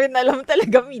 hindi mo rin alam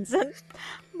talaga minsan.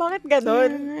 Bakit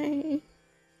ganon?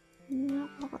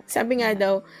 Sabi nga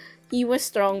daw, he was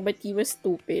strong but he was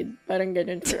stupid. Parang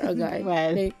ganon for a guy.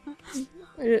 Well, like,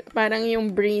 parang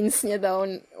yung brains niya daw,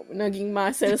 naging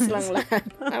muscles lang lahat.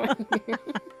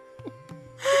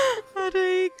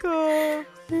 Aray ko.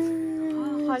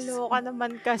 Kaloka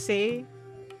naman kasi.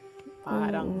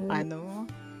 Parang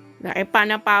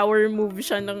pana-power move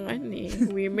siya ng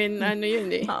women,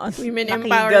 women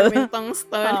empowerment ang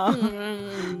story.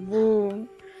 Boom.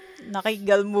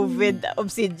 Nakigal move with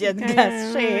obsidian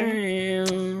glass siya.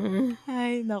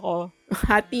 Ay, nako.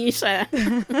 Hati siya.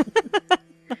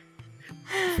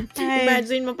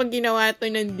 Imagine mo pag ginawa to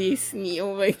ng Disney.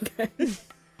 Oh my God.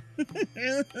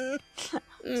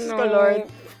 No. Lord.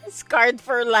 Scarred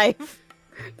for life.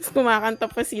 Tapos kumakanta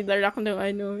pa si The Rock ng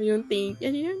yung thank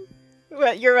yun.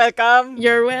 Well, you're welcome.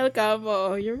 You're welcome.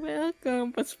 Oh, you're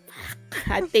welcome. Pas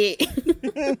hati.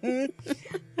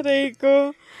 Aray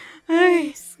ko.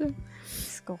 Ay.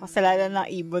 Ko kasalanan ng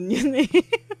ibon yun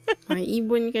Ay,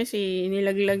 ibon kasi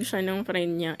nilaglag siya ng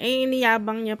friend niya.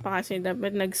 Niyabang niya pa kasi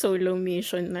dapat nag-solo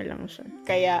mission na lang siya.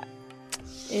 Kaya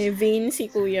vain si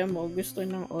kuya mo. Gusto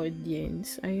ng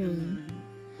audience. Ayun.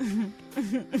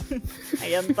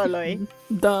 Ayan tuloy.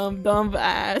 Dumb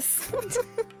ass.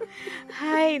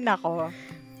 Ay, nako.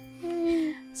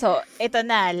 So, ito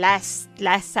na. Last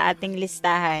sa ating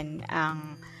listahan.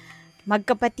 Ang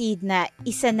magkapatid na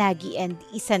Izanagi and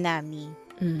Izanami.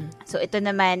 So, ito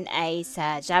naman ay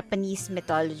sa Japanese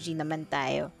mythology naman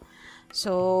tayo.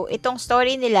 So, itong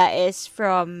story nila is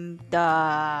from the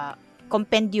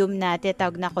compendium na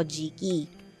tinatawag na Kojiki.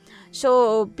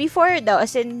 So, before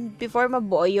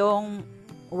mabuo yung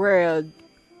world,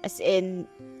 as in,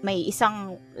 may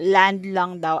isang land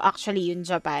lang daw, actually yung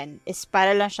Japan, is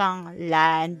para lang siyang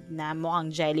land na mukhang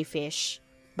jellyfish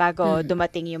bago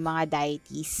dumating yung mga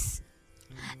deities.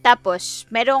 Tapos,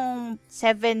 merong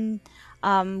 7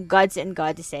 gods and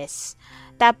goddesses.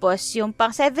 Tapos, yung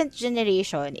pang 7th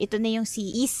generation, ito na yung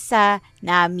si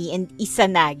Izanami and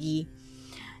Izanagi,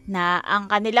 na ang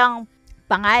kanilang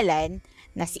pangalan,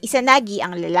 na si Izanagi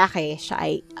ang lalaki, siya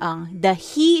ay ang the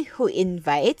he who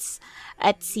invites,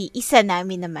 at si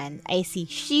Izanami naman ay si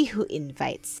she who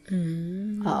invites.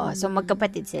 Oo, so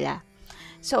magkapatid sila.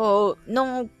 So,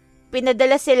 nung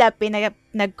pinadala sila,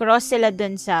 nag-cross sila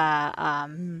dun sa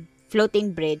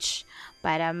floating bridge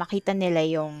para makita nila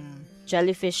yung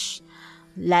jellyfish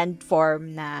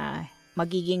landform na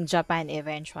magiging Japan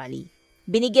eventually.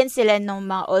 Binigyan sila ng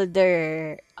mga older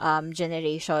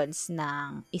generations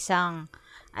ng isang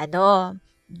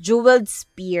jeweled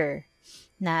spear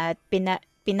na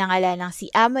pinangalan ng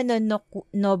si Amano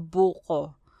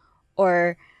Nobuko,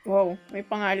 or wow, may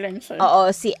pangalan siya. Oo,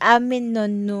 si Amino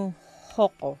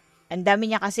Nuhoko. Ang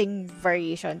dami niya kasing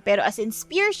variation, pero as in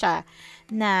spear siya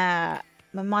na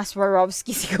mga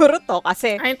Swarovski siguro to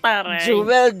kasi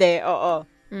jeweled oo.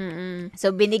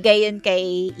 So binigay yun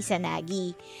kay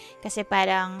Izanagi kasi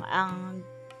parang ang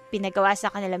pinagawa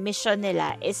sa kanila, mission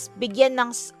nila is bigyan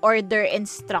ng order and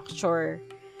structure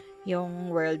yung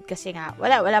world kasi nga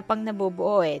wala pang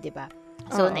nabubuo di ba?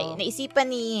 So, naisipan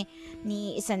ni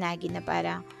Izanagi na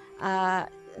parang,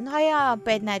 ano kaya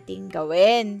pwede nating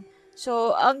gawin?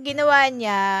 So, ang ginawa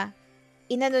niya,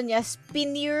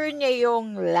 spinner niya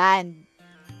yung land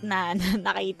na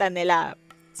nakita nila.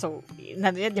 So,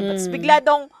 diba? Tapos bigla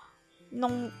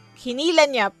nung hinila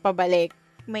niya pabalik,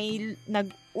 may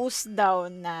nag-ooze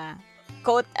down na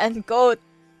quote-unquote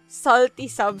salty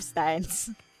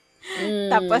substance.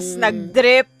 Tapos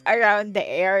nag-drip around the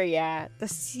area.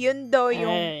 Tapos yun daw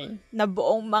yung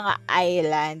nabuong mga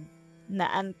island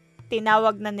na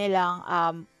tinawag na nilang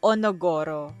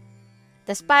Onogoro.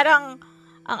 Tapos parang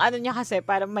ang ano niya kasi,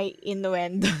 parang may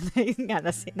innuendo na yun nga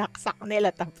na sinaksak nila.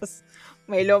 Tapos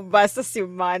may lumabas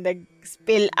yung mga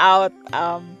nag-spill out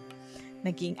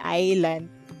naging island,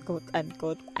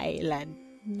 quote-unquote island.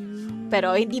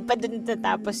 Pero hindi pa dun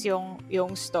natapos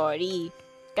yung story.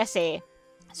 Kasi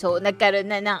so,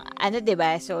 nagkaroon na ng,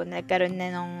 diba? So, nagkaroon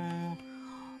na ng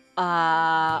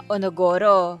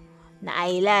Onogoro na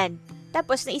island.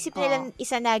 Tapos, naisip nila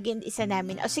isa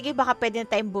namin, sige, baka pwede na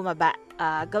tayong bumaba.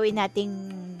 Gawin nating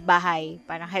bahay.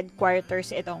 Parang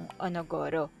headquarters itong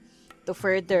Onogoro. To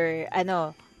further,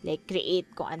 create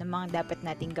kung ano mga dapat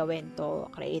nating gawin to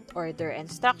create order and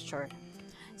structure.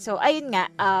 So, ayun nga,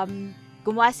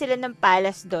 gumawa sila ng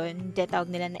palace doon.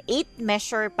 Tinatawag nila na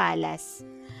 8-measure palace.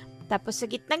 Tapos, sa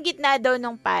gitnang-gitna daw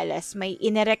ng palace, may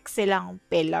inerect silang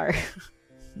pillar.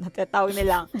 Natatawag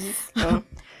nilang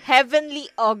Heavenly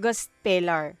August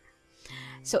Pillar.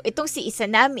 So, itong si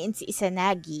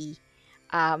Izanagi,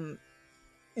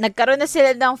 nagkaroon na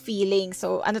sila ng feeling.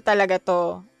 So, ano talaga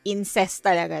to? Incest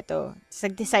talaga to.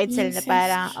 So, nag-decide sila na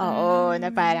parang, na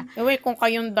parang, kung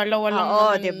kayong dalawa lang.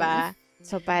 diba?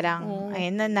 So, parang,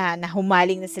 ayun na,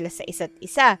 nahumaling na sila sa isa't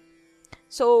isa.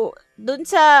 So, dun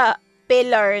sa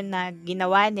pillar na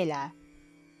ginawa nila,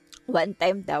 one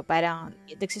time daw, parang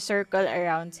nagsisircle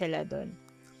around sila doon.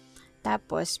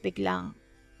 Tapos, biglang,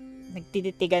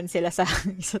 nagtititigan sila sa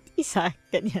isa't isa.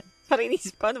 Ganyan. Parang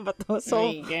inisip ko, ano ba to? So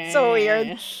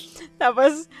weird.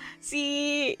 Tapos, si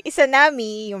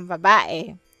Izanami, yung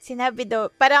babae, sinabi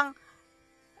daw, parang,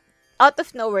 out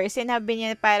of nowhere, sinabi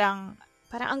niya parang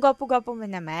ang gwapo-gwapo mo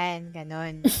naman,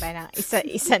 ganon. Parang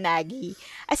Izanagi.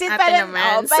 As in, parang,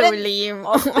 so lame.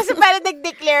 Kasi parang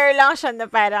nag-declare lang siya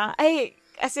na parang,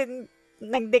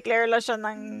 nag-declare lang siya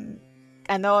ng,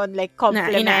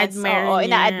 compliments.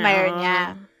 Ina-admire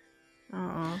niya.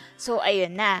 So,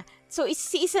 ayun na. So,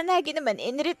 si Izanagi naman,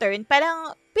 in return,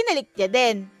 parang pinalik niya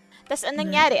din. Tapos, ang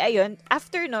nangyari, ayun,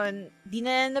 after nun, di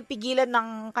na napigilan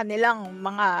ng kanilang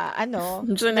mga,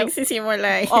 Diyan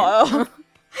nagsisimula.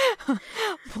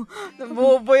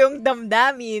 Nabubo yung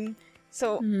damdamin.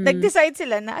 So, nag-decide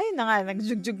sila na, ayun na nga,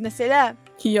 nagjugjug na sila.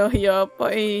 Hiya-hiya pa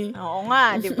eh. Oo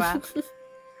nga, di ba?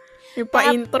 May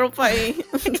pa-intro pa eh.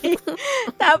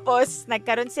 Tapos,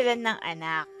 nagkaroon sila ng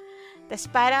anak. Tapos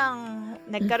parang,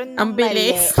 nagkaroon ng ang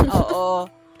bilis. Mali.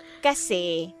 Oo.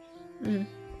 Kasi,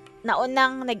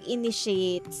 naunang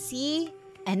nag-initiate si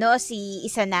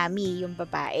Izanami, yung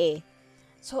babae.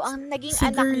 So, ang naging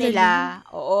anak nila,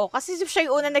 kasi siya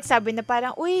yung unang nagsabi na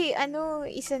parang, uy,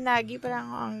 Izanagi, parang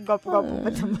ang gwapo-gwapo pa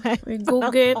naman.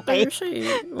 Go-getter siya eh.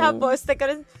 Tapos,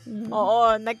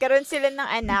 nagkaroon sila ng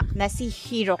anak na si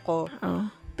Hiroko.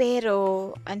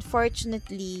 Pero,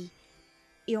 unfortunately,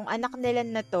 yung anak nila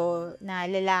na to, na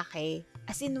lalaki,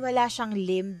 as in, wala siyang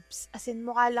limbs. As in,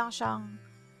 mukha lang siyang,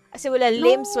 wala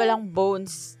limbs, walang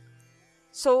bones.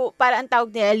 So, parang ang tawag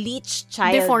nila, leech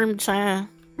child. Deformed siya.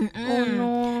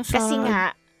 Kasi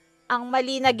nga, ang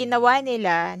mali na ginawa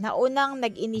nila, na unang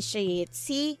nag-initiate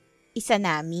si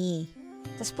Izanami.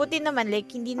 Tapos puti naman,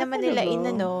 hindi naman nila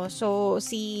so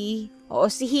si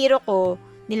Hiroko,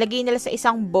 nilagay nila sa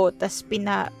isang boat, tapos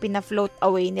pina-float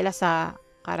away nila sa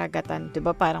karagatan.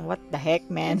 Diba? Parang, what the heck,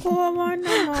 man? Kawawa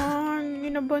naman.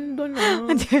 Inabandon na.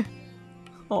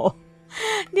 Oo.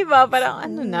 Diba? Parang,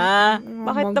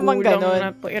 bakit naman ganon?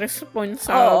 Magulang na to,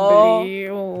 irresponsible.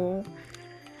 Oo.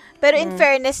 Pero in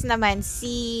fairness naman,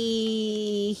 si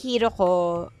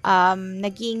Hiroko,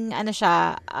 naging,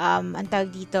 ang tawag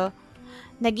dito,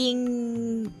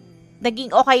 naging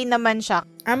okay naman siya.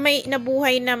 May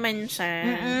nabuhay naman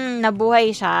siya. Nabuhay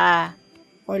siya.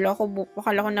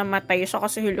 Akala ko namatay siya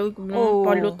kasi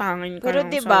palutangin ka. Pero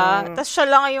diba, tas siya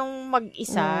lang yung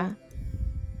mag-isa.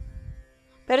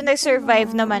 Pero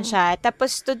nag-survive naman siya.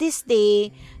 Tapos to this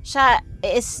day, siya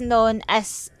is known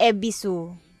as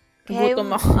Ebisu.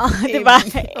 Gutom ako. Diba?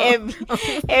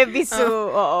 Ebisu,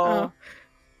 oo.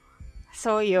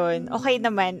 So, yun. Okay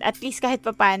naman. At least kahit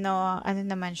paano,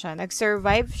 naman siya.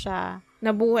 Nag-survive siya.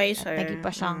 Nabuhay siya. At naging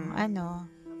pa siyang,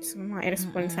 Sa mga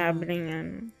irresponsible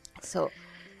yan. So,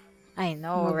 I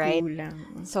know, right?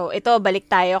 Magulang. So, ito,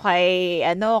 balik tayo kay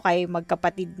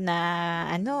magkapatid na,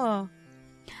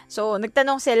 So,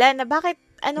 nagtanong sila na bakit,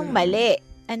 anong mali?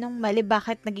 Anong mali?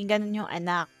 Bakit naging ganun yung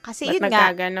anak? Kasi Ba't yun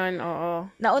nga, nagkaganon? Oo.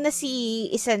 nauna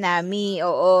si Izanami,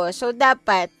 oo. So,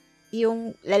 dapat,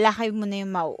 yung lalaki mo na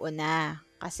yung mauuna.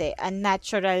 Kasi,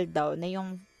 unnatural daw na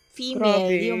yung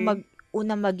female, Grabe. yung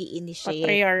una mag-i-initiate.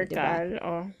 Patriarchal. Diba?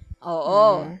 Oh.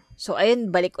 Oo. So,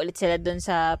 ayun, balik ulit sila dun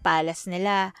sa palace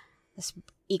nila. Tapos,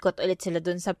 ikot ulit sila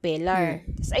dun sa pillar.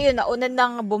 Tapos, ayun, nauna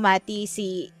nang bumati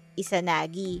si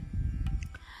Izanagi.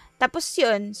 Tapos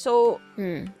yun, so,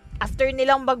 after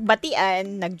nilang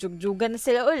magbatian, nagjugjugan na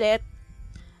sila ulit.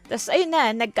 Tapos, ayun na,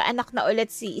 nagkaanak na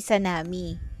ulit si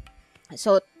Izanami.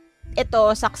 So, ito,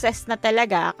 success na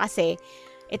talaga kasi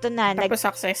ito na. Tapos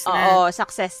success na. Oo,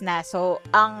 success na. So,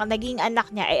 ang naging anak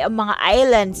niya ay ang mga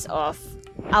islands of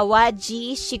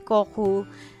Awaji, Shikoku,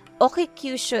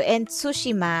 Okikyushu, and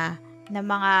Tsushima na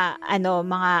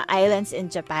mga islands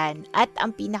in Japan. At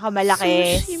ang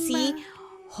pinakamalaki, si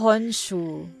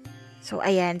Honshu. So,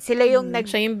 ayan. Sila yung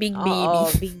siya yung big baby.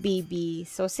 Oo, big baby.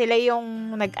 So, sila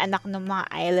yung nag-anak ng mga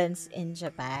islands in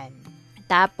Japan.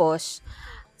 Tapos,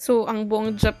 so, ang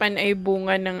buong Japan ay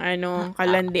bunga ng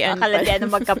kalandian. Kalandian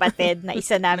ng magkapatid na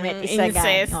Izanami at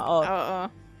Izagan. Oo.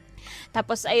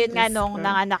 Tapos, ayun nga nung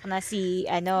nanganak na si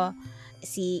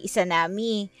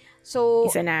Izanami. So,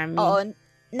 Izanami. Oo,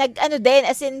 din,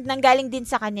 as in, nanggaling din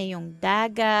sa kanya yung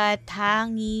dagat,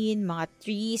 hangin, mga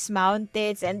trees,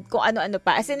 mountains, and kung ano-ano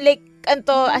pa. As in, like,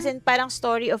 parang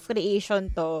story of creation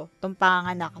tong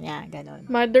panganak niya, ganon.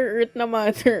 Mother Earth na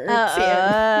Mother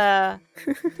Earth.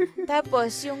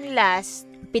 Tapos, yung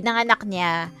last, pinanganak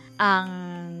niya ang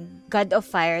God of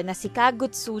Fire na si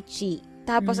Kagutsuchi.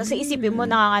 Tapos, as in, isipin mo,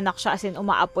 nanganganak siya, as in,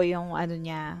 umaapoy yung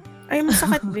niya. Ay,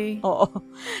 masakit ba? Oo.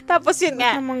 Tapos yun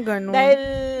nga,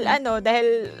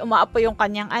 dahil umaapoy yung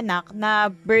kanyang anak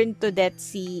na burned to death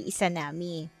si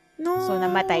Izanami. No. So,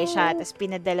 namatay siya. Tapos,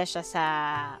 pinadala siya sa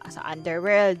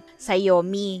underworld, sa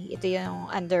Yomi. Ito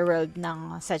yung underworld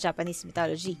sa Japanese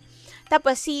mythology.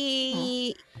 Tapos,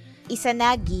 si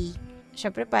Izanagi,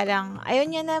 syempre parang, ayaw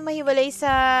niya na mahiwalay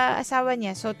sa asawa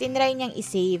niya. So, tinry niyang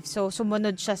isave. So,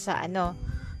 sumunod siya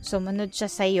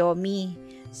sa Yomi,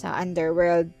 sa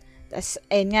underworld. Tapos,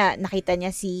 ayun nga, nakita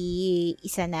niya si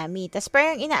Izanami. Tapos,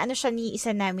 parang inaano siya ni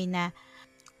Izanami na,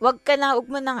 wag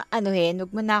mo nang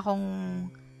wag mo na akong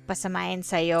pasamahin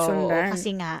sa'yo. Sundan.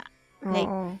 Kasi nga, like,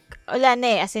 wala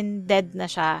na as in, dead na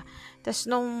siya.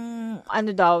 Tapos, nung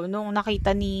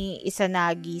nakita ni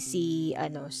Izanagi si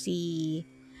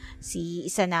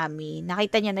Izanami,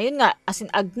 nakita niya na, yun nga, as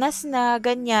in, agnas na,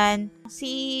 ganyan.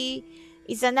 Si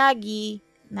Izanagi,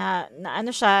 na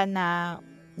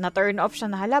turn off siya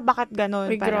na, hala, bakit ganun?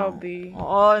 Ay, grabe.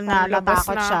 Oo,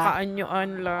 natatakot siya.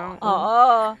 Kaanyuan lang.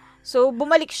 Oo. So,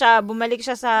 bumalik siya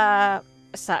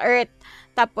sa Earth.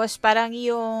 Tapos, parang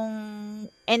yung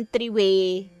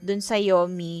entryway dun sa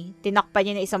Yomi, tinakpan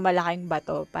niya na isang malaking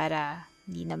bato para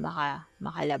hindi na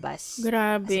makalabas.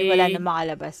 Grabe. Kasi wala na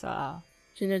makalabas.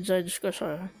 Sinajudge ko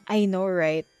siya. I know,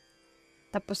 right?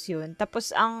 Tapos yun.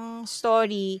 Tapos, ang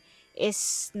story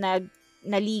is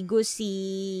naligo si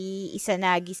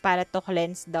Izanagi para to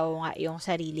cleanse daw nga yung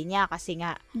sarili niya kasi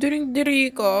nga Diring-diri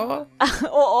ko.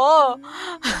 Oo.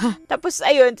 Tapos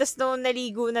ayun, nung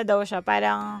naligo na daw siya,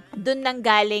 parang dun nang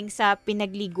galing sa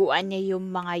pinagliguan niya yung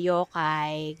mga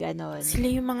yokai, ganon. Sila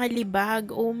yung mga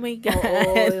libag. Oh my God.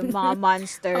 Oo, yung mga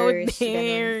monsters,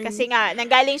 ganon. Kasi nga,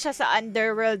 nanggaling siya sa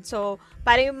underworld, so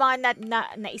parang yung mga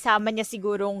naisama niya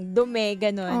sigurong dumi,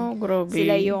 ganon. Oh, grabe.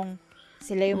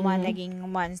 Sila yung mga naging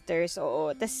monsters, oo.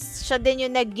 Tapos, siya din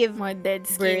yung nag-give mga dead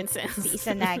skin cells. Si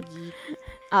Izanagi.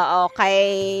 Oo,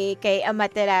 kay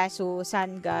Amaterasu,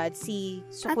 Sun God, si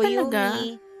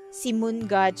Tsukuyomi, si Moon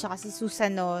God, tsaka si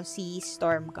Susanoo, si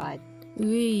Storm God.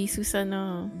 Uy,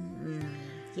 Susanoo.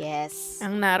 Yes.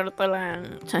 Ang Naruto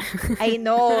lang. I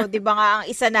know, di ba nga ang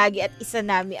Izanagi at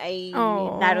Izanami ay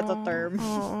Naruto term.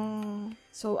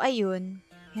 So, ayun.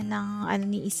 Yan ang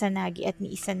ni Izanagi at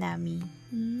ni Izanami.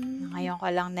 Ngayon ko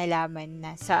lang nalaman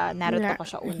na sa Naruto ko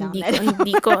siya unang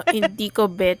hindi ko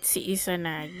bet si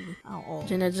Izanagi. Oo.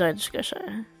 Judge ka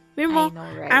siya. I know,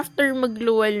 right? After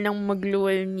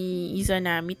magluwal ni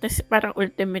Izanami, tas parang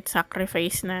ultimate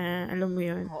sacrifice na, alam mo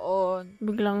yun. Oo.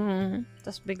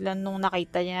 Biglang nung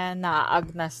nakita niya na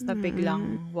Agnes na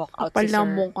biglang walk out si Sir.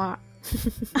 Kapal mukha.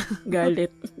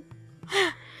 Galit.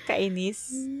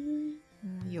 Kainis.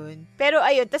 Yun. Pero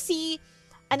ayun, tas si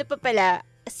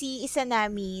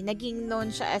Izanami, naging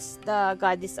known siya as the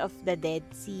goddess of the dead,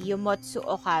 si Yomotsu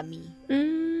Okami.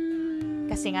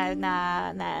 Kasi nga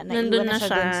naiwan na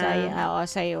siya dun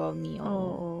sa Yomi.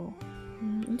 Oo.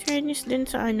 In fairness din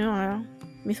sa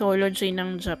mythology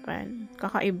ng Japan.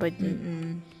 Kakaiba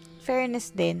din.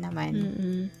 Fairness din naman.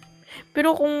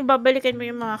 Pero kung babalikan mo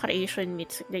yung mga creation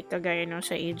myths, like kagaya nung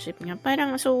sa Egypt nga,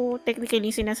 parang so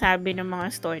technically sinasabi ng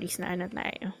mga stories na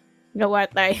tayo. Gawa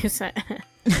tayo sa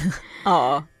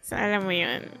Oo. sa alam mo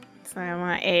yun, sa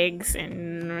mga eggs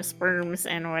and sperms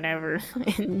and whatever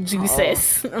and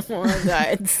juices ng mga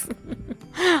gods.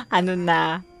 Ano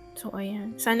na? So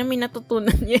ayan, sana may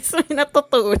natutunan. Yes, may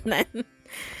natutunan.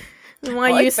 Yung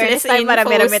mga useless infos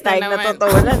marami-rami tayong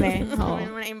natutunan May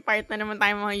impart na naman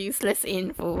tayong mga useless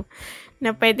info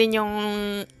na pwede nyong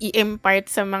i-impart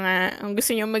sa mga, kung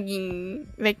gusto nyo maging,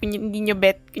 like, hindi nyo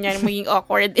bet, kunyari maging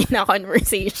awkward in a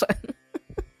conversation.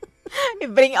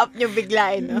 I-bring up nyo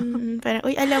bigla, Parang,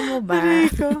 uy, alam mo ba?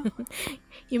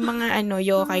 Yung mga,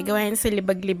 yokai, gawain sa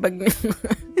libag-libag na,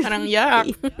 parang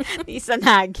yak.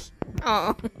 Isanagi.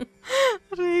 Oo.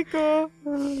 Rico.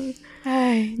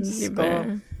 Ay, Diyos diba?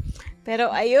 ko. Pero,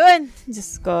 ayun,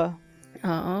 Diyos ko.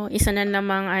 Oo, isa na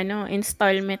namang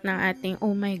installment ng ating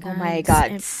Oh My God. Oh My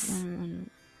Gods.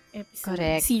 Episode.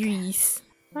 Correct. Series.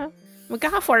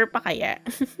 Magkaka-4 pa kaya?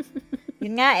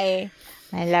 Yun nga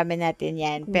malalaman natin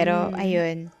yan. Pero,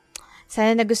 ayun,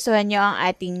 sana nagustuhan nyo ang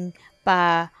ating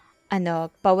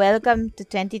pa-welcome to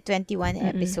 2021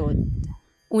 episode.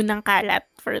 Unang kalat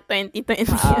for 2020.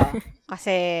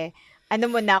 Kasi,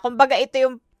 kumbaga ito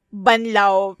yung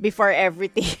banlaw before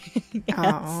everything.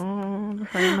 Oo.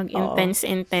 Before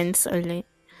mag-intense ulit.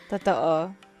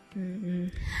 Totoo.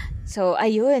 So,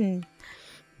 ayun.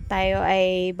 Tayo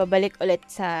ay babalik ulit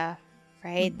sa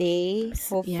Friday.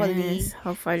 Hopefully. Yes,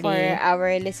 hopefully. For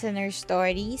our listener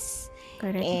stories.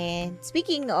 Correct. And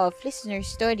speaking of listener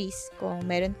stories, kung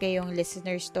meron kayong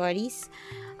listener stories,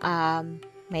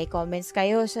 may comments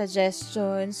kayo,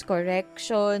 suggestions,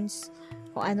 corrections,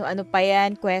 kung ano-ano pa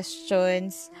yan,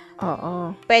 questions.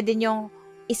 Oo. Pwede nyong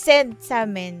isend sa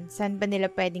amin. Saan ba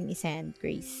nila pwedeng isend,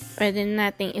 Grace? Pwede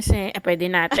nating pwede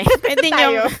natin. Pwede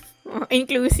nyong,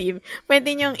 inclusive.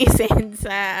 Pwede nyong isend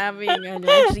sa aming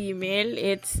Gmail.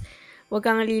 It's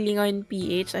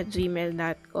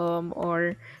wagkanglilingonph@gmail.com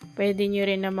or pwede nyo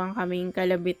rin naman kaming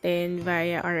kalabitin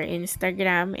via our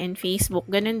Instagram and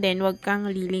Facebook. Ganun din, Wag Kang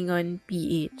Lilingon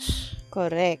PH.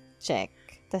 Correct. Check.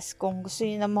 Tas kung gusto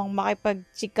niyo namang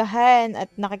makipagtsikahan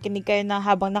at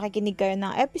habang nakikinig kayo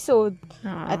ng episode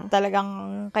at talagang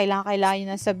kailangan nyo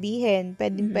na sabihin,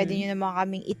 pwede nyo naman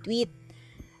kaming i-tweet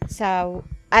sa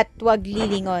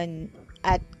 @waglilingon.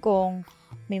 At kung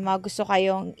may mga gusto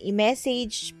kayong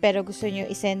i-message pero gusto nyo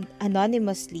i-send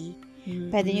anonymously,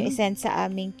 pwede nyo i-send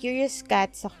sa aming Curious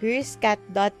Cat sa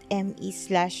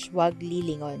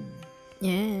curiouscat.me/waglilingon.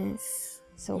 Yes.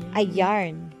 So,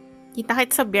 ayan.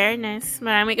 Kita-kit sa Biyernes.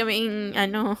 Marami kaming,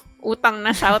 utang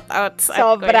na shoutouts.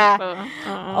 Sobra.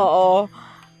 Oo.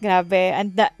 Grabe.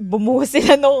 Bumuhos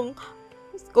sila nung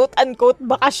quote-unquote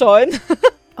bakasyon.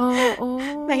 Oo.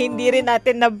 Na hindi rin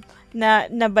natin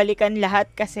nabalikan lahat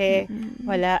kasi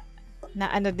wala.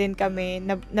 Din kami.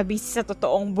 Busy sa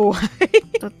totoong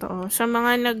buhay. Totoo. Sa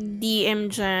mga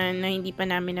nag-DM dyan na hindi pa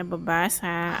namin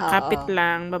nababasa, kapit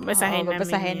lang.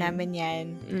 Babasahin namin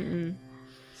yan.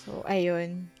 So,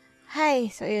 ayun.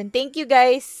 Hi. So, ayun. Thank you,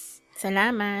 guys.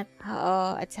 Salamat.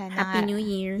 Oo. At sana Happy New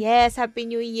Year. Yes, Happy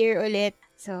New Year ulit.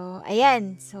 So,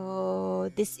 ayan.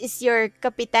 So, this is your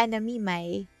Kapitana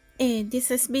Mimay. This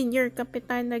has been your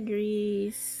Kapitana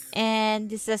Grace.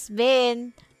 And this has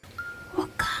been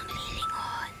Wag